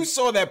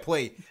saw that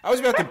play. I was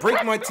about to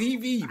break my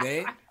TV,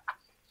 man.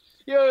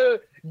 Yo,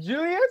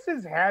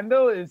 Julius's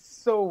handle is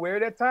so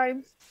weird at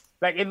times.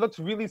 Like, it looks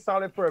really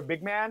solid for a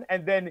big man,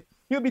 and then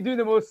he'll be doing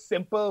the most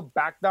simple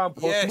back down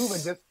post move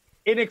and just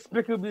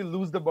inexplicably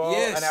lose the ball,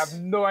 and I have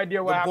no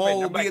idea what happened. The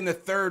ball will be in the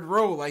third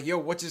row. Like, yo,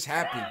 what just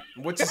happened?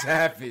 What just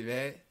happened,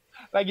 man?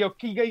 Like, yo,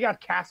 you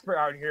got Casper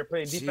out here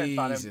playing defense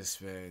on him.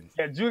 Jesus, man.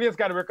 Yeah, Julius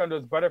got to work on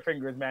those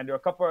butterfingers, man. There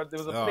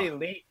was a play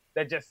late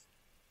that just,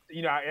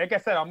 like I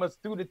said, I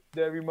almost threw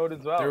the remote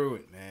as well. Threw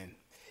it, man.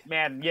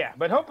 Man, yeah.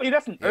 But hopefully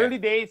that's in early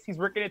days. He's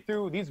working it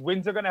through. These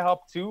wins are going to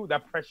help, too.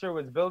 That pressure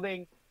was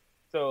building.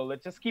 So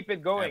let's just keep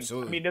it going.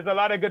 Absolutely. I mean, there's a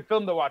lot of good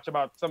film to watch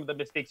about some of the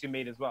mistakes you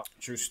made as well.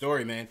 True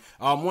story, man.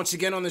 Once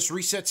again on this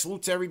reset,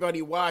 salute to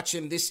everybody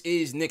watching. This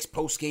is Knicks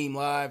Post Game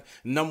Live,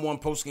 #1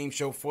 post game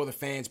show for the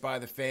fans by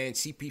the fans.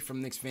 CP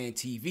from Knicks Fan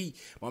TV.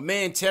 My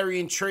man Terry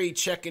and Trey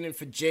checking in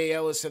for Jay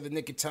Ellis of the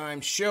Knick of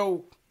Time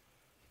show.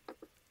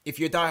 If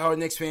you're a diehard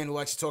Knicks fan who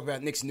likes to talk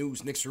about Knicks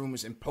news, Knicks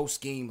rumors, and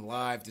post-game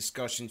live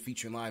discussion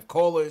featuring live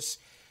callers,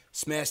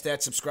 smash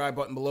that subscribe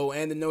button below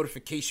and the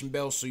notification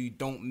bell so you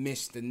don't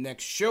miss the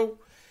next show.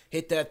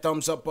 Hit that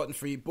thumbs up button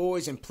for you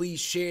boys, and please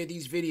share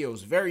these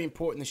videos. Very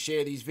important to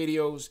share these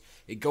videos.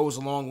 It goes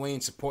a long way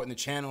in supporting the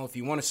channel. If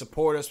you want to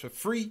support us for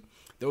free,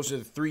 those are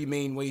the 3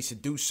 main ways to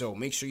do so.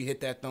 Make sure you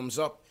hit that thumbs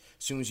up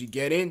as soon as you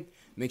get in.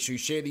 Make sure you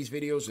share these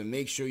videos, and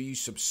make sure you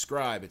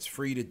subscribe. It's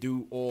free to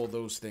do all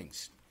those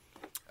things.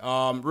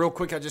 Real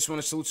quick, I just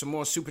want to salute some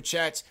more super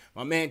chats.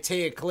 My man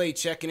Taya Clay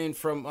checking in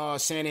from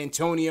San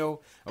Antonio.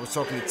 I was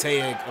talking to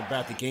Taya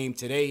about the game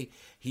today.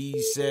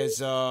 He says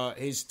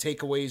his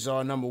takeaways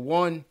are, number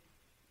 1,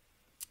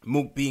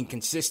 Mook being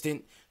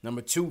consistent.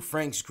 Number 2,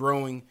 Frank's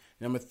growing.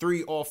 Number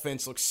 3,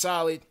 offense looks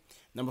solid.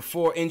 Number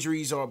 4,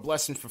 injuries are a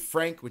blessing for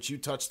Frank, which you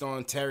touched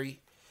on, Terry.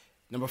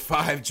 Number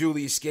 5,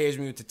 Julius scares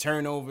me with the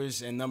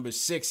turnovers. And number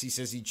 6, he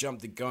says he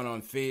jumped the gun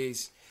on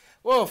Fizz.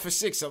 Well, for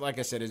 6, like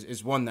I said,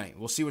 is one night.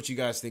 We'll see what you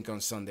guys think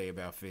on Sunday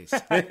about Fizz.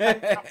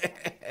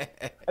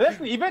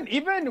 Listen,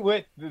 even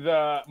with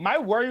my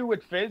worry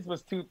with Fizz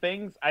was 2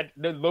 things.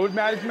 The load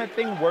management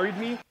thing worried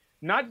me,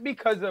 not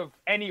because of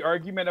any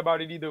argument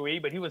about it either way,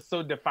 but he was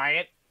so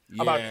defiant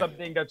about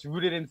something that's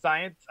rooted in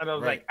science. And I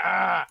was like,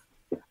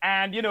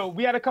 And,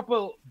 we had a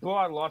couple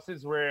blowout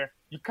losses where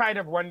you kind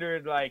of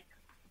wondered, like,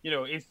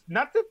 it's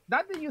not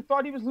that you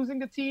thought he was losing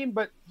the team,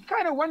 but you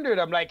kind of wondered.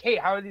 I'm like, hey,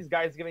 how are these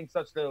guys giving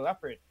such little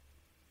effort?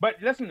 But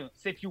listen,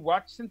 so if you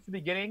watch since the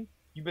beginning,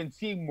 you've been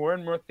seeing more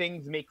and more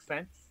things make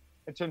sense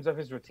in terms of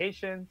his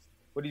rotations,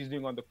 what he's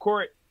doing on the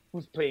court,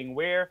 who's playing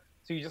where.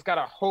 So you just got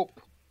to hope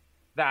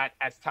that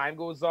as time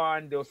goes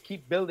on, they'll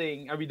keep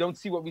building and we don't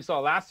see what we saw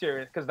last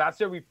year. Because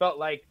last year we felt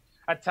like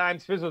at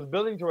times Fizz was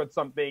building towards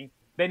something.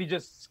 Then he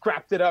just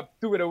scrapped it up,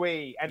 threw it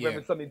away, and went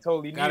with something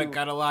totally new.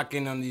 Gotta lock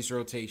in on these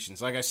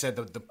rotations. Like I said,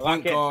 the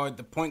point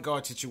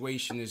guard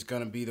situation is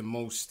gonna be the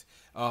most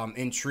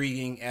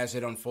intriguing as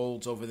it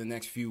unfolds over the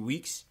next few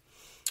weeks,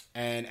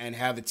 and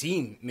how the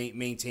team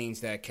maintains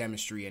that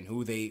chemistry and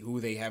who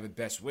they have it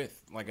best with.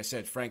 Like I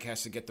said, Frank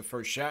has to get the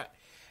first shot,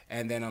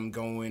 and then I'm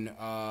going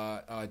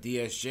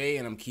DSJ,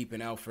 and I'm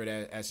keeping Alfred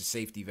as a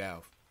safety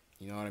valve.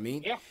 You know what I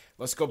mean? Yeah.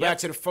 Let's go back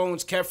to the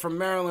phones. Kev from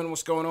Maryland,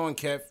 what's going on,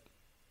 Kev?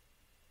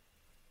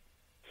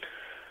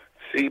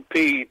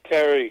 CP,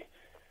 Terry.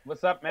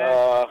 What's up, man?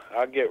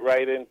 I'll get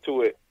right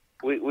into it.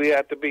 We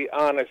have to be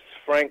honest.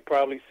 Frank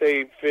probably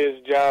saved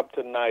Fizz's job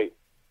tonight.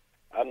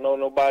 I know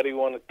nobody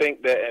want to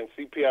think that, and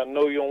CP, I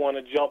know you don't want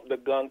to jump the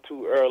gun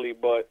too early,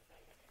 but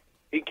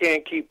he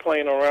can't keep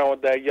playing around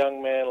with that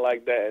young man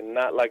like that and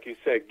not, like you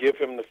said, give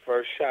him the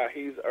first shot.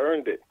 He's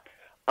earned it.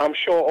 I'm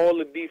sure all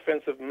the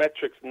defensive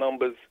metrics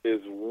numbers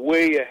is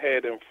way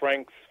ahead in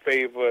Frank's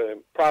favor,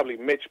 and probably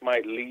Mitch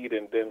might lead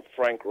and then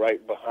Frank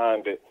right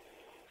behind it.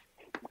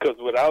 Because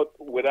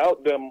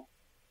without them,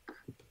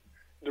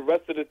 the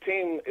rest of the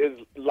team is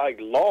like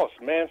lost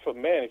man for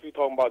man. If you're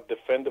talking about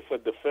defender for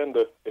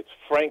defender, it's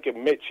Frank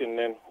and Mitch, and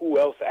then who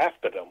else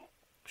after them?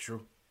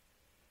 True.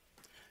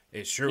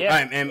 It's true.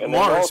 Yeah. And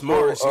Morris,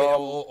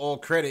 all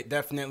credit,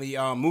 definitely.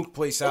 Mook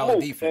plays solid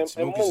defense.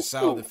 Mook is a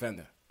solid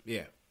defender.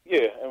 Yeah.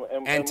 Yeah.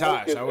 And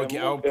Taj. I would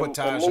put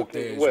Taj up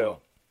there as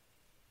well.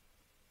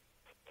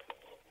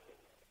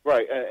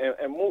 Right.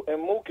 And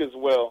Mook as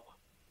well.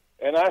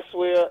 And I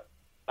swear,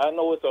 I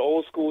know it's an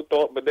old school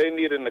thought, but they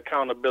need an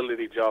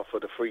accountability job for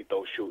the free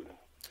throw shooting.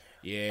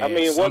 Yeah, I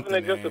mean, wasn't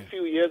it just a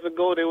few years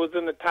ago they was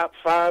in the top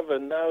 5,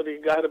 and now they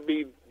got to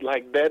be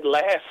like dead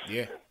last?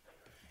 Yeah,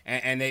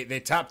 and they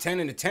top 10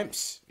 in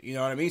attempts. You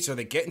know what I mean? So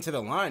they get into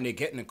the line, they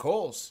get in the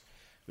calls,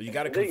 but you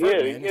got to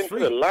convert. Yeah, into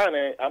the line,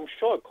 and I'm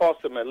sure it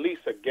cost them at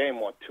least a game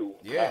or 2.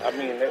 Yeah, I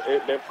mean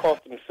they've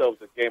cost themselves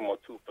a game or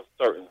 2 for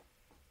certain.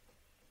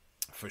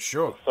 For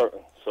sure. For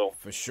certain. So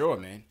for sure,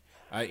 man.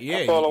 Yeah,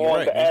 that's all I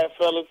wanted to add,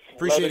 fellas.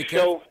 Appreciate it,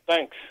 Kev.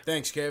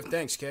 Thanks,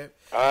 Kev.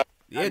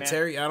 Yeah, man.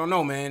 Terry, I don't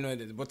know,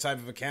 man. What type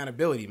of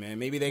accountability, man?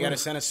 Maybe they got to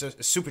send us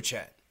a super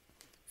chat.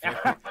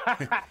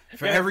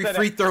 For every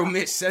free throw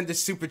miss, send a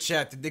super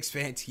chat to Knicks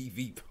Fan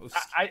TV post.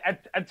 I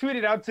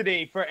tweeted out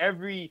today, for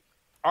every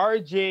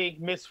RJ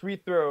missed free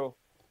throw,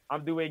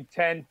 I'm doing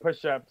 10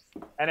 push-ups.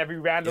 And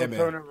every Randall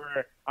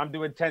turnover, I'm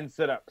doing 10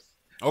 sit-ups.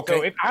 Okay.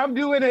 So if I'm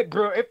doing it,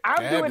 bro,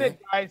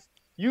 guys,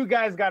 you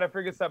guys got to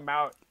figure something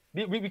out.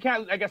 We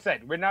can't, like I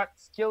said, we're not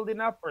skilled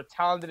enough or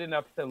talented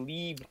enough to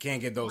leave. Can't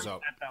get those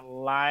up at the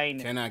line.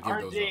 Cannot get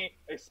those up.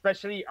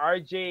 Especially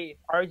RJ.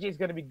 RJ is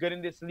going to be good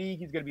in this league.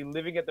 He's going to be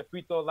living at the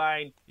free throw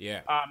line.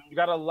 Yeah. You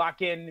got to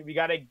lock in. We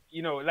got to,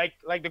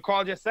 like the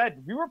call just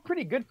said, we were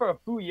pretty good for a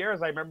few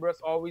years. I remember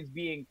us always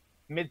being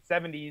mid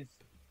 70s,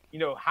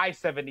 high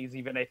 70s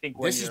even. I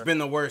think this has been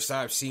the worst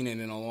I've seen it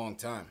in a long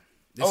time.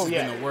 This has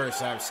been the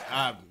worst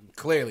I've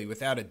clearly,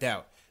 without a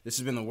doubt. This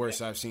has been the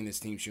worst I've seen this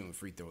team shooting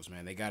free throws,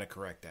 man. They got to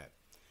correct that.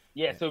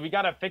 Yeah, so we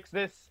got to fix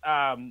this.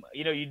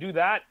 You do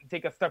that,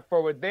 take a step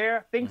forward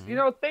there. Things,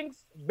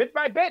 things bit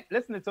by bit.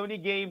 Listen, it's only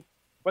game.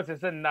 What's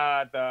this in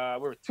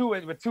we're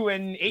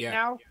 2-8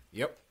 now?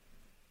 Yep.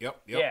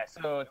 Yeah,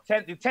 so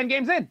 10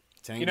 games in.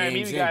 10 you know what I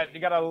mean? We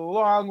got a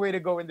long way to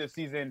go in this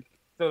season.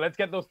 So let's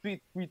get those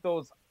free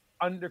throws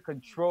under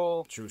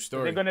control. True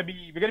story. We're gonna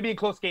be in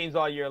close games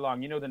all year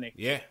long. You know the Knicks.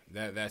 Yeah,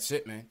 that's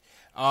it, man.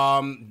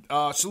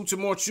 Salute to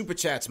more super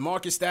chats.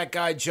 Marcus, that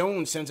guy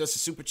Jones, sends us a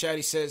super chat.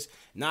 He says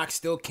Knox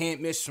still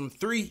can't miss from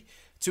 3.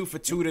 2 for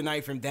 2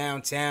 tonight from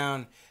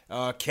downtown.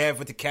 Kev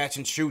with the catch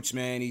and shoots,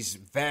 man. He's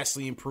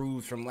vastly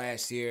improved from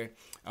last year.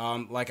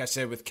 Like I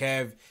said with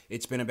Kev,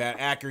 it's been about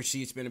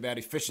accuracy. It's been about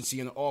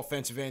efficiency on the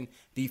offensive end.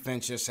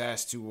 Defense just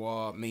has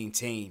to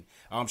maintain.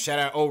 Shout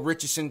out O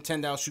Richardson,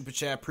 $10 super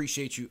chat.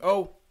 Appreciate you,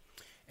 O.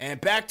 And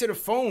back to the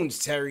phones,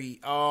 Terry.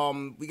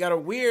 We got a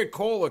weird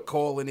caller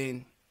calling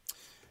in.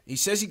 He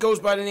says he goes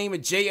by the name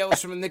of Jay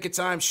Ellis from the Nick of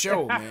Time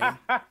show, man.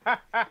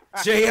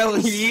 Jay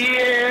Ellis.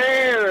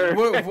 Yeah.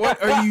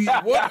 What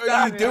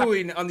are you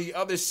doing on the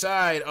other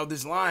side of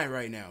this line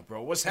right now,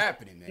 bro? What's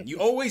happening, man? You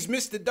always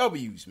miss the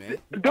W's, man.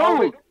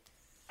 Dude.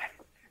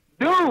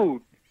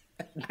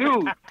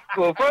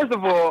 Well, first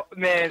of all,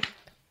 man,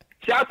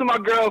 shout out to my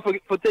girl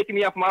for taking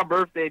me out for my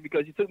birthday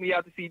because she took me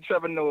out to see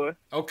Trevor Noah.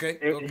 Okay.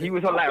 He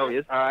was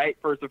hilarious, all right,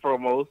 first and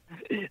foremost.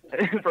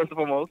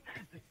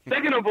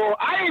 Second of all,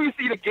 I didn't even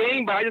see the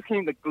game, but I just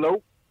came to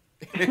gloat.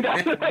 Because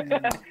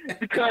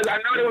I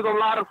know there was a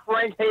lot of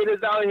Frank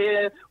haters out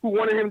here who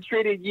wanted him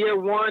traded year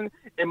one,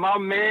 and my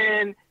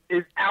man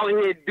is out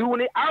here doing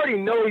it. I already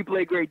know he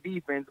played great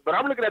defense, but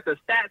I'm looking at the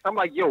stats. I'm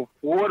like, yo,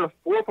 4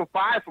 for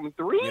 5 from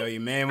 3? Yo,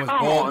 your man was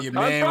balling. Your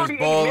man was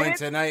balling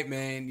tonight,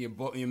 man.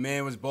 Your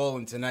man was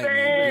balling tonight,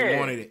 man. He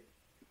wanted it.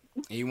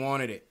 He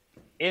wanted it.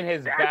 In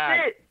his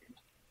bag.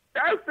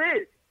 That's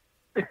it.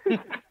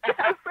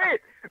 That's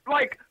it.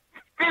 Like,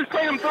 Fizz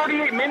played him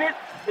 38 minutes.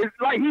 It's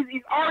like he's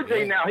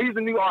RJ now. He's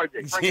the new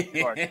RJ. Frank is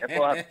new RJ. That's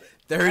all I have to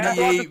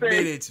say. 38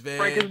 minutes, man.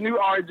 Frank is new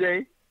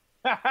RJ.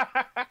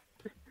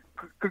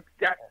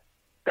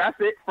 That's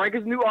it. Frank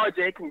is new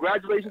RJ.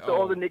 Congratulations to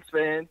all the Knicks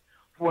fans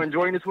for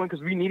enjoying this win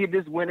because we needed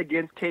this win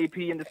against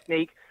KP and the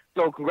Snake.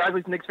 So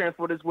congratulations, Knicks fans,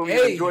 for this win.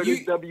 We enjoyed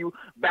this W.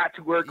 Back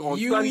to work on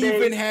Sunday. You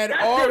even had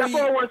Ari. That's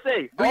all I want to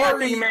say.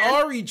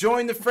 Ari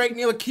joined the Frank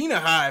Ntilikina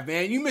hive,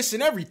 man. You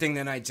missing everything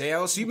tonight,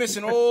 JL. So you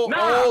missing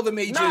all the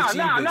major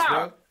achievements,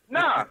 bro.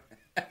 Nah.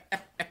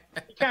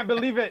 You can't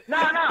believe it.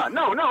 No.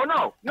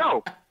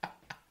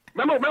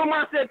 Remember when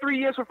I said 3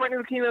 years for Frank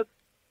Ntilikina?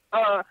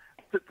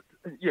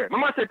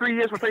 Remember I said 3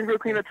 years for Frank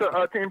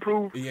Ntilikina to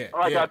improve? 3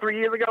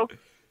 years ago.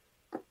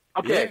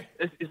 Okay,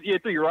 it's year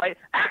 3, right?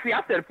 Actually,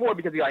 I said 4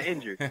 because he got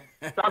injured. So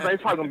I was like,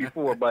 it's probably gonna be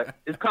 4, but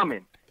it's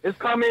coming. It's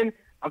coming.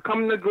 I'm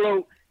coming to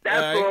gloat.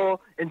 That's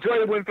all. Enjoy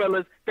the win,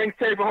 fellas. Thanks,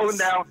 Terry, for holding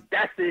down.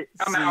 That's it.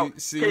 I'm out.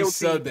 See you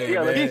Sunday,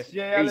 man.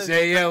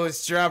 Jay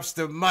Ellis drops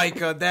the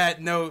mic on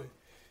that note.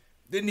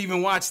 Didn't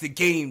even watch the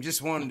game.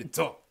 Just wanted to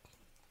talk.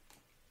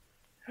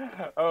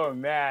 Oh,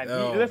 man.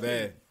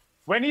 Man.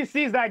 When he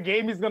sees that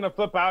game, he's going to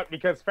flip out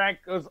because Frank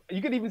was,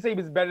 you could even say he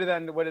was better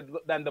than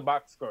the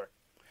box score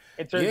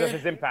in terms of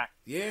his impact.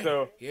 He's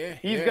gonna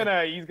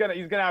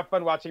have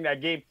fun watching that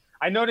game.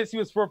 I noticed he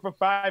was 4 for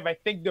 5. I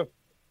think the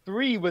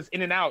 3 was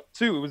in and out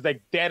too. It was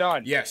like dead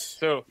on. Yes.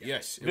 So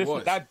it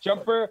was. That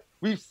jumper,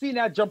 we've seen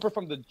that jumper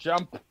from the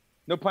jump.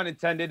 No pun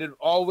intended. It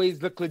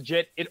always looked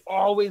legit. And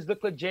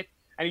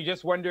you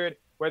just wondered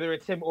whether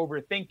it's him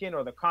overthinking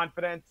or the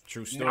confidence.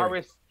 True story. Now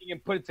we're seeing him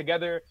put it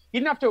together. He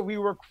didn't have to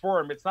rework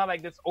form. It's not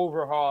like this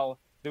overhaul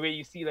the way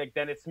you see like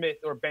Dennis Smith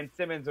or Ben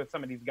Simmons or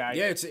some of these guys.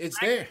 Yeah, it's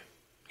there.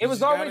 It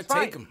was always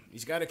fine. Take him.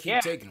 He's got to keep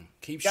taking him.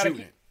 Keep shooting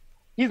it.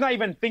 He's not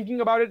even thinking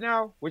about it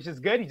now, which is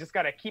good. He just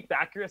got to keep the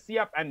accuracy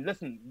up. And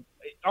listen,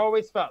 it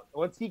always felt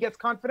once he gets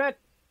confident,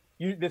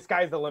 the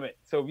sky's the limit.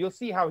 So we'll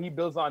see how he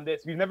builds on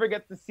this. We never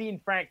get to see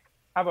Frank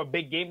have a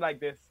big game like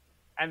this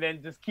and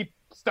then just keep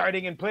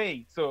starting and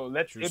playing. So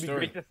it'll be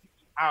great to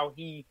see how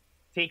he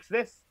takes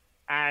this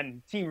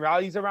and team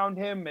rallies around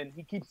him and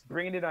he keeps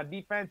bringing it on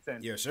defense.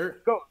 And yes,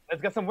 sir.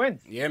 Let's get some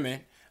wins. Yeah,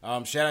 man.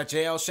 Shout out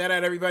JL. Shout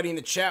out everybody in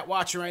the chat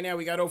watching right now.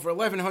 We got over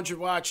 1,100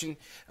 watching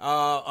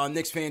on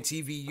Knicks Fan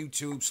TV,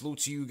 YouTube. Salute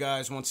to you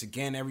guys once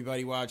again.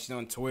 Everybody watching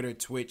on Twitter,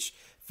 Twitch,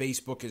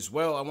 Facebook as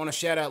well. I want to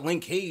shout out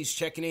Link Hayes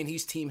checking in.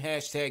 He's team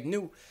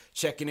 #new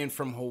checking in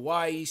from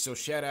Hawaii. So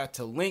shout out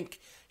to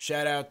Link.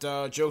 Shout out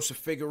Joseph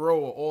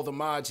Figueroa, all the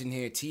mods in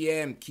here.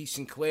 TM, Keith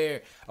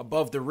Sinclair,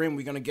 Above the Rim.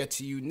 We're going to get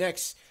to you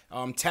next.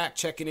 Tack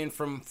checking in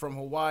from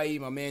Hawaii.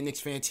 My man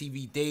Knicks Fan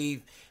TV,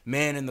 Dave,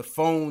 man in the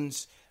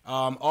phones.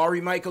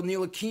 Ari Michael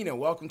Ntilikina,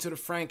 welcome to the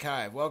Frank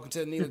Hive. Welcome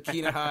to the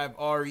Ntilikina Hive,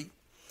 Ari.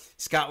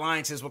 Scott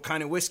Lyon says, what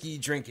kind of whiskey you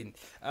drinking?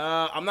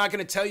 I'm not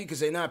going to tell you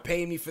because they're not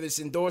paying me for this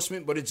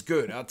endorsement, but it's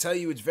good. I'll tell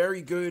you it's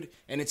very good,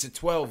 and it's a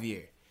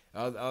 12-year.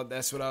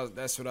 That's what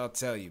I'll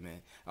tell you,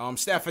 man.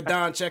 Stafford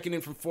Don checking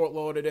in from Fort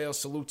Lauderdale.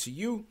 Salute to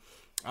you.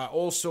 I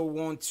also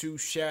want to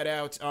shout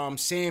out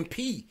Sam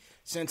P.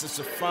 Sent us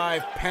a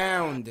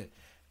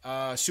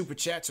 £5 super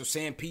chat. So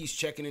Sam P's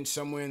checking in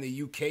somewhere in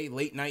the UK,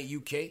 late night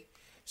UK.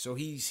 So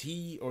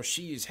he or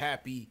she is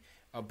happy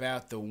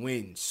about the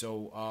win.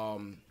 So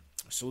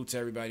salute to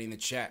everybody in the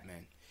chat,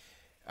 man.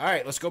 All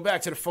right, let's go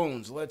back to the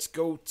phones. Let's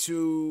go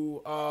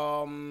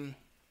to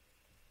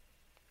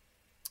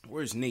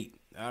where's Nate?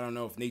 I don't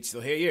know if Nate's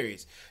still here. Here he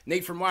is.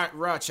 Nate from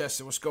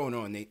Rochester. What's going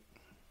on, Nate?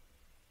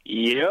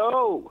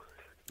 Yo.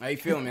 How you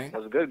feeling, man?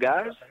 What's good,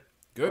 guys?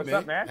 Good, What's man.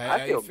 up, man? How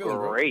I feel you feeling,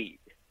 great.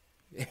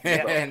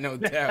 Yeah, no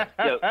doubt.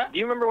 Yo, do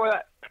you remember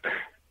what?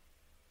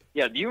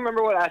 Do you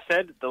remember what I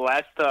said the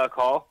last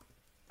call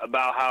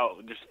about how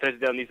just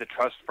Fizdale needs to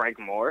trust Frank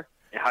more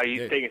and how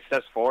he's taking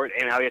steps forward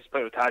and how he has to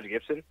play with Taj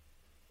Gibson?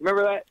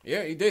 Remember that?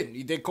 Yeah, he did.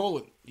 He did call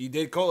it. He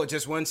did call it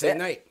just Wednesday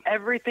night.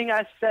 Everything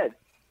I said,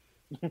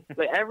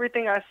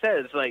 everything I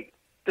said is like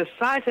the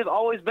signs have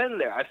always been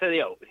there. I said,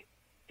 yo,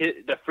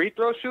 the free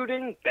throw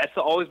shooting, that's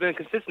always been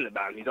consistent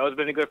about him. He's always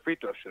been a good free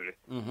throw shooter.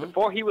 Mm-hmm.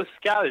 Before he was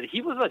scouted,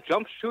 he was a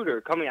jump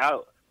shooter coming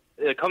out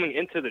coming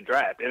into the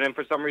draft, and then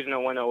for some reason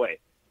it went away.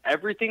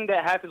 Everything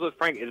that happens with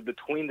Frank is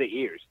between the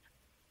ears.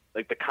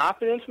 Like the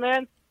confidence,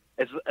 man.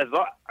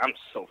 I'm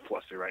so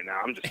flustered right now.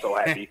 I'm just so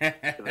happy.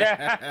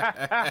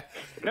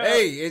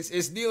 Hey, it's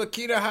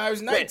Ntilikina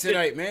Hive's night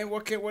tonight, man.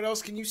 What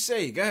else can you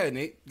say? Go ahead,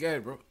 Nate. Go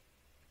ahead, bro.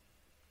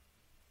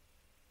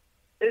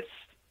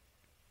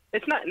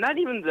 It's not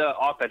even the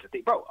offensive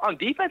thing, bro. On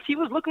defense, he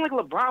was looking like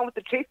LeBron with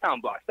the chase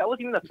down blocks. That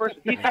wasn't even the first.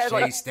 He's had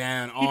chase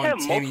down on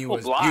Timmy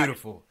was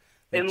beautiful.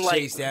 The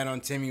chase down on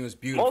Timmy was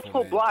beautiful.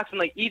 Multiple blocks in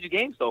like each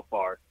game so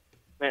far.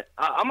 Man,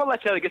 I'm gonna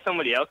let you get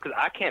somebody else because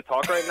I can't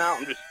talk right now.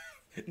 I'm just.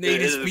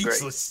 Nate is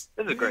speechless.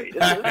 This is great.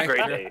 This is a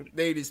great day.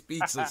 Nate is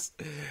speechless.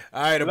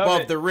 All right,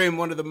 above the rim,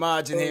 one of the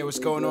mods in here. What's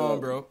going on,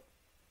 bro?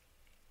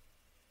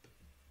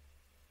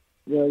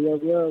 Yeah.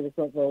 What's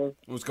up, fellas?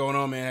 What's going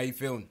on, man? How you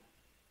feeling?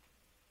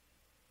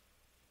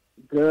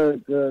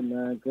 Good,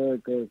 man.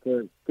 Good.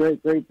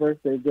 Great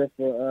birthday gift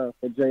for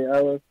Jay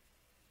Ellis.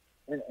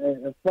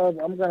 And fellas,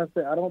 I'm gonna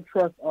say I don't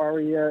trust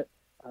Ari yet.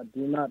 I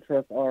do not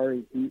trust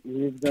Ari.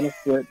 He's gonna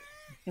switch.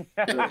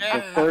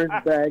 the first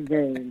bad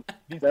game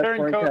that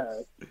Frank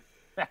has.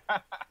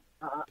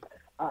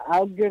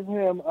 I'll give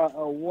him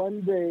a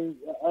 1 day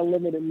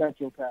unlimited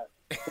Metro pass.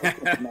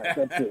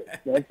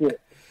 That's it.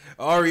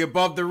 Ari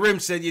above the rim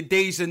said your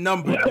days are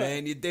numbered,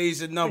 man. Your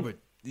days are numbered.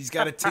 He's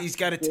got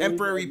a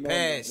temporary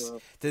pass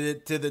to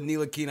the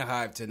Ntilikina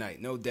Hive tonight,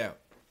 no doubt.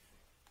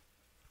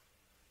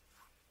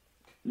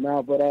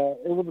 No, but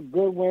it was a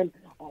good win.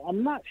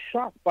 I'm not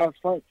shocked by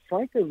Frank.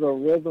 Frank is a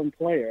rhythm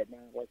player, man.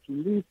 Like, he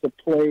needs to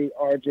play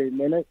RJ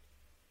minutes,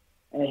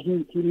 and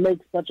he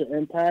makes such an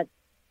impact.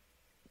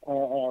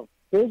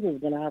 Fizz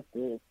is going to have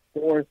to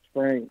force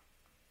Frank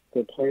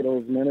to play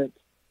those minutes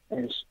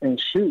and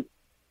shoot.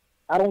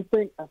 I don't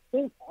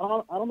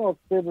know if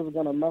Fizz is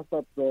going to mess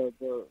up the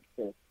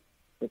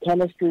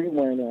chemistry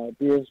when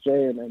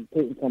DSJ and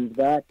Peyton comes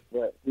back,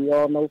 but we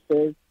all know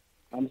Fizz.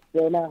 I'm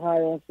still not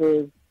high on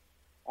Fizz.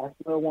 I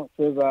still want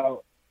Fizz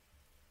out.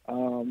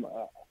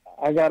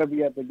 I got to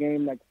be at the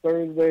game next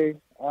Thursday.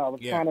 I was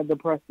kind of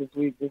depressed this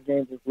week. This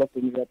game just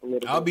lifted me up a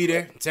little bit. I'll be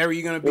there. Terry,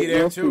 you going to be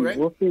there too, right?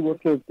 We'll see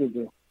what Fizz can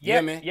do. Yeah,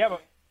 man. Yeah,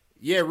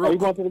 real Are you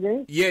going to the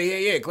game?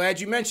 Yeah. Glad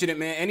you mentioned it,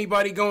 man.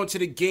 Anybody going to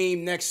the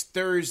game next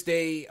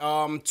Thursday?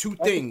 Two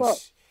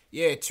things.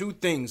 Yeah, two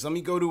things. Let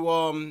me go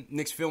to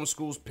Knicks Film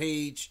School's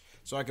page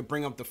so I can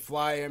bring up the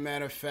flyer,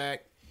 matter of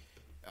fact.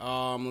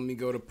 Let me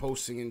go to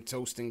Posting and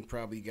Toasting.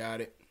 Probably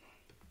got it.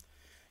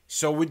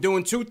 So we're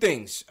doing two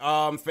things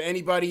for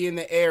anybody in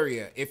the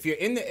area. If you're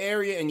in the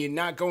area and you're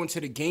not going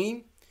to the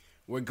game,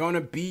 we're going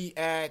to be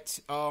at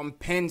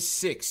Penn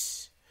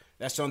 6.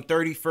 That's on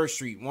 31st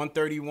Street,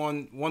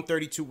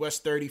 132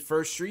 West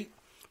 31st Street.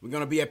 We're going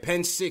to be at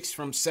Penn 6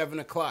 from 7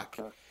 o'clock.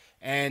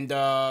 And,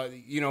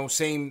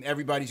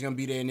 everybody's going to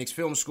be there. Knicks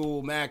Film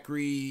School,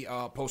 Macri,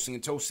 Posting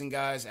and Toasting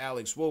guys,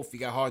 Alex Wolf. You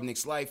got Hard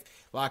Knicks Life,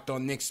 Locked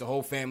on Knicks. The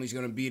whole family's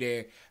going to be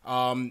there.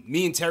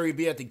 Me and Terry will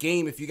be at the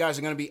game. If you guys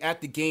are going to be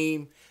at the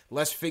game,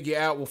 we'll figure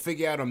out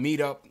a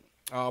meetup.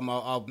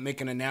 I'll make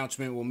an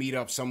announcement. We'll meet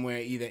up somewhere,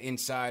 either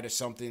inside or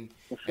something,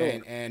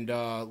 and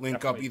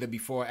link up either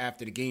before or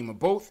after the game or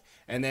both,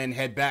 and then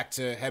head back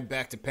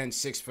to Penn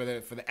 6 for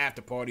the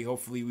after party.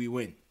 Hopefully we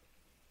win.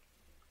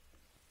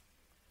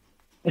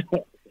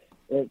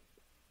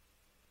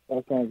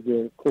 That sounds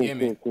good. Cool, yeah,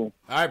 man. Cool.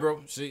 All right,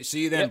 bro. See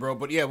you then, bro.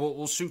 But yeah,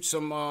 we'll shoot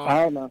some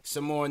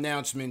more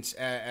announcements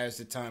as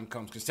the time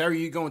comes. Because Terry,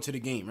 you going to the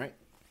game, right?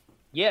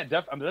 Yeah,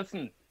 definitely.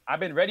 Listen, I've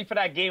been ready for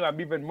that game. I'm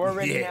even more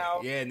ready now.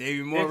 Yeah,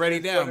 even more ready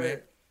now,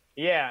 man.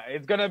 Yeah,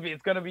 it's gonna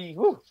be.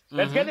 Whew.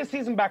 Let's get this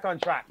season back on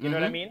track. You know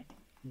what I mean?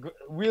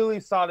 Really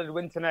solid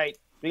win tonight.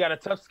 We got a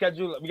tough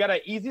schedule. We got an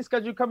easy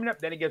schedule coming up.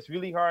 Then it gets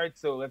really hard.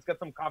 So let's get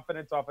some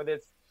confidence off of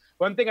this.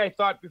 One thing I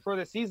thought before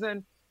the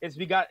season is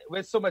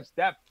with so much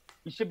depth,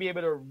 we should be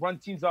able to run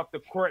teams off the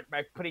court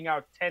by putting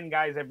out 10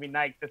 guys every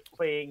night that's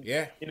playing,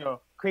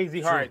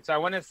 crazy hard. So I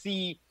want to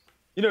see,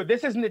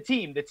 this isn't the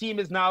team. The team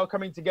is now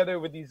coming together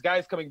with these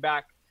guys coming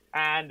back.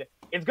 And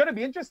it's going to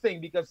be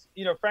interesting because,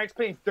 Frank's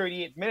playing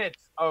 38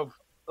 minutes of,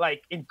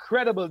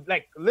 incredible,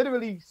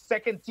 literally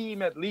second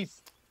team at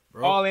least,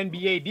 all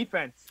NBA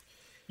defense.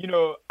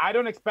 I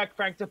don't expect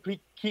Frank to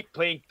keep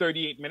playing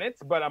 38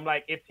 minutes, but I'm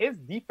like, if his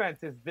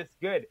defense is this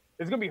good,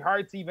 it's going to be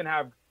hard to even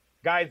have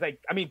guys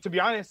to be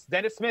honest,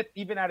 Dennis Smith,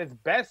 even at his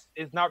best,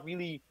 is not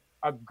really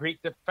a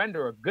great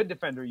defender, a good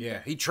defender. Yeah,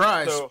 he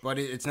tries, but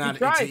it's not.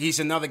 He's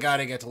another guy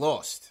that gets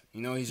lost.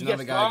 He's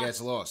another guy that gets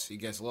lost. He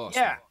gets lost.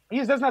 Yeah, he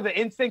just doesn't have the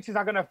instincts. He's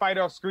not going to fight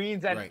off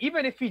screens. And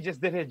even if he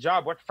just did his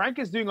job, what Frank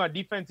is doing on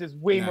defense is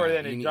way more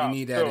than his job. You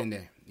need that in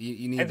there.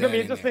 You need it's going to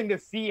be interesting to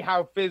see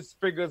how Fizz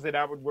figures it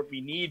out with what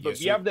we need. But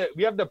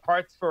we have the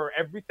parts for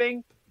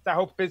everything. So I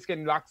hope Fizz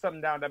can lock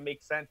something down that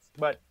makes sense.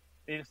 But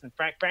listen,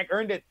 Frank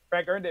earned it.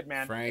 Frank earned it,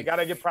 man. You got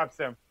to give props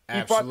to him.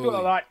 He fought through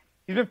a lot.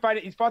 He's been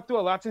fighting. He's fought through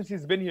a lot since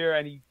he's been here,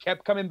 and he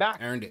kept coming back.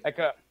 Earned it.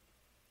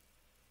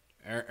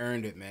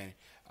 Earned it, man.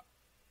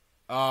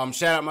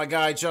 Shout out my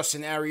guy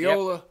Justin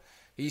Areola. Yep.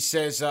 He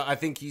says, I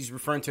think he's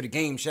referring to the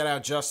game. Shout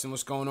out Justin.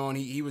 What's going on?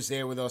 He was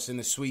there with us in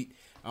the suite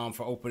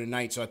for opening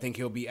night. So I think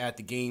he'll be at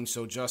the game.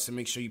 So Justin,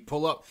 make sure you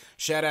pull up.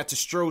 Shout out to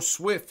Stro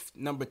Swift,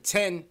 number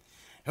 10.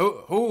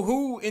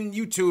 Who in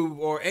YouTube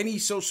or any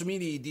social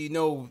media do you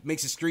know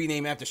makes a street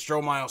name after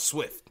Stromile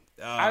Swift?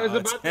 I was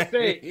about to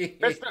say,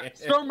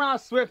 Stromile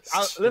Swift.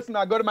 Listen,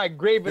 I'll go to my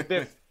grave with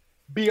this.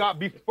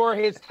 Before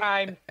his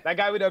time, that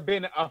guy would have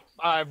been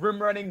a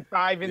rim-running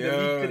 5 in the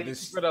league today.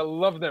 He would have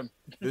loved him.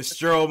 The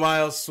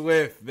Stromile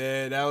Swift,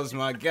 man. That was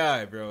my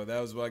guy, bro.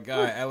 That was my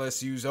guy.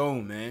 LSU's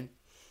own, man.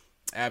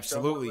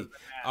 Absolutely.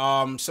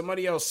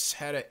 Somebody else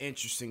had an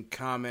interesting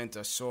comment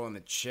I saw in the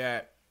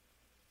chat.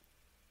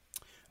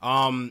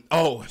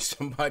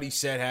 Somebody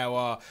said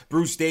how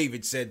Bruce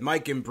David said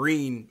Mike and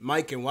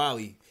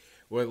Wally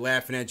were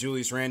laughing at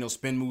Julius Randle's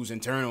spin moves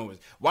and turnovers.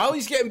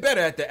 Wally's getting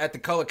better at the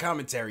color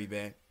commentary,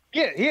 man.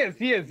 Yeah, he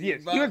is.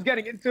 He was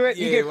getting into it.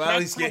 Yeah,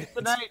 Wally's getting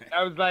tonight.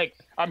 I was like,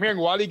 I'm hearing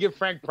Wally give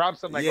Frank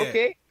props. I'm like,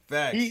 okay.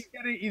 Facts.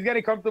 He's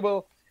getting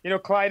comfortable.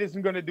 Clyde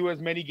isn't going to do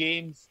as many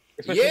games.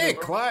 Yeah,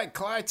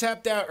 Clyde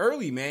tapped out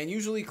early, man.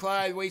 Usually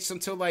Clyde waits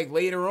until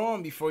later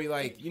on before he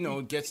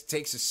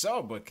takes a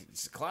sub, but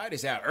Clyde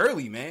is out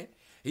early, man.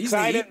 He's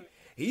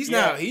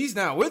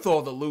not with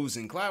all the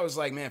losing. Clyde was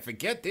like, man,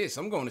 forget this.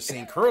 I'm going to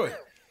St. Croix.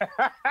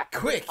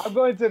 Quick. I'm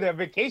going to the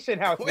vacation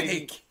house,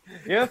 baby.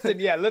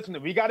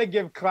 Listen, we got to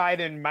give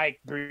Clyde and Mike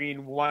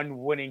Breen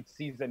one winning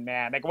season,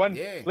 man. One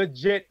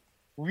legit,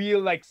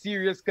 real,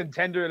 serious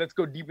contender. Let's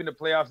go deep in the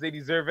playoffs. They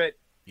deserve it.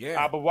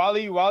 Yeah. But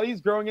Wally's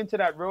growing into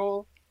that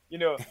role.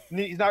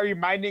 He's not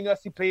reminding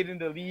us he played in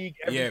the league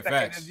every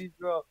second of his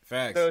role.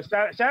 Facts. So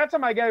shout out to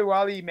my guy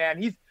Wally,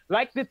 man. He's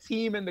like the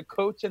team and the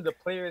coach and the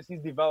players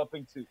he's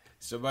developing too.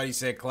 Somebody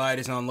said Clyde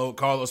is on load.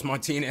 Carlos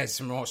Martinez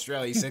from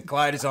Australia. He said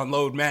Clyde is on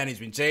load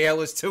management. Jay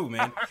Ellis too,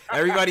 man.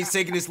 Everybody's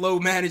taking this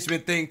load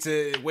management thing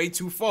to way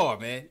too far,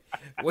 man.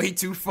 Way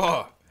too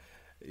far.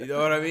 You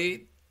know what I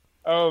mean?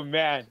 Oh,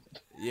 man.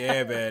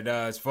 Yeah, man.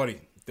 It's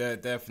funny.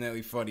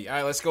 Definitely funny. All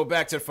right, let's go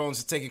back to the phones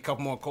and take a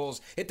couple more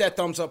calls. Hit that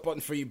thumbs up button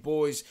for you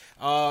boys.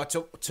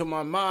 To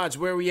my mods,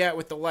 where are we at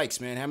with the likes,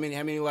 man? How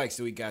many likes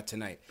do we got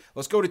tonight?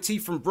 Let's go to T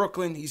from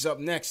Brooklyn. He's up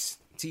next.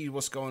 T,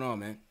 what's going on,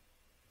 man?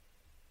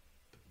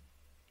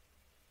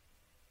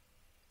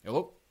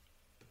 Hello?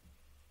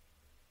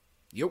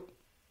 Yo.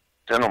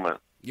 Gentlemen.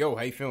 Yo,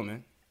 how you feeling,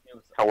 man?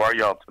 How are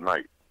y'all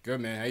tonight?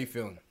 Good, man. How you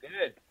feeling?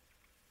 Good.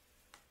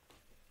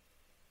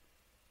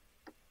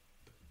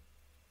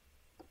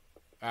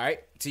 All right,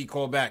 T,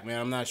 call back, man.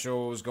 I'm not sure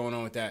what was going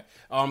on with that.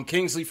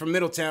 Kingsley from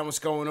Middletown, what's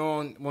going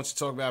on? Wants to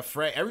talk about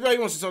Frank. Everybody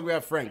wants to talk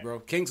about Frank, bro.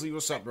 Kingsley,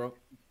 what's up, bro?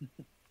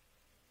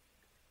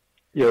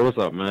 Yeah, what's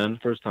up, man?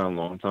 First time,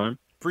 long time.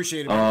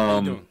 Appreciate it, man. How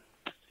you doing?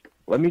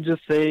 Let me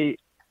just say,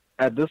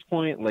 at this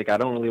point, I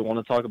don't really want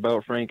to talk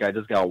about Frank. I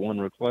just got one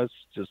request.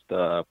 Just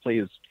play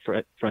his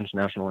French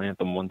national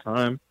anthem one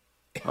time.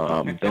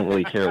 Don't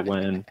really care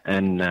when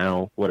and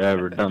now,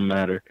 whatever. Doesn't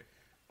matter.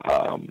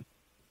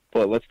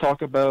 But let's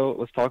talk about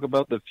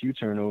the few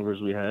turnovers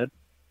we had,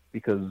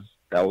 because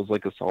that was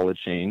a solid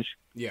change.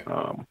 Yeah.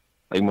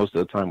 Most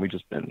of the time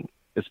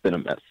it's been a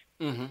mess.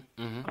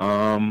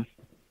 Mm-hmm.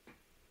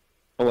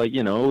 But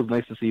it was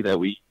nice to see that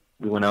we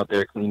went out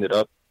there, cleaned it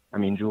up. I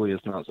mean,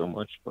 Julius not so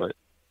much, but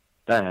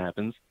that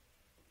happens.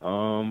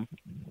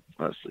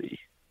 Let's see.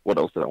 What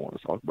else did I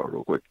want to talk about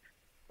real quick?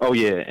 Oh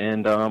yeah,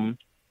 and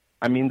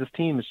this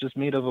team is just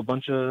made of a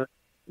bunch of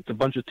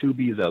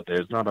 2Bs out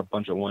there. It's not a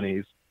bunch of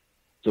 1As.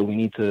 So we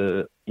need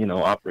to,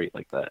 operate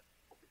like that.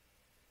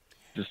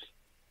 Just,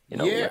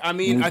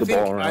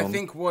 I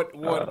think what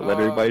let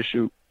everybody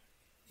shoot.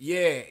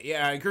 Yeah,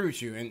 I agree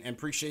with you, and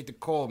appreciate the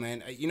call,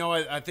 man.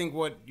 I think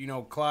what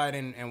Clyde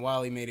and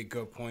Wally made a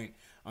good point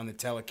on the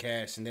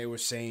telecast, and they were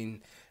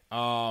saying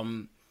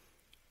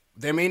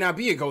there may not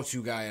be a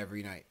go-to guy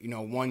every night.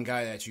 One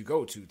guy that you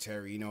go to,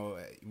 Terry.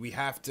 We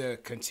have to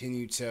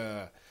continue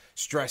to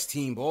stress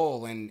team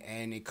ball, and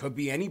it could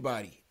be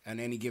anybody on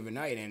any given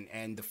night,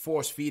 and the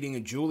force feeding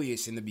of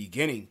Julius in the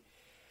beginning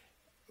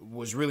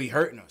was really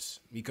hurting us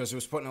because it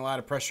was putting a lot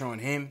of pressure on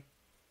him,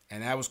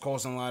 and that was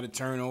causing a lot of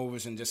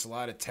turnovers and just a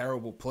lot of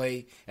terrible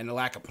play, and the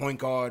lack of point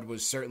guard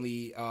was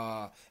certainly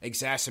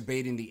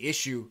exacerbating the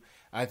issue.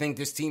 I think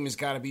this team has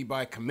got to be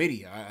by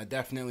committee. I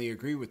definitely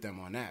agree with them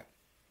on that.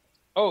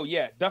 Oh,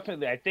 yeah,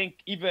 definitely. I think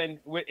even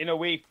in a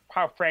way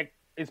how Frank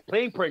is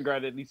playing point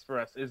guard, at least for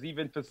us, is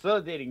even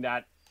facilitating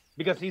that,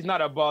 because he's not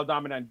a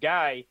ball-dominant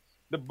guy.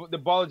 The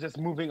ball is just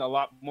moving a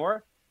lot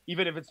more.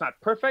 Even if it's not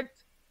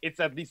perfect,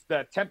 it's at least the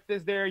attempt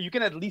is there. You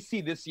can at least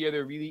see this year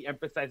they're really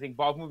emphasizing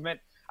ball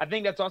movement. I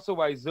think that's also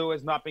why Zoe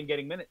has not been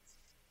getting minutes.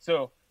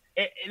 So,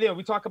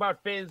 we talk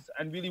about Fizz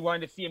and really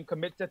wanting to see him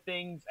commit to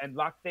things and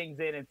lock things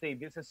in and say,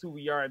 this is who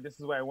we are and this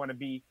is where I want to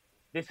be.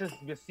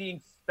 We're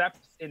seeing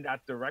steps in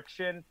that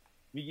direction.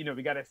 We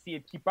got to see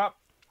it keep up.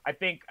 I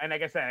think, and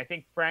like I said, I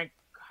think Frank,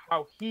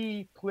 how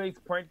he plays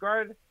point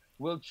guard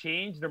will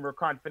change the more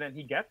confident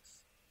he gets.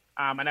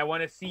 And I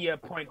want to see a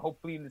point,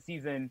 hopefully, in the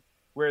season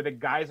where the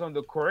guys on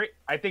the court,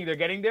 I think they're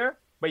getting there,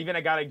 but even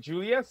a guy like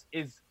Julius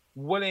is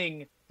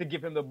willing to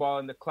give him the ball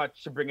in the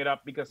clutch to bring it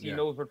up because he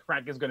knows what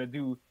Frank is going to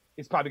do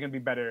is probably going to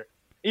be better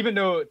Even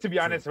though, to be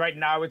honest, right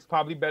now it's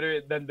probably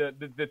better than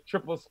the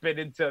triple spin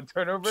into a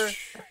turnover.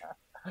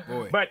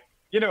 Boy. But,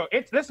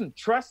 listen,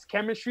 trust,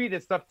 chemistry,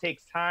 this stuff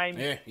takes time.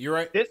 Yeah, you're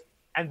right.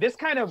 This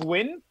kind of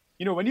win,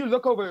 when you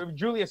look over,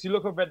 Julius, you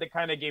look over at the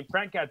kind of game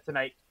Frank had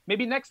tonight,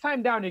 maybe next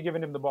time down you're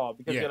giving him the ball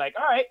because you're like,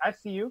 all right, I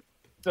see you.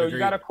 So Agreed. You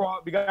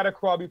gotta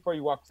crawl before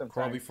you walk sometimes.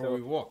 Crawl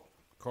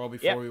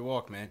before we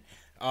walk, man.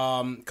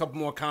 A couple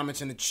more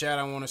comments in the chat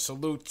I want to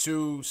salute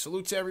to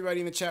everybody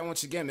in the chat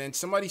once again, man.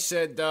 Somebody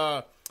said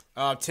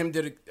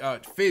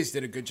Fizz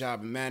did a good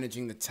job in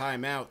managing the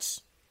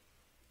timeouts.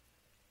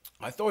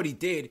 I thought he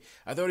did.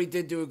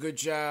 Do a good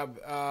job.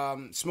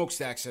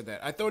 Smokestack said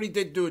that. I thought he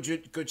did do a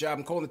good job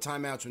in calling the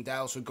timeouts when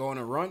Dallas would go on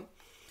a run.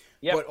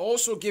 Yep. But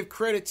also give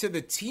credit to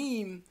the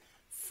team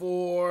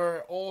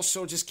for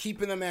also just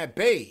keeping them at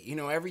bay.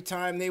 Every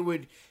time they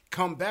would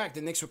come back,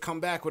 the Knicks would come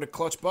back with a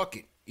clutch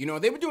bucket.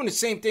 They were doing the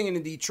same thing in the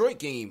Detroit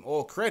game,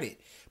 all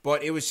credit.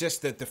 But it was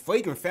just that the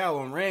flagrant foul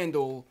on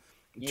Randall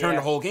turned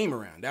the whole game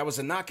around. That was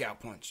a knockout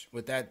punch.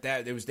 With that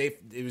it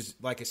was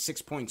like a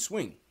 6-point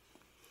swing.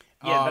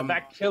 Yeah,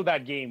 that killed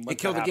that game. It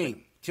killed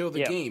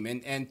the game.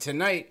 And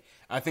tonight,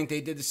 I think they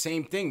did the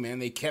same thing, man.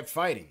 They kept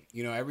fighting.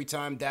 Every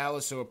time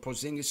Dallas or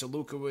Porzingis or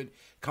Luka would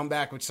come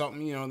back with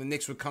something, the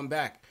Knicks would come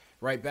back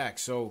right back.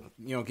 So,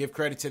 give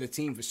credit to the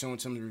team for showing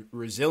some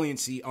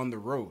resiliency on the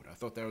road. I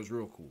thought that was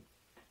real cool.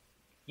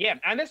 Yeah,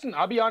 and listen,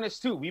 I'll be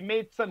honest, too. We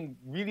made some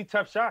really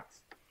tough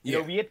shots. We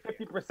hit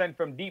 50%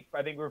 from deep.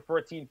 I think we're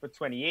 14 for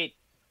 28.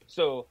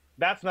 So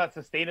that's not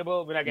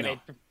sustainable. We're not going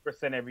to hit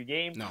 50% every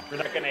game. No. We're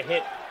not going to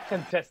hit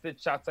contested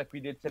shots like we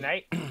did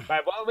tonight. But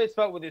I've always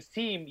felt with this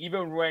team,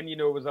 even when, it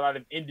was a lot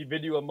of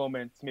individual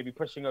moments, maybe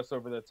pushing us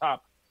over the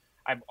top,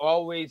 I've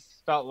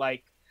always felt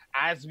like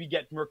as we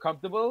get more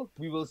comfortable,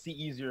 we will see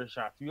easier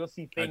shots. We will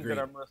see things that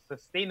are more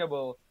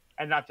sustainable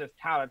and not just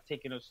talent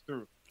taking us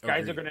through.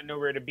 Guys are going to know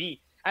where to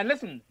be. And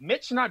listen,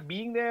 Mitch not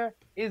being there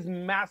is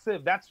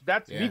massive.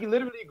 We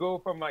literally go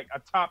from like a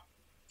top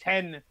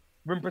 10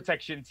 rim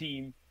protection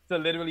team to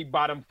literally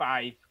bottom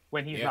 5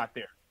 when he's not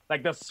there.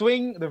 Like the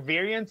swing, the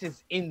variance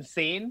is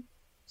insane.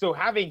 So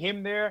having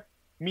him there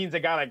means a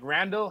guy like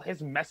Randall,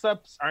 his mess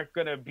ups aren't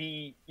going to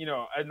be,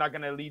 not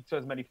going to lead to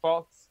as many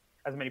faults,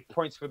 as many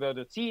points for the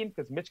other team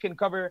because Mitch can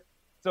cover.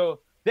 So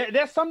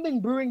there's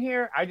something brewing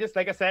here.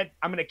 Like I said,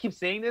 I'm going to keep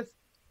saying this.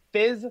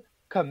 Fizz,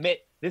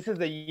 commit. This is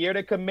the year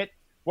to commit.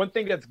 One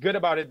thing that's good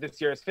about it this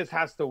year is Fizz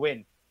has to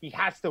win. He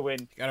has to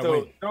win. Gotta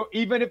win.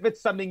 Even if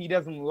it's something he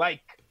doesn't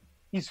like,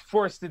 he's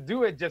forced to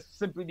do it just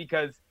simply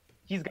because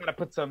he's got to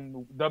put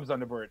some dubs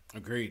on the board.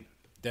 Agreed.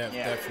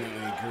 Definitely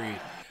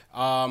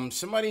agreed.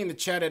 Somebody in the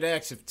chat had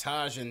asked if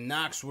Taj and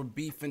Knox were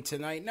beefing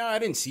tonight. No, I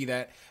didn't see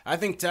that. I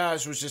think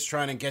Taj was just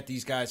trying to get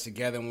these guys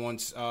together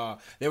once.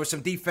 There were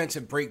some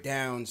defensive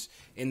breakdowns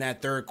in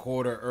that third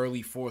quarter,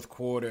 early fourth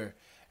quarter.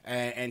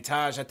 And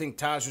I think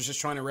Taj was just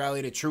trying to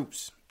rally the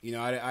troops.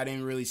 I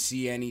didn't really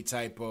see any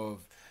type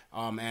of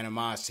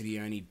animosity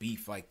or any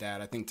beef like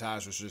that. I think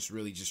Taj was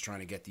just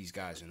trying to get these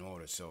guys in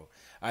order. So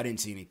I didn't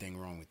see anything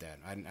wrong with that.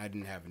 I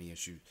didn't have any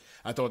issues.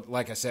 I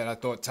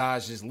thought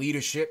Taj's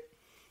leadership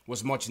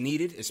was much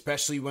needed,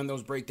 especially when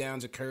those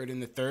breakdowns occurred in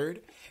the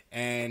third.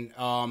 And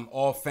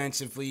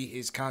offensively,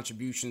 his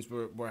contributions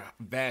were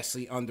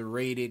vastly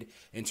underrated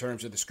in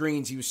terms of the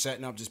screens he was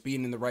setting up, just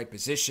being in the right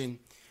position.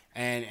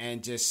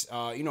 And just,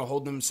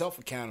 holding himself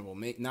accountable,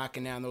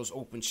 knocking down those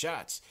open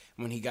shots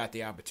when he got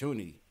the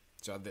opportunity.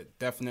 So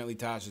definitely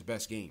Taj's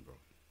best game, bro.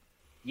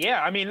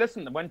 Yeah, I mean,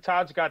 listen, when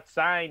Taj got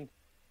signed,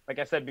 like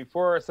I said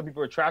before, some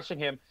people were trashing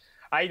him.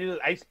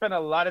 I spent a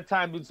lot of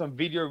time doing some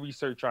video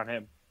research on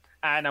him.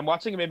 And I'm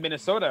watching him in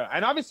Minnesota.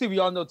 And obviously we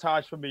all know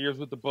Taj from the years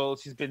with the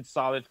Bulls. He's been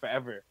solid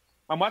forever.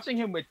 I'm watching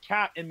him with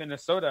Cat in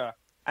Minnesota.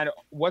 And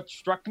what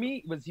struck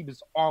me was he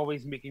was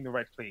always making the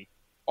right play.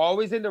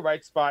 Always in the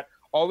right spot.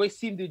 Always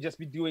seemed to just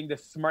be doing the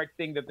smart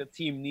thing that the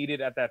team needed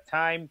at that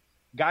time.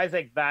 Guys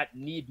like that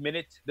need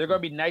minutes. There are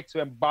going to be nights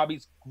when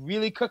Bobby's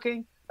really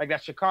cooking, like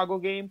that Chicago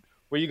game,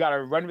 where you got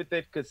to run with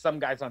it because some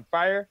guy's on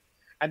fire.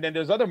 And then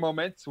there's other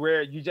moments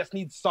where you just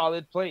need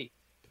solid play.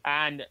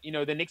 And,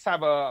 the Knicks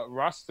have a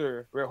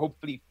roster where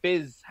hopefully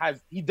Fizz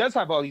does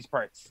have all these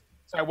parts.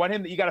 So I want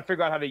him, you got to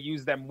figure out how to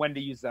use them, when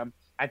to use them.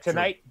 And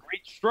tonight,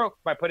 great stroke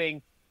by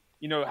putting,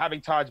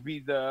 having Taj be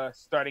the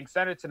starting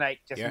center tonight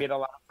made a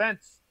lot of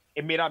sense.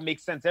 It may not make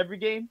sense every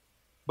game,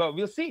 but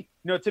we'll see.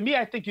 To me,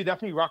 I think you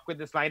definitely rock with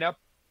this lineup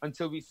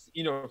until we,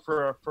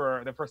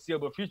 for the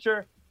foreseeable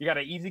future. You got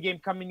an easy game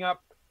coming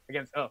up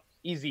against,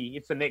 easy.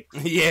 It's the Knicks.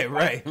 Yeah,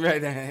 right.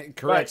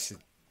 Correction.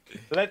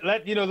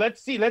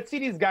 Let's see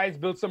these guys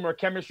build some more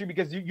chemistry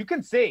because you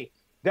can say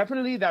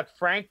definitely that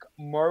Frank,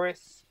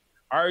 Morris,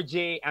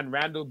 RJ, and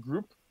Randall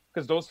group,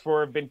 because those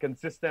four have been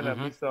consistent at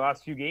least the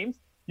last few games.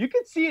 You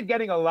can see it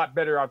getting a lot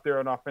better out there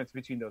on offense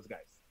between those guys.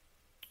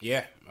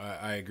 Yeah,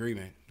 I agree,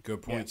 man.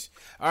 Good points.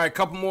 Yeah. All right, a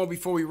couple more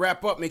before we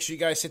wrap up. Make sure you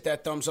guys hit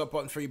that thumbs up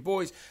button for your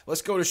boys.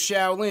 Let's go to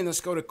Shaolin. Let's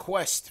go to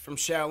Quest from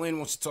Shaolin.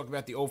 Wants to talk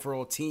about the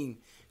overall team.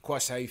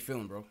 Quest, how you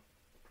feeling, bro?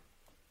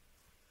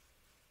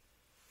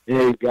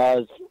 Hey,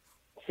 guys.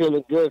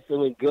 Feeling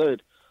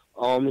good.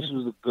 This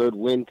was a good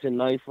win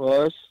tonight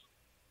for us.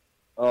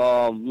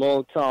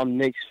 Long time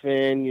Knicks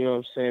fan, you know what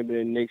I'm saying? Been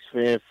a Knicks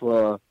fan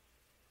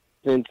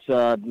since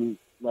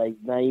like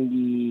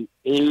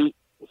 98.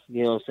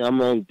 You know what I'm saying?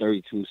 I'm only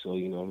 32, so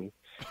you know what I mean.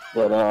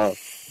 But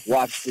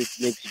watch this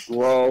Knicks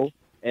grow,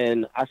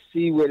 and I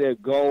see where they're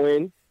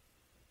going.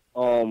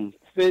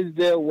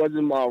 Fizdale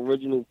wasn't my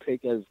original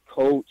pick as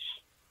coach,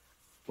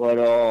 but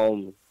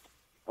I'm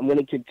going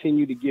to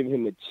continue to give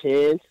him a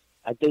chance.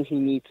 I think he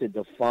needs to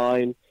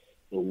define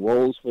the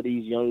roles for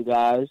these young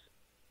guys.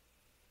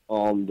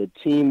 The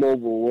team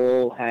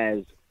overall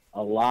has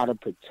a lot of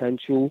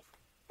potential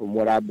from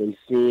what I've been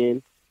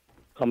seeing,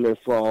 coming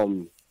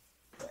from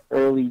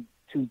early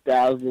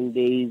 2000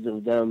 days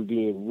of them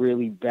being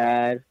really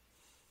bad.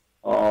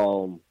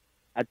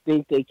 I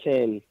think they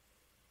can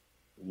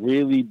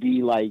really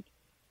be like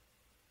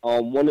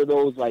one of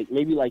those, like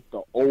maybe like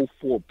the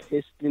 04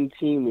 Piston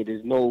team where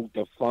there's no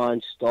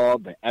defined star,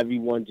 but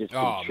everyone just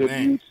contributes.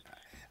 Man.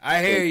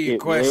 I hear you,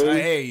 Quest.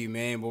 I hear you,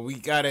 man. But we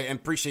got to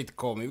appreciate the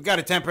call, man. We got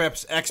to temper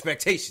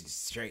expectations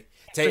straight.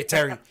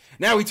 Terry.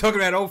 Now we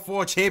talking about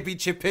 04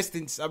 championship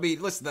Pistons. I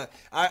mean, listen,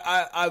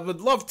 I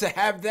would love to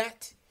have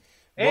that.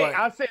 Hey,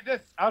 I'll say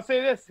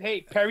this.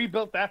 Hey, Perry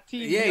built that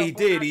team. Yeah,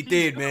 he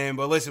did, man.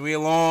 But listen, we're a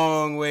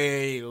long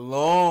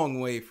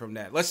way from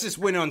that. Let's just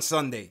win on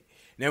Sunday.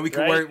 Now we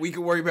can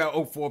worry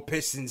about 04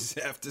 Pistons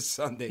after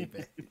Sunday,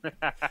 man.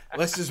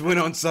 Let's just win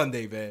on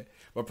Sunday, man.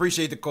 But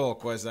appreciate the call,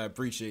 Quest. I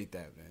appreciate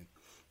that, man.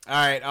 All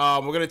right,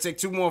 we're gonna take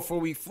two more before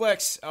we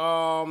flex.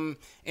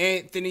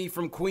 Anthony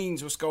from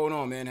Queens, what's going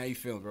on, man? How you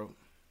feeling, bro?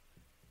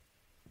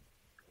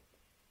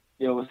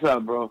 Yo, what's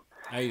up, bro?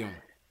 How you doing?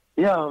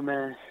 Yo,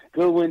 man,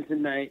 good win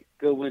tonight.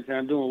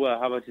 I'm doing well.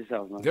 How about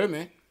yourself, man? Good,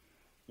 man.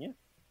 Yeah.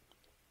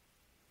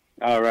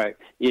 All right.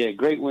 Yeah,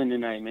 great win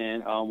tonight,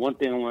 man.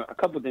 A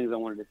couple things I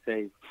wanted to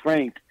say.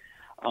 Frank,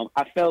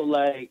 I felt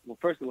like, well,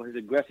 first of all, his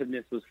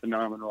aggressiveness was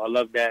phenomenal. I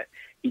love that.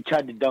 He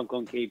tried to dunk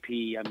on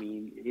KP. I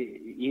mean,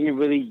 he didn't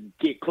really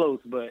get close,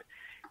 but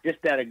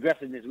just that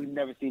aggressiveness, we've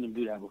never seen him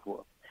do that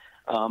before.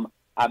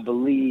 I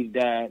believe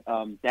that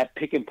that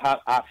pick and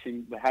pop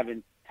option,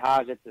 having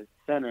Taj at the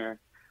center,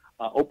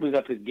 opens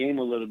up his game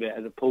a little bit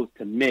as opposed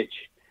to Mitch.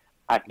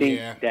 I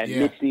think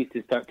Mitch needs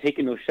to start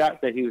taking those shots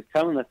that he was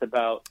telling us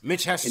about.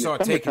 Mitch has to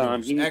start taking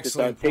those. He needs to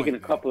start taking a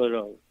couple of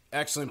those.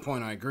 Excellent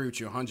point. I agree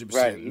with you 100%.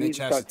 Right. Mitch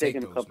has to take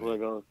taking a couple of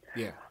those.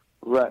 Yeah.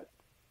 Right.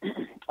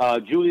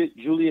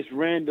 Julius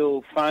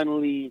Randle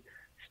finally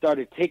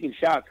started taking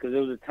shots because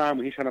there was a time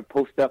when he's trying to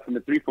post up from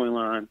the three-point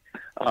line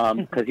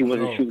because he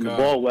wasn't shooting the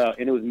ball well,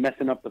 and it was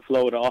messing up the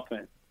flow of the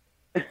offense.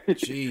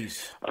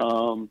 Jeez.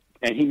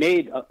 And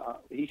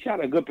he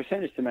shot a good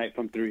percentage tonight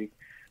from three.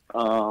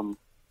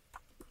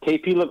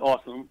 KP looked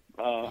awesome.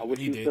 I wish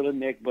he was still a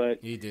Knick, but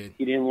he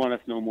didn't want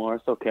us no more.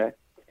 It's okay.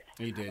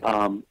 He did.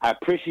 I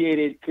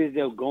appreciated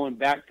Fizdale going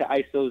back to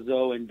ISO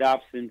Zoe and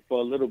Dobson for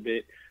a little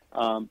bit.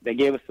 They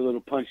gave us a little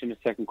punch in the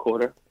second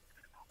quarter.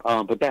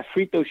 But that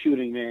free throw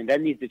shooting, man,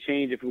 that needs to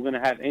change if we're going to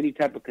have any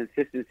type of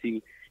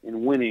consistency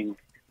in winning.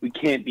 We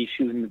can't be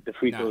shooting the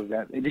free throws.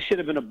 This should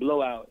have been a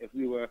blowout if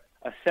we were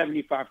a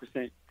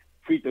 75%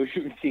 free throw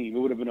shooting team. It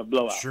would have been a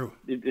blowout. True.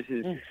 This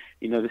is,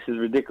 this is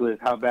ridiculous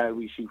how bad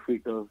we shoot free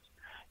throws.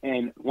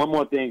 And one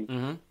more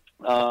thing.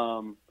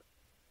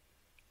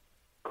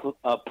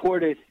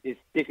 Portis is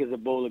thick as a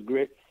bowl of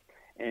grits,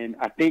 and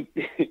I think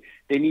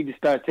they need to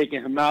start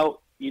taking him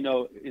out,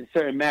 in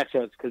certain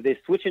matchups because they're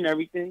switching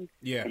everything.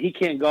 Yeah. And he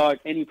can't guard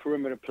any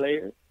perimeter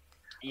players.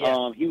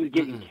 Yeah. He was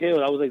getting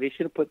killed. I was like, they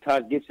should have put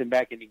Taj Gibson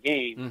back in the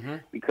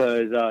game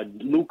because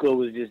Luka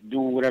was just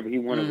doing whatever he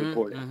wanted with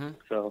Portis.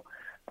 So,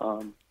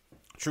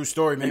 true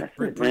story, man.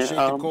 Appreciate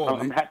the call, man.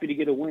 I'm happy to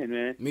get a win,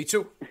 man. Me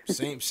too.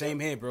 Same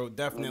here, bro.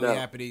 Definitely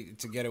happy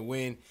to get a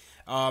win.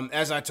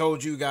 As I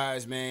told you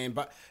guys, man,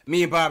 but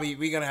me and Bobby,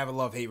 we're gonna have a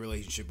love-hate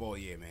relationship all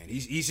year, man.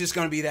 He's just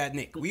gonna be that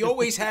Knick. We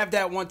always have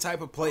that one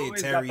type of player,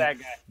 Terry.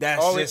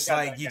 That's always just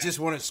like you just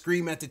want to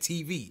scream at the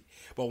TV.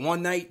 But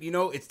one night,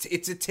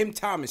 it's a Tim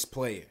Thomas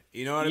player.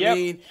 You know what I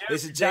mean?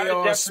 It's a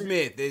J.R.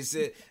 Smith. It's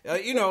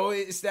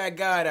it's that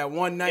guy that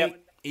one night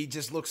he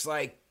just looks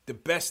like the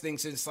best thing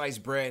since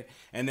sliced bread,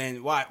 and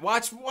then watch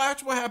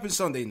what happens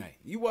Sunday night.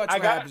 You watch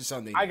what happens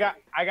Sunday night.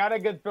 I got a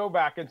good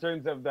throwback in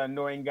terms of the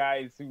annoying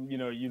guys who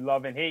you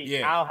love and hate.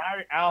 Yeah.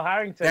 Al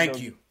Harrington.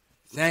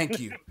 Thank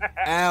you.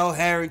 Al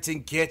Harrington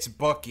gets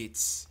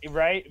buckets.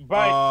 Right,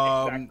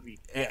 but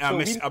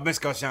exactly. I miss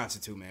Gus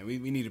Johnson too, man. We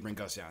need to bring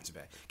Gus Johnson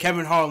back.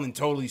 Kevin Harlan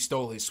totally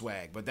stole his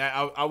swag, but that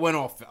I went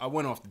off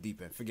the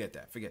deep end. Forget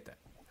that.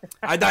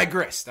 I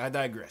digressed.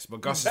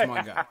 But Gus is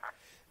my guy.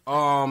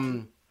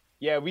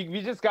 Yeah,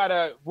 we just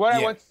gotta. What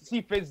I want to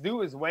see Fizz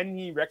do is when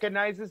he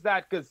recognizes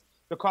that, because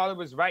the caller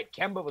was right.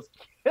 Kemba was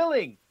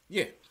killing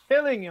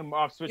him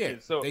off switches. Yeah,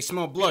 so they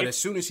smelled blood. As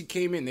soon as he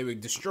came in, they were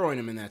destroying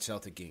him in that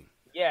Celtic game.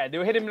 Yeah, they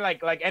were hitting him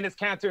like Enes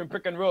Kanter and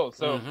pick and roll.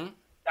 So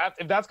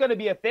if that's gonna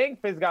be a thing,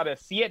 Fizz gotta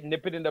see it,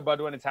 nip it in the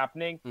bud when it's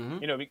happening.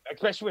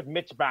 Especially with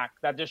Mitch back,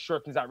 that just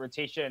shortens that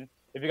rotation.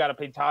 If you gotta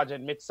play Taj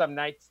and Mitch some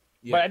nights,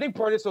 but I think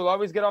Portis will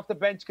always get off the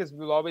bench because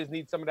we'll always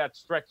need some of that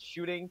stretch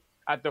shooting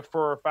at the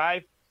 4 or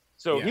 5.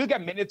 So he'll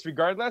get minutes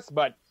regardless,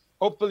 but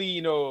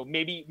hopefully,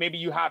 maybe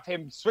you have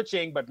him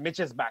switching, but Mitch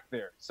is back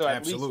there. So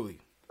at least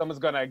someone's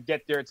going to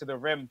get there to the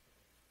rim.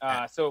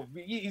 So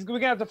we're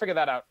going to have to figure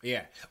that out.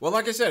 Yeah. Well,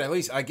 like I said, at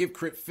least I give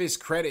Fizz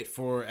credit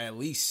for at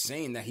least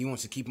saying that he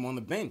wants to keep him on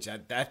the bench.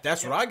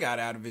 That's what I got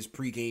out of his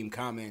pregame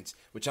comments,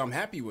 which I'm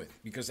happy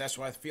with because that's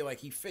why I feel like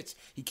he fits.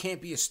 He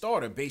can't be a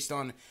starter based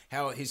on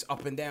how his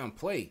up and down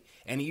play.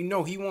 And he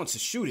wants to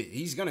shoot it.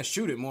 He's going to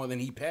shoot it more than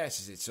he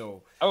passes it.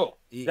 So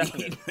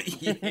definitely.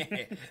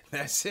 Yeah,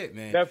 that's it,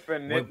 man.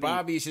 Definitely. With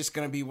Bobby, it's just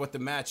going to be what the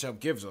matchup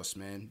gives us,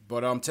 man.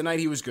 But tonight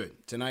he was good.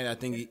 Tonight I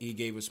think he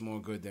gave us more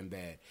good than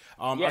bad.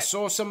 I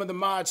saw some of the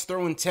mods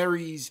throwing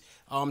Terry's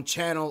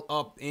channel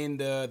up in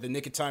the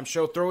Nick of Time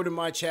show. Throw it in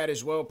my chat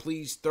as well.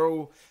 Please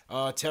throw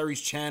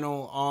Terry's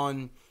channel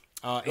on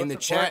in the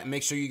chat.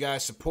 Make sure you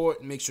guys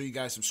support. Make sure you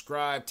guys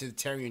subscribe to the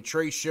Terry and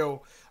Trey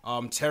show.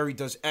 Terry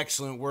does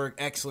excellent work,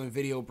 excellent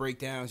video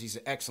breakdowns. He's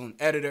an excellent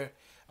editor.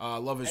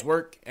 Love his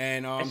work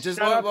and just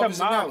love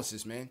his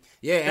analysis, man.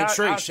 Yeah, and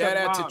Trey, shout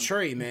out to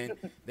Trey, man.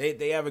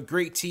 They have a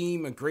great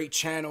team, a great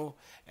channel,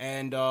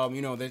 and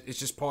it's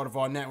just part of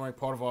our network,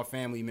 part of our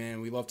family,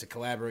 man. We love to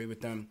collaborate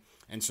with them,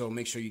 and so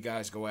make sure you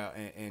guys go out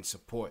and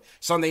support.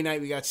 Sunday night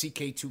we got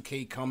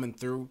CK2K coming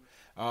through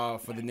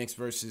for the Knicks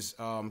versus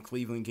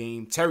Cleveland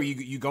game. Terry,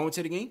 you going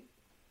to the game?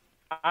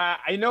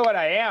 I know what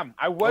I am.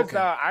 I was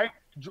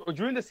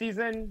during the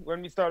season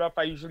when we start off,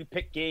 I usually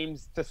pick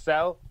games to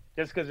sell.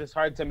 Just because it's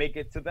hard to make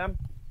it to them.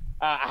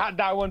 I had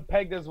that one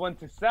pegged as one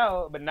to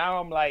sell, but now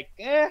I'm like,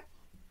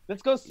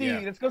 let's go see.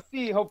 Yeah. Let's go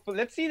see. Hopefully,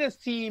 let's see this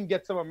team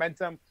get some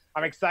momentum.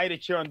 I'm excited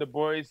to cheer on the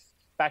boys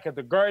back at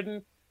the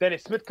Garden.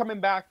 Dennis Smith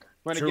coming back.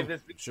 Want to give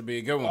this should be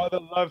a good one. All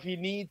the love he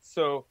needs.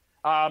 So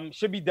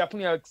should be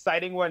definitely an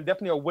exciting one.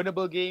 Definitely a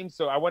winnable game.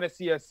 So I want to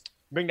see us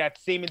bring that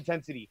same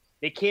intensity.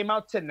 They came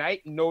out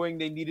tonight knowing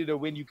they needed a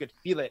win. You could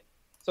feel it.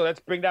 So let's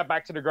bring that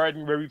back to the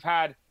Garden where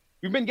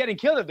we've been getting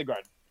killed at the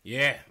Garden.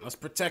 Yeah, let's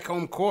protect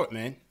home court,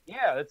 man.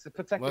 Yeah, let's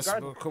protect the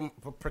Garden.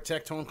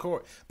 Protect home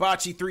court.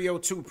 Bocce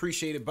 302,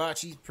 appreciate it,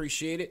 Bocce,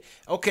 appreciate it.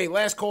 Okay,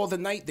 last call of the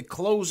night, the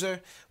closer.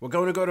 We're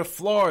going to go to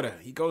Florida.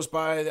 He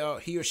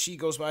or she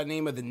goes by the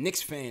name of the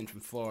Knicks fan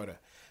from Florida.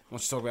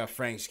 Wants to talk about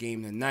Frank's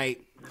game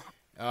tonight.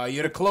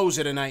 You're the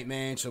closer tonight,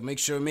 man, so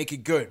make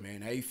it good,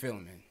 man. How you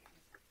feeling, man?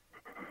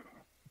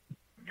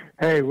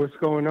 Hey, what's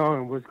going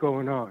on? What's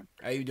going on?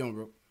 How you doing,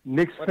 bro?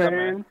 Knicks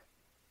fan,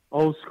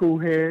 old school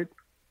head.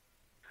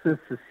 Since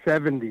the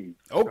 70s.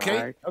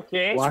 Okay. Right?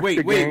 Okay.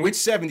 Wait, which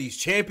 70s?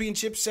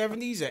 Championship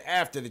 70s or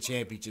after the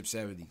championship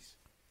 70s?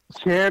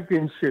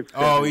 Championship 70s.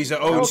 Oh, he's an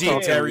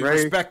OG, Terry.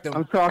 Ray. Respect him.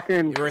 I'm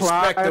talking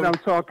Clyde.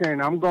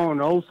 I'm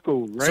going old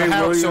school. Ray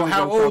Williams, so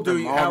how old are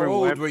you? How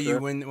old were you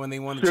when they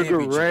won the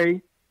championship?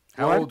 Ray.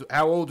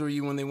 How old were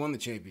you when they won the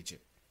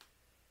championship?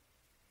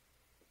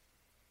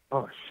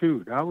 Oh,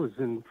 shoot. I was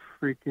in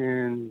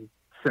freaking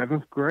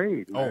 7th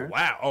grade, man. Oh,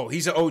 wow. Oh,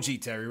 he's an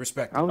OG, Terry.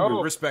 Respect him.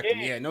 Respect him.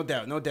 Yeah, no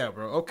doubt,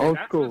 bro. Okay. Old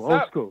school.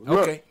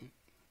 Okay.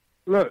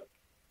 Look.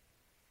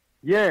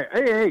 Yeah.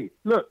 Hey.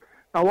 Look,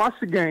 I watched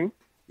the game.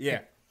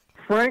 Yeah.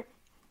 Frank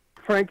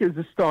is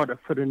the starter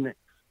for the Knicks,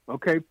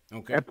 okay?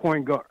 At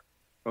point guard,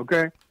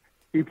 okay?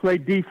 He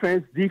played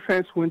defense.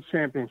 Defense wins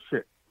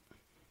championship,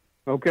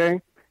 okay?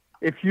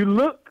 If you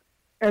look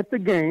at the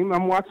game,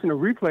 I'm watching a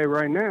replay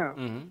right now.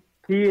 Mm-hmm.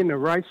 He in the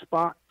right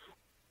spots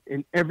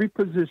in every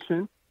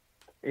position,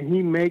 and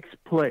he makes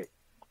play,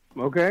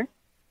 okay?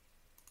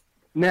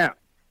 Now,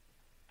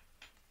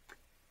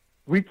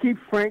 we keep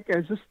Frank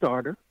as a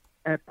starter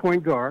at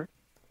point guard,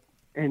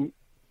 and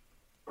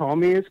call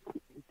me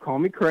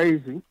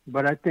crazy,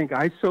 but I think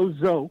Iso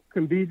Zoe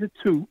can be the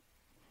 2,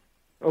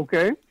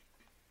 okay?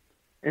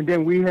 And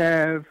then we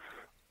have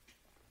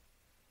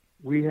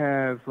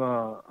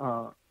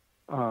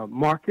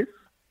Marcus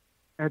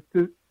at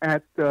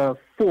the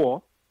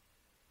 4,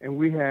 and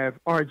we have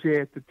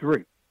RJ at the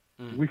 3.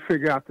 We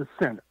figure out the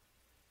center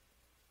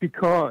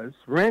because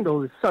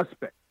Randall is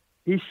suspect.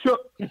 He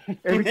shook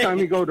every time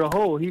he go to the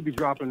hole. He be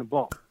dropping the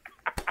ball.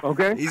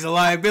 Okay, he's a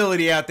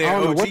liability out there.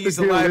 OG, he's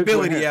a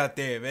liability out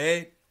there,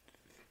 man.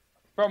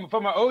 From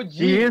an OG,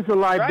 he is a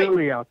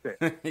liability out there.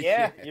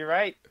 Yeah, you're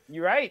right.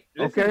 Listen.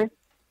 Okay.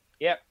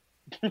 Yep.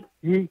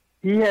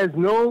 he has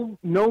no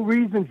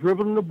reason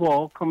dribbling the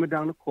ball coming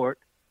down the court.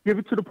 Give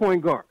it to the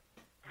point guard.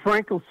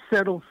 Frank will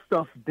settle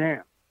stuff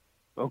down.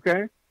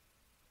 Okay.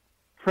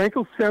 Frank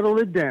will settle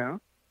it down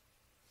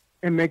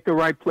and make the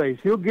right plays.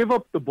 He'll give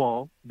up the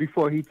ball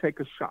before he take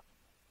a shot.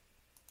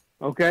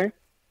 Okay?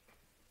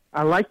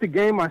 I like the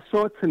game I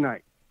saw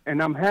tonight,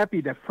 and I'm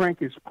happy that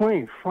Frank is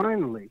playing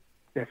finally,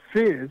 that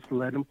Fizz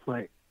let him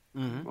play.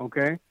 Mm-hmm.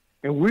 Okay?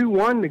 And we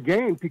won the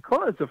game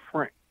because of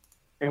Frank.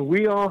 And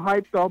we all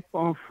hyped up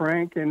on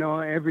Frank and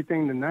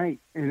everything tonight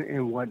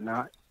and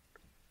whatnot.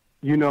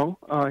 You know,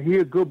 he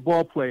a good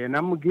ball player. And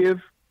I'm going to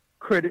give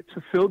credit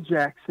to Phil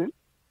Jackson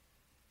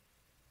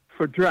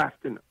for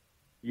drafting him.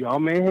 Y'all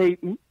may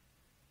hate me,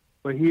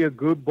 but he a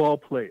good ball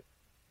player.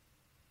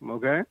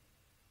 Okay?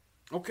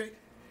 Okay.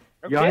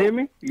 Y'all hear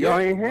me? Y'all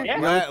ain't hear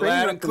me?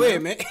 Loud and clear,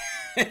 man.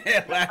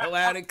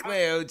 Loud and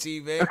clear, OG,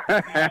 man.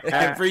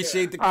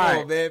 Appreciate the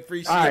call, man.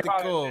 Appreciate the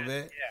call,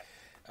 man.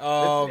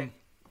 Yeah.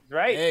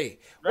 Right. Hey.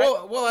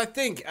 Right. Well, I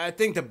think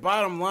the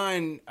bottom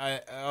line,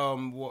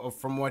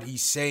 from what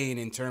he's saying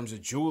in terms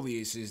of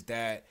Julius, is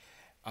that,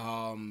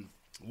 how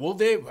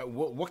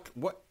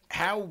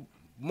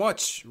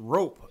much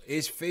rope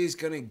is Fizz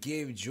gonna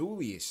give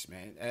Julius,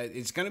 man?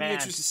 It's gonna be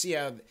interesting to see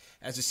how,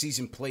 as the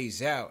season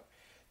plays out,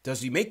 does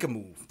he make a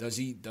move? Does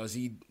he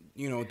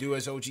do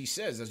as OG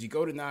says? Does he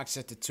go to Knox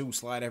at the 2,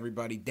 slide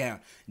everybody down?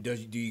 Do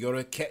you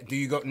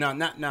go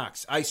not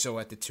Knox, ISO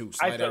at the 2,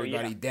 slide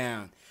everybody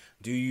down?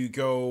 Do you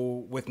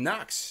go with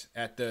Knox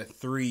at the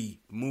 3,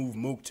 move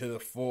Mook to the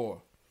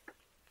 4?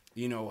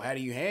 How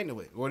do you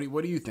handle it?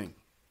 What do you think?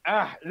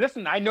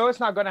 Listen, I know it's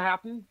not going to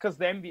happen because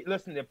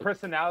the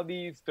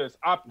personalities, there's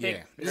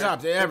optics. Yeah,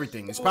 it's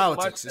everything. It's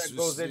politics.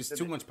 It's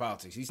too much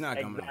politics. He's not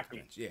coming off the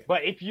bench. Yeah.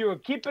 But if you're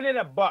keeping it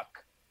a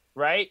buck,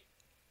 right?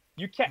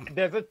 You can't.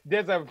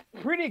 There's a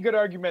pretty good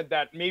argument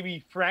that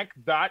maybe Frank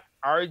Dot,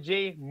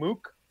 RJ,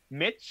 Mook,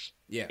 Mitch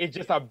is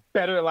just a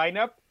better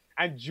lineup,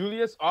 and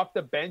Julius off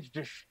the bench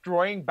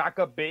destroying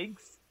backup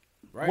bigs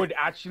would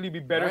actually be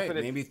better for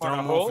the maybe throw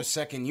him off a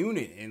second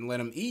unit and let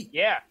him eat.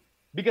 Yeah.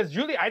 Because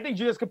I think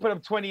Julius could put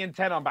up 20 and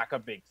 10 on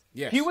backup bigs.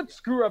 Yes. He would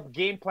screw up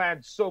game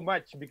plan so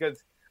much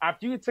because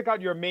after you took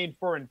out your main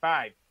 4 and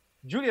 5,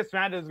 Julius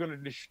Randle is going to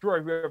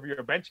destroy whoever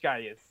your bench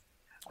guy is.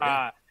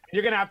 Right.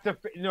 You're going to have to,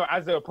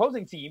 as the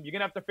opposing team, you're going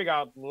to have to figure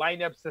out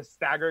lineups to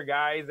stagger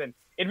guys, and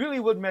it really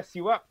would mess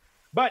you up.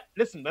 But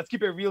listen, let's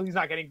keep it real. He's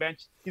not getting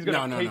benched. He's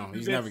going to No.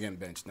 He's never getting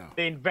benched, no.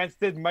 They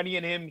invested money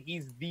in him.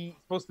 He's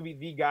supposed to be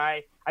the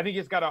guy. I think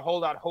he's got to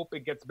hold out hope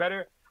it gets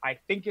better. I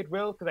think it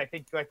will, because I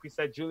think, like we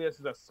said, Julius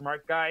is a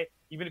smart guy.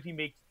 Even if he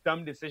makes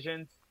dumb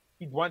decisions,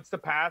 he wants to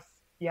pass.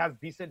 He has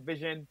decent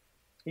vision.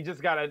 He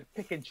just got to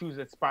pick and choose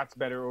his spots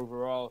better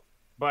overall.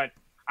 But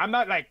I'm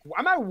not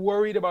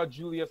worried about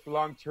Julius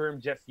long term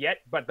just yet.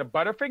 But the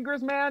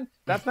Butterfingers, man,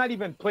 that's not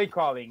even play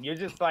calling. You're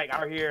just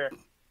out here.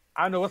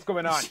 I don't know what's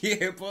going on.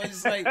 Yeah, but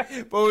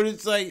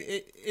it's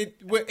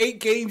we're 8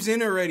 games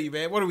in already,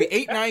 man. What are we?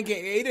 8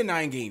 or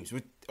 9 games?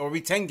 Or are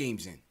we 10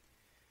 games in?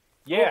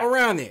 Yeah,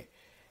 around there.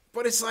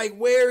 But it's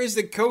where is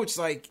the coach?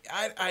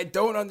 I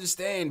don't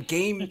understand.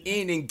 Game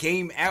in and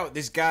game out,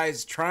 this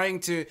guy's trying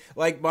to,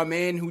 my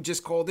man who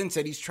just called in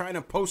said, he's trying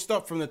to post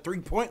up from the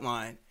 3-point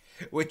line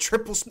with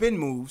triple spin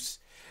moves.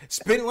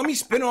 Let me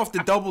spin off the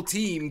double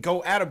team,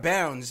 go out of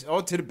bounds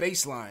onto the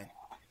baseline.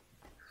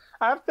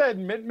 I have to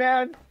admit,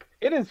 man,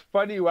 it is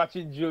funny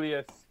watching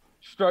Julius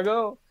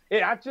struggle.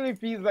 It actually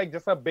feels like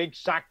just a big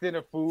Shacked in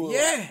a Fool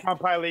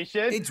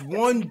compilation. It's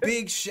one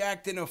big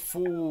Shacked in a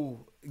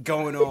Fool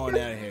going on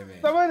out here,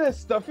 man. Some of the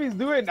stuff he's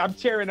doing, I'm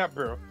tearing up,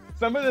 bro.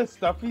 Some of the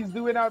stuff he's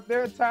doing out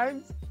there at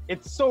times,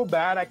 it's so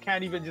bad I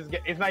can't even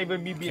it's not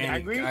even me being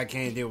angry. I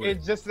can't deal with it.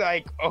 It's just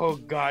oh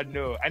God,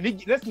 no.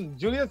 And listen,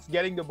 Julius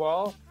getting the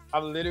ball,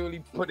 I'm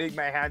literally putting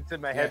my hand to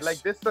my head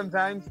like this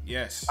sometimes.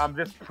 Yes. I'm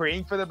just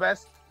praying for the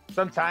best.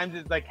 Sometimes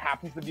it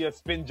happens to be a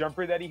spin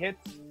jumper that he hits,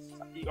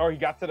 or he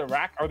got to the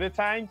rack. Other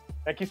times,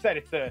 like you said,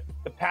 it's the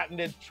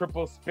patented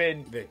triple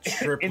spin. The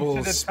triple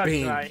into the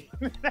spin.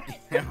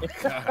 Oh,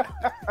 God.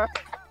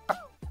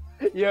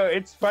 Yo,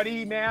 it's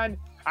funny, man.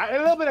 A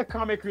little bit of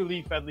comic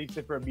relief, at least,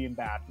 if we're being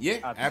bad. Yeah,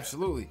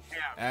 absolutely. Yeah.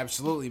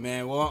 Absolutely,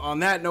 man. Well, on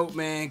that note,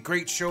 man,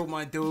 great show,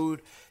 my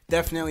dude.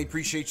 Definitely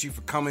appreciate you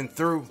for coming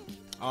through.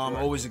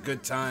 Always a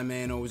good time,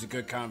 man. Always a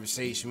good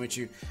conversation with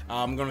you.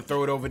 I'm going to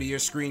throw it over to your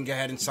screen. Go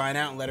ahead and sign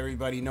out and let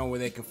everybody know where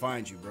they can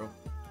find you, bro.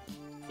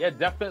 Yeah,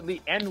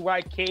 definitely.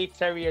 NYK,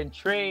 Terry, and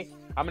Trey.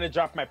 I'm going to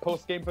drop my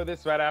post game for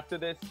this right after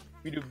this.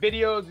 We do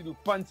videos. We do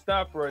fun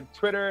stuff. We're on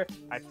Twitter.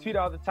 I tweet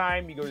all the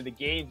time. You go to the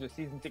games with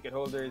season ticket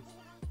holders.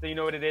 So you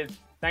know what it is.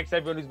 Thanks to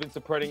everyone who's been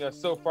supporting us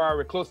so far.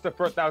 We're close to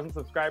 4,000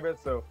 subscribers.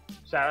 So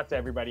shout out to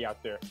everybody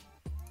out there.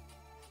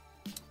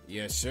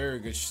 Yes, sir.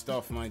 Good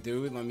stuff, my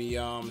dude. Let me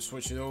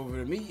switch it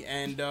over to me.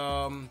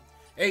 And,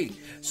 hey,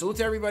 salute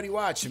to everybody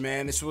watching,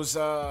 man. This was,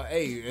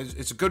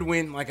 it's a good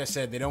win. Like I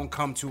said, they don't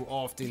come too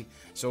often.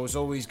 So it's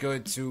always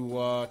good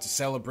to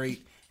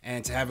celebrate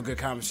and to have a good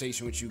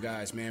conversation with you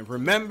guys, man.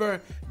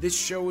 Remember, this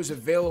show is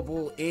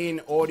available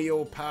in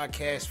audio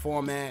podcast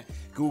format.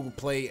 Google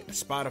Play,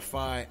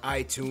 Spotify,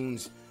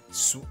 iTunes,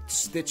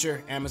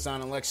 Stitcher,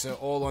 Amazon Alexa,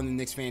 all on the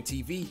Knicks Fan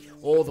TV.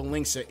 All the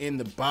links are in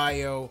the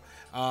bio.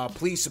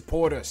 Please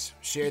support us.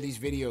 Share these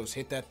videos.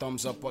 Hit that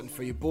thumbs up button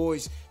for your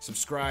boys.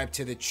 Subscribe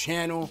to the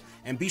channel.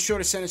 And be sure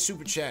to send a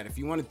super chat if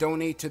you want to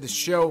donate to the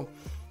show.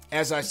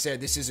 As I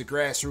said, this is a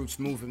grassroots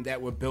movement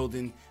that we're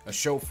building. A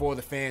show for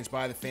the fans,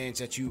 by the fans,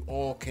 that you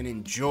all can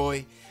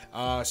enjoy.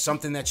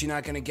 Something that you're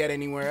not going to get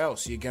anywhere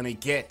else. You're going to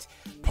get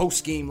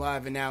post-game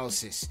live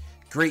analysis,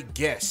 great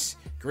guests,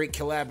 great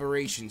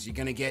collaborations. You're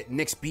going to get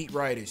Knicks beat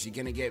writers. You're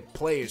going to get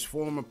players,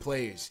 former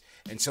players,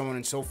 and so on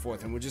and so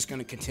forth. And we're just going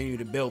to continue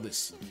to build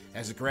this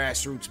as a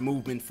grassroots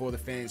movement for the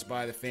fans,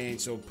 by the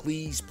fans. So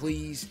please,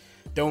 please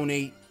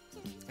donate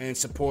and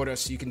support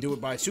us. You can do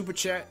it by Super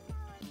Chat.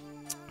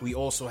 We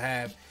also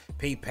have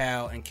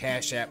PayPal and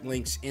Cash App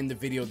links in the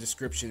video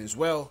description as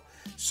well.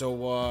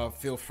 So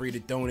feel free to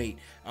donate.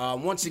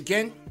 Once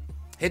again,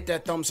 hit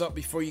that thumbs up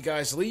before you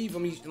guys leave.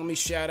 Let me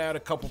shout out a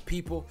couple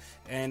people,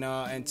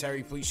 and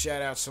Terry, please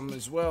shout out some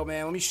as well,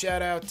 man. Let me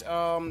shout out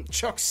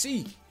Chuck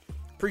C.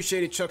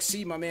 Appreciate it, Chuck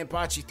C. My man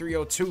Bocce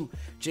 302,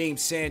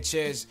 James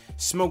Sanchez,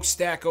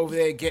 Smokestack over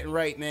there getting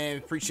right, man.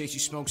 Appreciate you,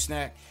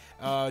 Smokestack.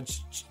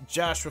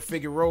 Joshua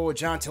Figueroa,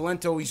 John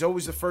Talento. He's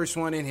always the first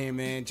one in here,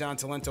 man. John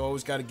Talento,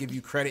 always got to give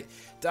you credit.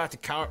 Dr.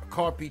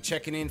 Carpy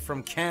checking in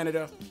from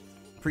Canada.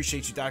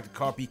 Appreciate you, Dr.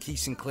 Carpy, Keith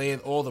Sinclair,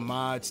 all the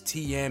mods,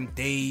 TM,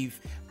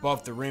 Dave,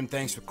 Above the Rim.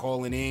 Thanks for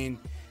calling in.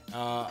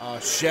 The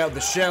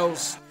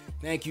Shells.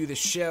 Thank you, the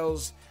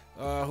Shells,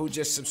 who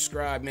just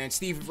subscribed, man.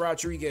 Steve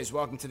Rodriguez,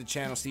 welcome to the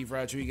channel, Steve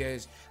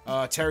Rodriguez.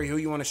 Terry, who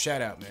you want to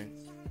shout out, man?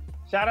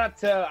 Shout out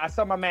to, I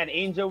saw my man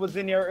Angel was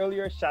in here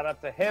earlier. Shout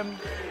out to him.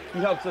 He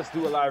helps us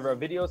do a lot of our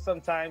videos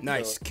sometimes.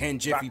 Nice. So. Ken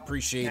Jiffy,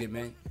 appreciate it,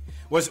 man.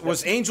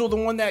 Was Angel the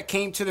one that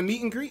came to the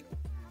meet and greet?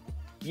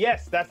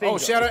 Yes, that's Angel. Oh,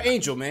 shout out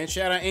Angel, man.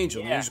 Shout out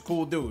Angel. Yeah. Man. He's a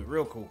cool dude.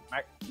 Real cool.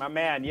 My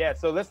man, yeah.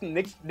 So listen,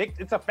 Nick,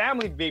 it's a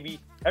family, baby.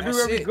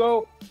 Everywhere we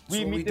go,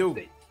 we meet.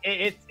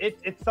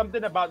 It's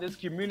something about this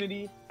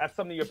community. That's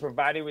something you're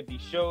providing with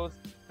these shows.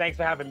 Thanks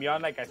for having me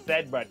on, like I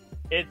said. But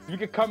you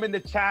could come in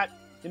the chat,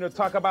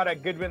 talk about a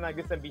good win like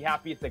this and be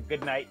happy. It's a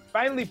good night.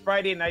 Finally,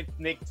 Friday night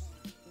Knicks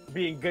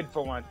being good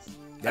for once.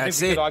 That's I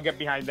think we could all get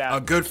behind that.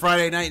 A good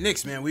Friday night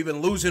Knicks, man. We've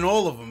been losing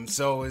all of them,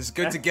 so it's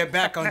good to get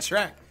back on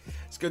track.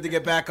 It's good to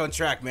get back on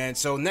track, man.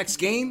 So next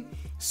game,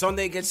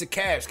 Sunday against the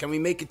Cavs. Can we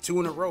make it 2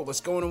 in a row? Let's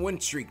go on a win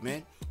streak,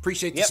 man.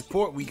 Appreciate the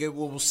support.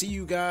 We'll see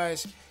you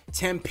guys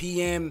 10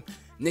 p.m.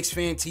 Knicks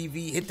Fan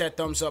TV. Hit that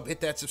thumbs up,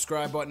 hit that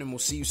subscribe button, and we'll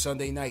see you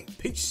Sunday night.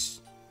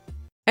 Peace.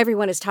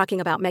 Everyone is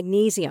talking about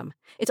magnesium.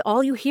 It's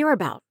all you hear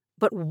about.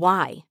 But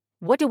why?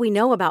 What do we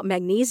know about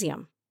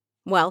magnesium?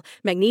 Well,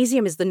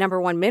 magnesium is the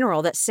 #1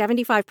 mineral that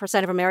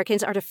 75% of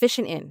Americans are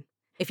deficient in.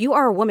 If you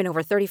are a woman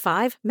over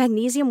 35,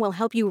 magnesium will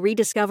help you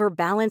rediscover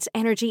balance,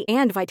 energy,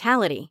 and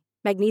vitality.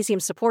 Magnesium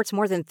supports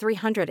more than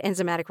 300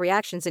 enzymatic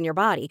reactions in your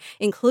body,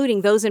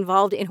 including those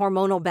involved in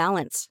hormonal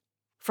balance.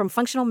 From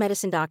functional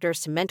medicine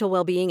doctors to mental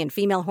well-being and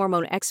female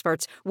hormone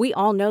experts, we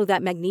all know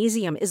that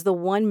magnesium is the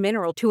one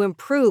mineral to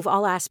improve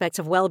all aspects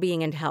of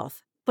well-being and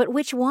health. But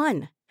which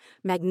one?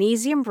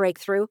 Magnesium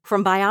Breakthrough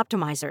from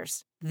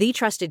Bioptimizers, the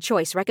trusted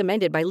choice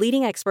recommended by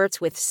leading experts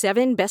with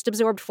 7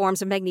 best-absorbed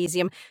forms of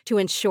magnesium to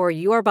ensure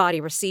your body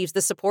receives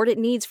the support it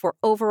needs for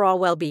overall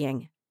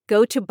well-being.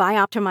 Go to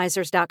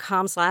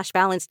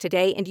bioptimizers.com/balance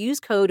today and use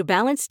code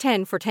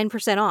BALANCE10 for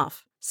 10%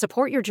 off.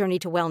 Support your journey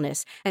to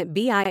wellness at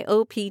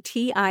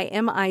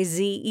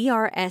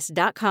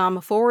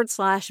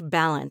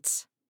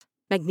bioptimizers.com/balance.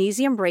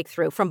 Magnesium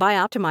Breakthrough from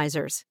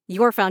Bioptimizers,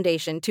 your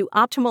foundation to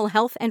optimal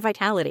health and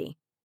vitality.